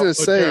 I was going to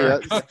say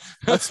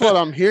that's what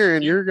I'm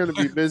hearing. You're going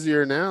to be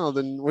busier now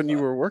than when you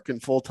were working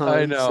full time.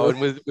 I know, so. And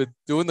with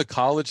doing the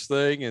college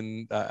thing,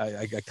 and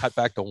I cut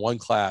back to one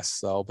class.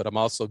 So, but I'm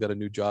also got a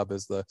new job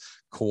as the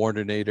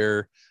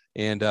coordinator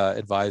and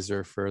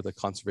advisor for the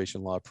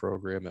conservation law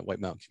program at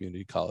White Mountain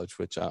Community College,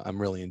 which I'm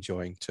really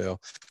enjoying too.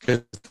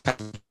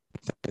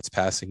 It's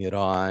passing it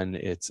on.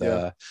 It's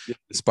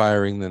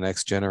inspiring the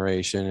next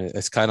generation.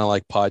 It's kind of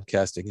like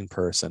podcasting in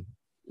person.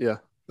 Yeah,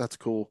 that's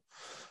cool.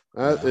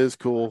 That is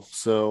cool.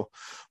 So,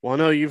 well, I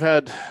know you've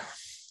had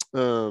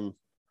a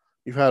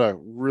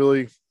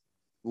really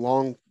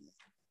long,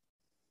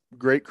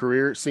 great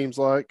career, it seems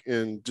like,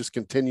 and just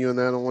continuing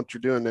that on what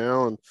you're doing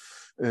now.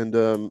 And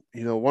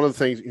one of the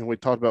things we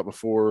talked about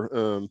before,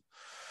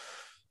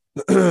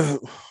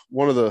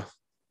 one of the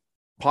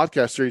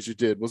podcast series you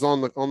did was on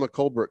the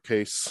Colebrook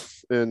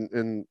case,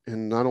 and I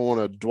don't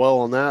want to dwell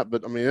on that,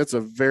 but I mean, it's a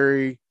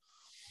very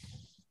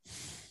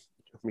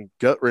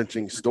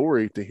gut-wrenching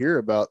story to hear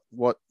about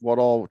what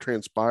all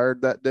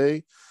transpired that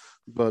day.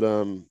 But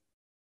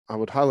I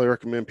would highly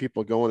recommend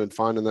people going and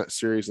finding that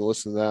series and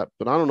listening to that.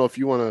 But I don't know if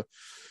you want to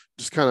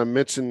just kind of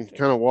mention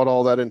kind of what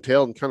all that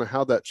entailed and kind of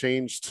how that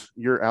changed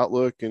your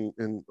outlook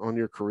and on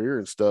your career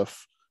and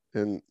stuff.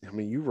 And I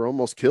mean, you were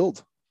almost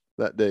killed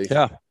that day.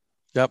 Yeah.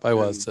 Yep, I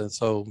was. And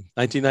so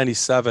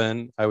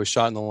 1997, I was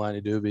shot in the line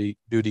of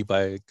duty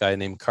by a guy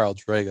named Carl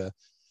Draga,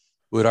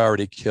 who had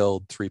already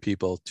killed 3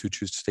 people,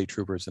 2 state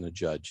troopers and a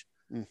judge.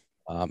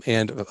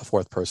 And a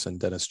 4th person,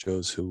 Dennis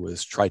Joes, who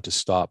was tried to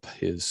stop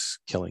his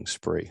killing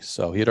spree.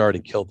 So he had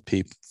already killed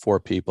 4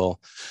 people.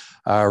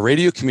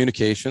 Radio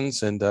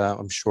communications, and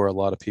I'm sure a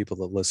lot of people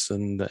that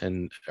listen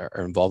and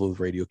are involved with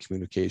radio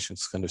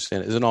communications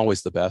understand, isn't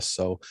always the best.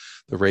 So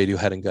the radio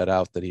hadn't got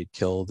out that he had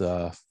killed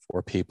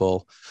 4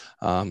 people,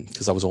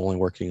 because I was only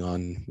working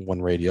on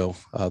one radio,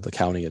 the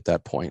county at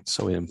that point.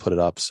 So we didn't put it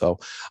up. So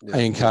I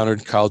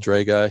encountered Carl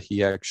Draga.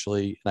 He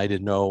actually, and I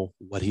didn't know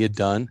what he had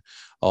done.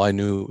 All I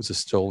knew it was a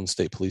stolen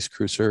state police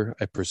cruiser.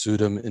 I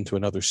pursued him into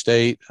another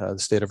state, the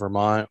state of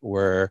Vermont,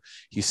 where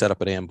he set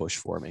up an ambush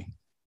for me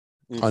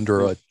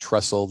under a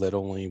trestle that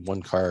only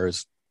one car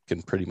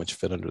can pretty much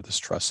fit under this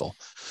trestle.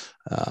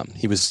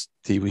 He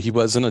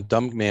wasn't a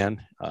dumb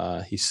man.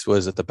 He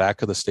was at the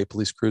back of the state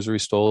police cruiser he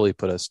stole. He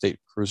put a state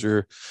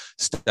cruiser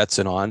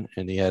Stetson on,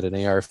 and he had an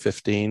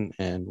AR-15.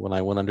 And when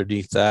I went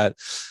underneath that,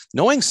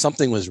 knowing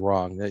something was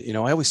wrong, I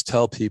always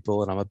tell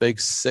people, and I'm a big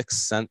 6th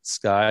sense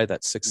guy,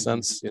 that 6th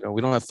sense,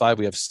 we don't have 5,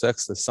 we have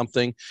 6. There's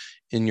something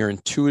in your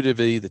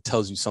intuitivity that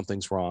tells you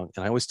something's wrong.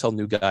 And I always tell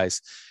new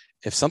guys,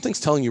 if something's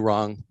telling you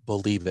wrong,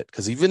 believe it.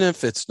 Because even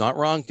if it's not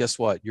wrong, guess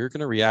what? You're going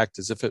to react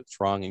as if it's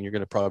wrong, and you're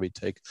going to probably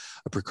take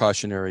a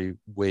precautionary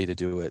way to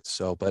do it.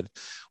 So, but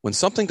when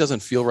something doesn't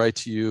feel right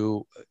to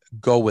you,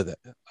 go with it.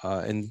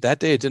 And that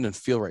day it didn't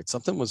feel right.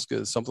 Something was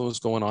good. Something was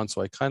going on.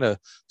 So I kind of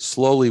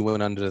slowly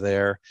went under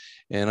there.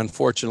 And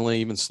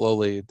unfortunately, even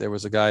slowly, there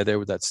was a guy there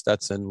with that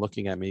Stetson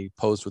looking at me,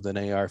 posed with an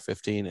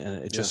AR-15.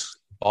 And it just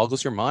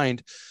boggles your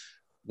mind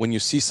when you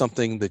see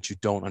something that you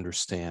don't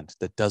understand,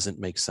 that doesn't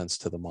make sense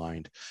to the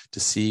mind,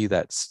 to see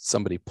that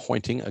somebody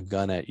pointing a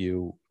gun at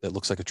you that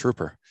looks like a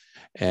trooper.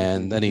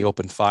 And then he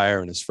opened fire,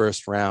 and his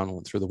first round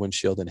went through the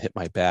windshield and hit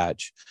my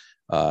badge.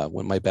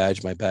 When my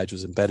badge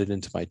was embedded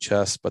into my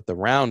chest, but the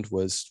round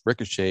was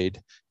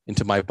ricocheted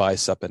into my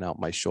bicep and out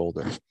my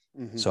shoulder.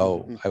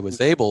 So I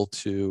was able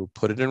to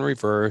put it in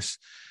reverse.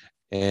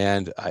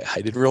 And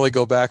I didn't really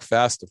go back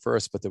fast at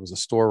first, but there was a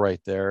store right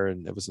there,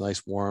 and it was a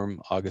nice warm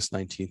August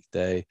 19th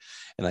day.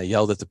 And I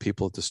yelled at the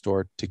people at the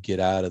store to get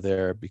out of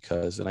there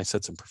and I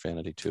said some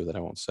profanity too that I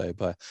won't say,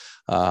 but,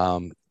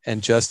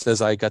 and just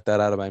as I got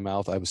that out of my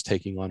mouth, I was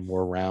taking on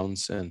more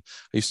rounds. And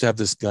I used to have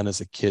this gun as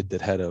a kid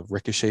that had a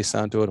ricochet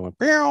sound to it. It went,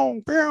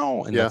 pew,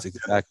 pew, and that's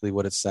exactly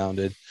what it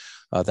sounded.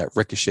 That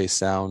ricochet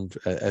sound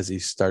as he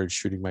started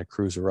shooting my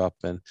cruiser up.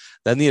 And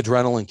then the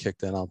adrenaline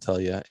kicked in, I'll tell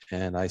you,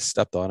 and I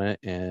stepped on it,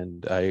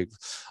 and I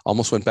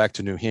almost went back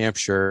to New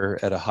Hampshire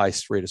at a high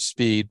rate of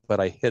speed, but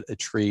I hit a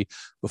tree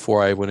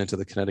before I went into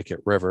the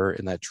Connecticut River,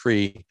 and that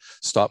tree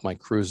stopped my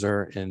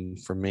cruiser.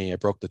 And for me, I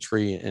broke the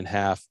tree in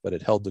half, but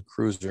it held the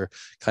cruiser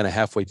kind of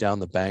halfway down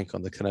the bank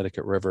on the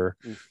Connecticut River,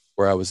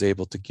 where I was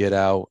able to get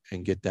out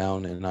and get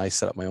down, and I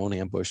set up my own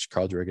ambush.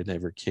 Carl Draga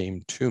never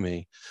came to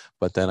me,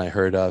 but then I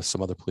heard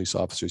some other police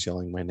officers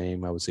yelling my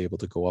name. I was able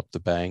to go up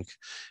the bank,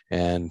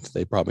 and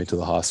they brought me to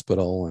the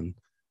hospital, and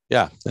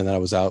then I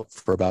was out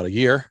for about a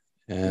year,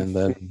 and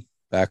then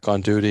back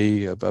on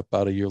duty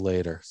about a year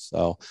later.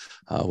 So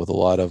with a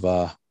lot of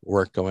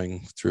work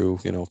going through,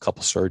 a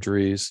couple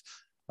surgeries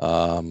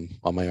on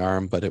my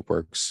arm, but it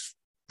works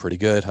pretty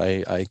good.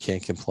 I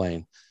can't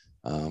complain.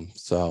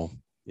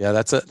 Yeah,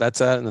 that's it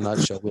in a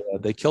nutshell.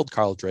 They killed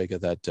Carl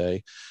Draga that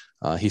day.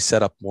 He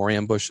set up more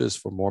ambushes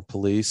for more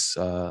police.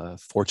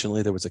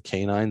 Fortunately, there was a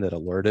canine that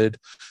alerted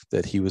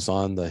that he was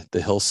on the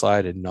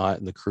hillside and not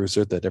in the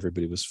cruiser that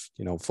everybody was,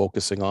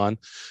 focusing on.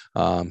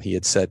 He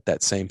had set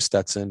that same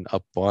Stetson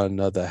up on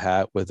the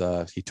hat with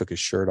he took his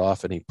shirt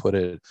off and he put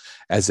it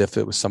as if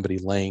it was somebody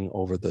laying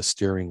over the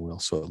steering wheel.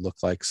 So it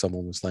looked like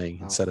someone was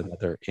laying and set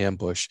another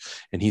ambush.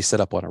 And he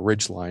set up on a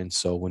ridge line.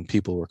 So when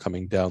people were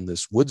coming down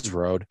this woods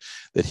road,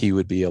 that he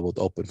would be able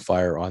to open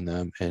fire on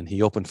them. And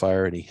he opened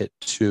fire and he hit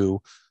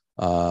two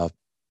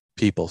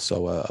people.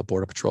 So a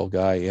border patrol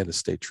guy and a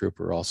state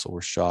trooper also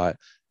were shot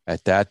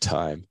at that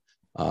time.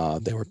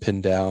 They were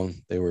pinned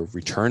down. They were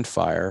returned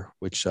fire,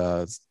 which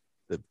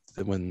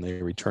when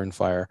they returned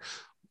fire,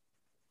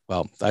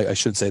 well, I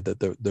should say that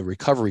the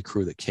recovery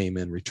crew that came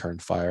in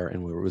returned fire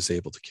and was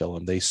able to kill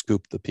them. They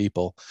scooped the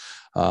people,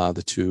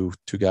 the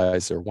two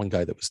guys, or one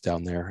guy that was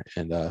down there,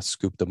 and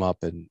scooped them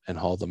up and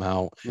hauled them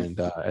out. And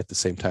at the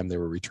same time they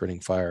were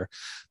returning fire,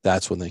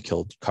 that's when they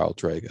killed Carl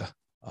Draga.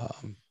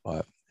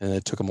 And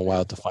it took them a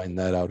while to find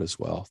that out as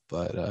well.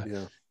 But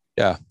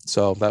yeah,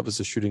 so that was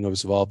the shooting. It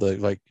was of all the,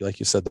 like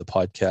you said, the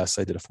podcast.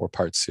 I did a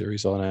 4-part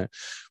series on it,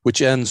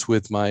 which ends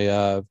with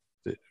my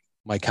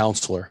my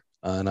counselor.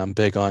 And I'm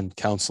big on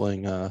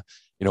counseling.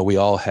 We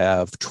all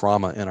have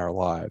trauma in our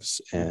lives,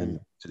 and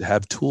to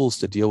have tools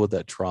to deal with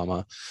that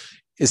trauma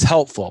is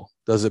helpful.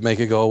 Does it make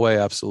it go away?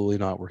 Absolutely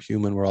not. We're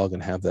human. We're all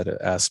going to have that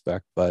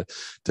aspect, but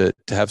to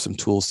have some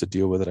tools to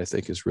deal with it, I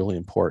think is really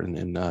important.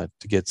 And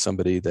to get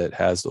somebody that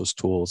has those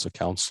tools, a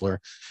counselor,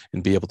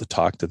 and be able to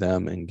talk to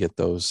them and get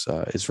those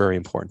is very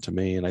important to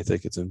me. And I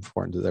think it's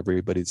important that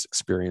everybody's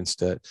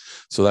experienced it.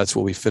 So that's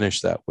what we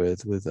finished that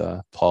with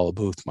Paula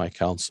Booth, my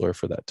counselor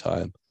for that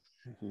time.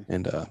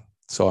 And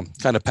so I'm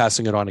kind of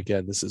passing it on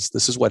again. This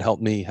is what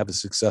helped me have a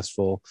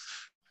successful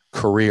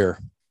career.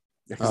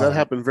 Because that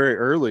happened very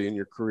early in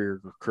your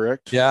career,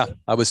 correct? Yeah,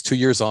 I was 2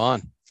 years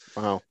on.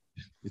 Wow.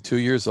 2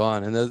 years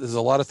on. And there's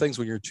a lot of things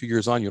when you're 2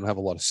 years on, you don't have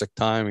a lot of sick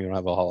time. You don't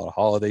have a lot of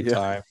holiday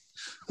time.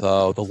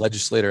 So the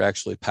legislator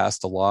actually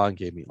passed a law and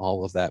gave me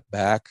all of that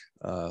back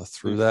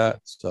through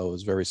that. So it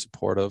was very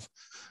supportive.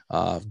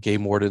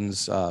 Game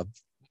wardens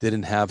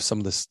didn't have some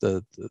of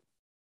the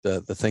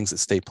things that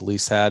state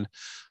police had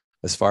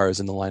as far as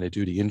in the line of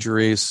duty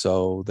injuries,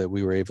 so that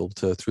we were able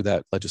to, through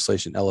that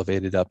legislation,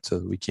 elevated up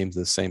to, we came to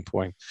the same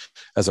point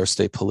as our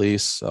state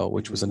police,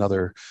 which was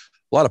a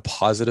lot of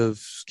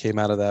positives came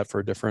out of that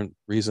for different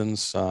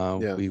reasons.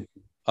 We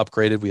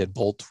upgraded. We had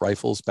bolt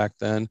rifles back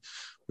then.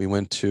 We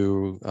went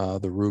to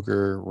the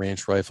Ruger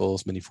ranch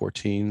rifles, Mini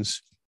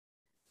 14s.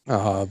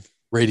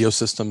 Radio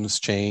systems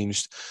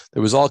changed.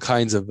 There was all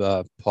kinds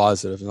of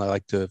positive, and I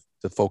like to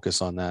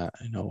focus on that.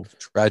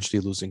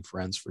 Tragedy, losing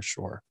friends, for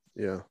sure.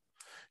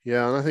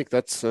 Yeah, and I think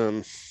that's,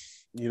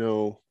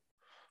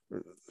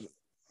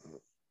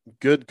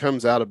 good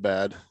comes out of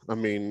bad. I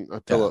mean, I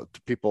tell it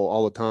to people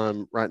all the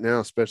time right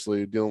now,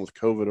 especially dealing with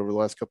COVID over the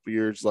last couple of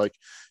years, like,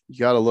 you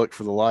got to look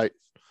for the light.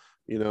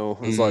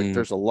 It's like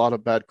there's a lot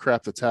of bad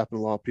crap that's happened.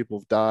 A lot of people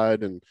have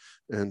died and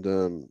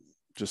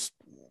just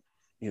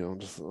a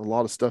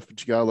lot of stuff,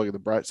 but you got to look at the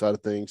bright side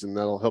of things, and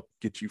that'll help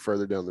get you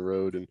further down the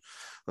road. And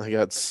I think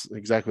that's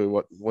exactly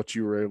what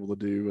you were able to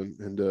do.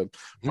 And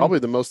probably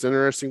the most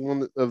interesting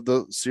one of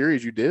the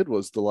series you did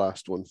was the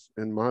last one,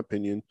 in my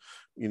opinion,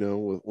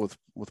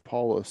 with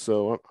Paula.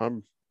 So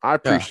I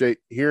appreciate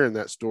hearing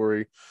that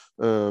story,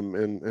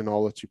 and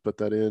I'll let you put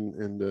that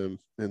in.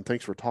 And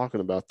thanks for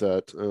talking about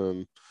that.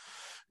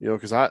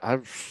 Cause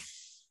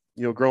I've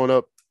growing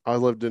up, I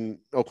lived in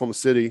Oklahoma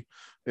City,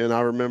 and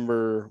I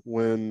remember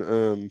when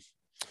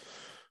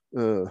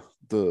the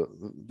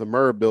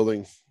Murrah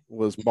building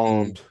was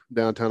bombed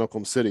downtown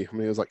Oklahoma City. I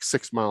mean, it was like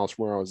 6 miles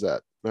from where I was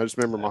at. And I just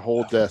remember my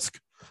whole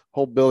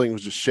building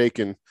was just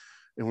shaking,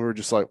 and we were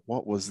just like,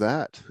 what was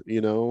that?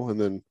 And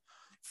then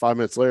 5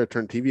 minutes later,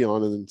 turn TV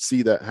on and then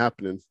see that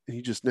happening. And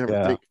you just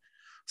never think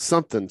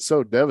something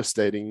so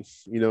devastating,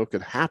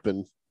 could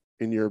happen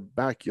in your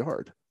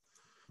backyard.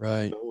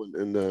 Right.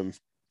 And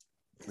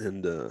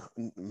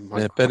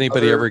if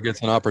anybody ever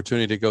gets an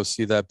opportunity to go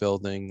see that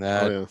building,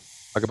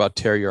 talk about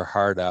tear your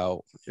heart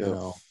out,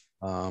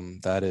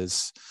 that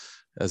is,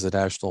 as a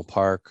national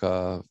park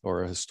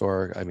or a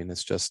historic, I mean,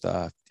 it's just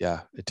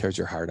it tears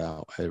your heart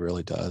out. It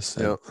really does.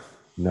 And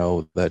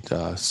know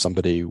that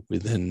somebody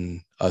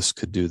within us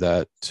could do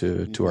that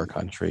to our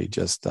country.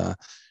 Just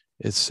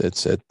that's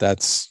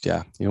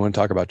you want to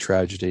talk about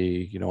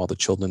tragedy, all the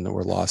children that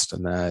were lost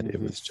in that. It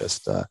was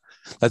just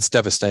that's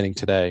devastating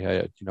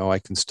today. I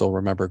can still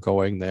remember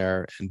going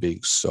there and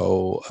being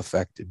so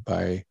affected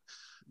by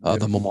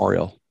the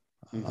memorial.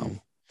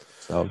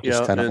 So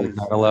just kind of like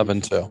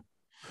 9/11 too.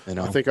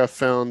 I think I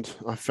found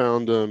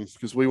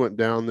because we went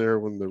down there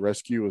when the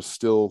rescue was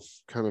still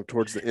kind of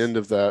towards the end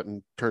of that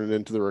and turned it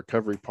into the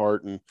recovery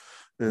part, and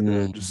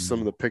just some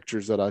of the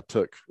pictures that I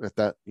took at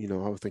that,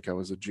 I think I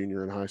was a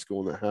junior in high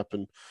school when that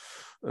happened.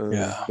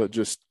 But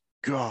just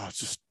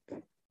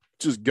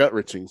gut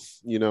wrenching,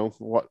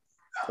 what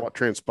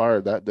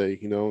transpired that day,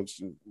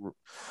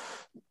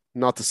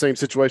 not the same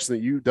situation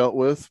that you dealt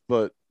with,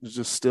 but it's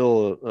just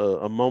still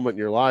a moment in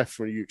your life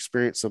where you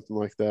experience something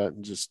like that,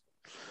 and just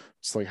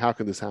it's like, how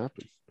could this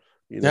happen?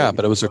 Yeah,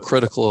 but it was a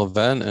critical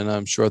event, and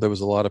I'm sure there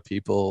was a lot of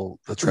people,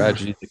 the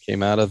tragedy that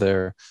came out of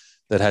there,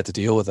 that had to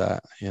deal with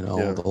that.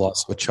 The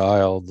loss of a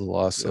child, the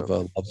loss of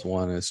a loved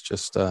one. It's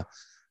just so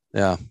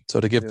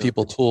to give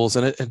people tools,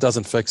 and it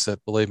doesn't fix it.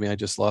 Believe me, I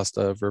just lost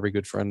a very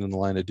good friend in the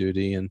line of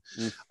duty, and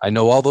I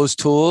know all those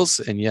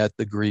tools, and yet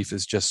the grief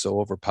is just so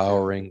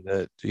overpowering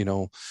that,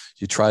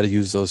 you try to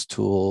use those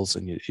tools,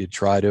 and you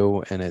try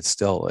to, and it's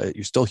still,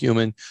 you're still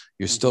human.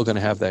 You're still going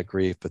to have that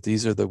grief, but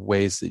these are the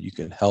ways that you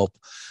can help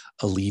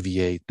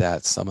alleviate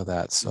some of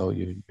that. So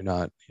you're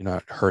not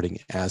hurting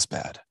as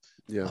bad.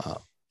 And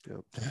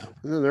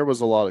then there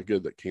was a lot of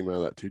good that came out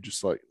of that too,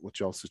 just like with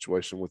y'all's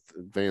situation with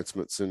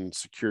advancements in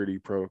security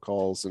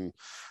protocols and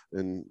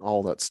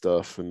all that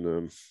stuff. And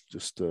and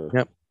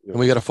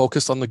we got to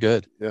focus on the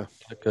good.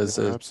 Because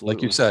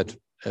like you said,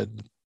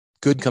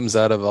 good comes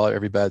out of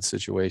every bad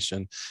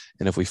situation.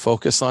 And if we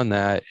focus on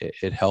that,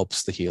 it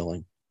helps the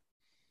healing.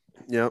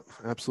 Yep,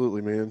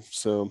 absolutely, man.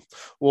 So,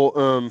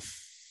 well,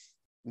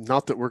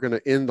 not that we're going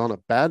to end on a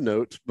bad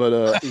note,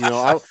 but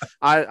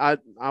I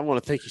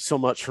want to thank you so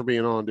much for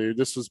being on, dude.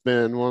 This has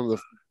been one of the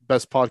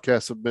best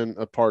podcasts I've been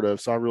a part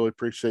of, so I really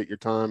appreciate your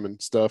time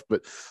and stuff.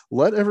 But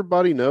let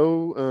everybody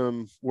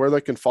know where they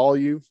can follow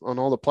you on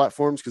all the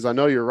platforms, because I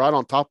know you're right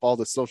on top of all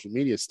the social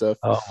media stuff.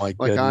 Oh my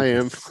goodness. Like I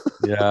am.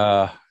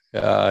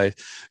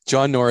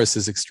 John Norris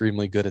is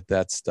extremely good at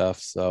that stuff.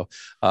 So,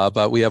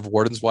 but we have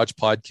Warden's Watch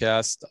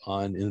Podcast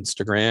on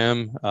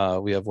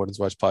Instagram. We have Warden's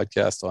Watch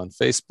Podcast on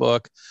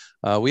Facebook.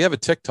 We have a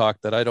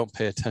TikTok that I don't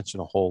pay attention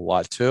a whole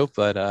lot to,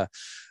 but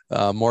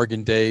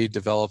Morgan Day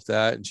developed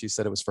that, and she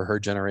said it was for her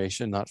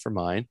generation, not for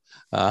mine,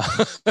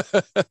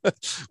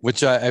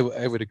 which I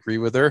would agree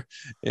with her.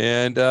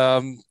 And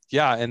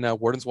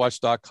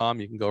wardenswatch.com,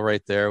 you can go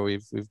right there.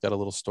 We've got a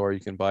little store. You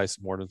can buy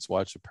some Warden's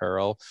Watch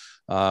apparel.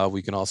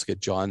 We can also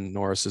get John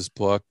Norris's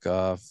book,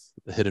 The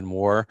Hidden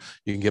War.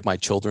 You can get my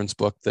children's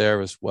book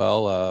there as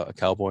well, A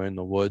Cowboy in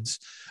the Woods,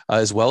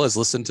 as well as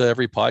listen to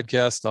every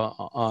podcast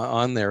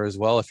on there as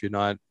well. If you're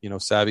not,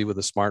 savvy with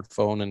a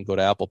smartphone, and go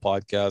to Apple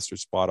Podcasts or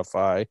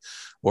Spotify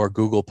or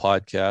Google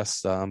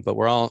Podcasts. But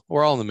we're all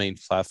on the main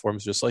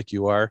platforms, just like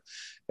you are.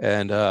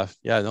 And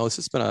this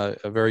has been a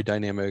very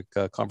dynamic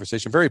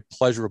conversation, very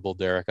pleasurable,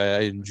 Derek.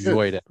 I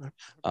enjoyed it.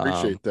 I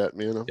appreciate that,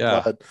 man.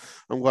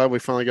 I'm glad we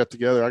finally got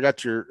together. I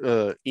got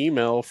your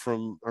email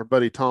from our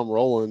buddy Tom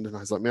Rowland, and I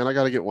was like, man, I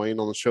got to get Wayne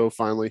on the show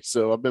finally.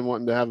 So I've been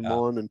wanting to have him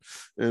on,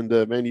 and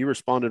man, you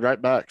responded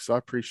right back, so I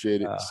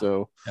appreciate it.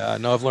 So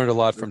I've learned a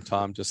lot from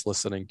Tom just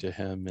listening to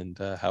him and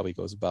how he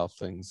goes about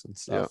things and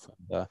stuff.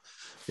 I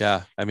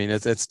mean,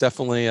 it's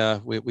definitely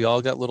we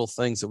all got little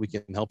things that we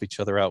can help each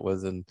other out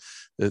with, and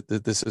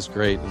this is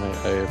great, and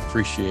I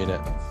appreciate it.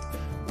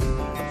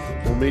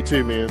 Well, me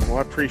too, man. Well,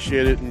 I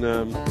appreciate it, and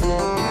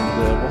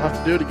we'll have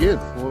to do it again.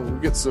 We'll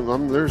get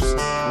some. There's a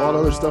lot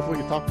of other stuff we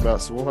can talk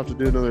about, so we'll have to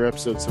do another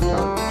episode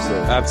sometime. So.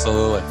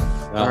 Absolutely.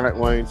 All right,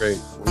 Wayne. Great.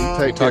 Well, you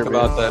take care, talk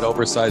about that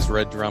oversized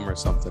red drum or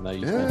something. I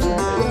used to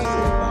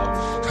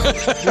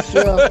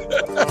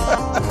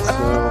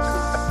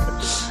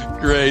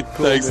Great.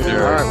 Cool, thanks, man.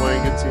 Derek. All right,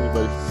 Wayne. Good seeing you,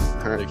 buddy.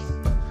 All right.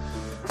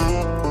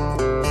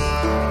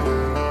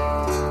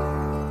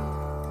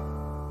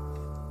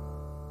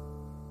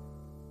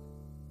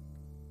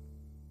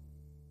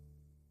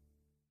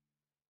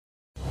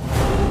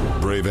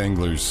 Brave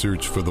anglers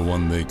search for the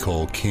one they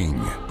call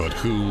king, but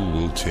who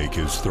will take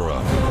his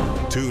throne?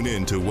 Tune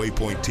in to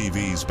Waypoint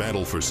TV's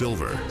Battle for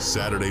Silver,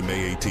 Saturday,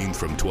 May 18th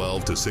from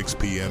 12 to 6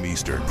 p.m.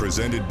 Eastern.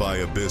 Presented by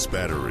Abyss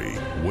Battery.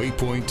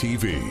 Waypoint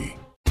TV.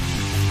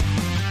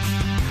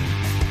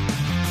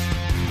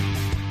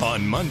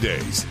 On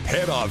Mondays,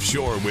 head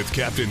offshore with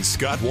Captain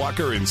Scott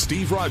Walker and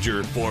Steve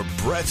Roger for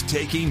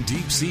breathtaking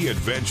deep-sea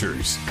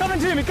adventures. Coming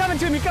to me.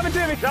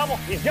 Double.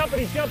 He's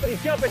jumping.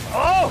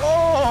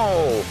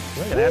 Oh!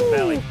 Look at that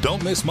belly.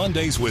 Don't miss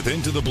Mondays with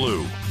Into the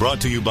Blue.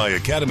 Brought to you by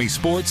Academy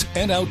Sports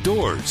and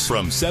Outdoors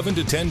from 7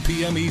 to 10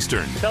 p.m.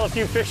 Eastern. Tell a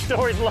few fish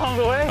stories along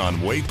the way. On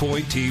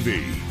Waypoint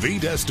TV, the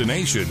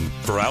destination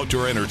for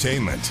outdoor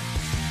entertainment.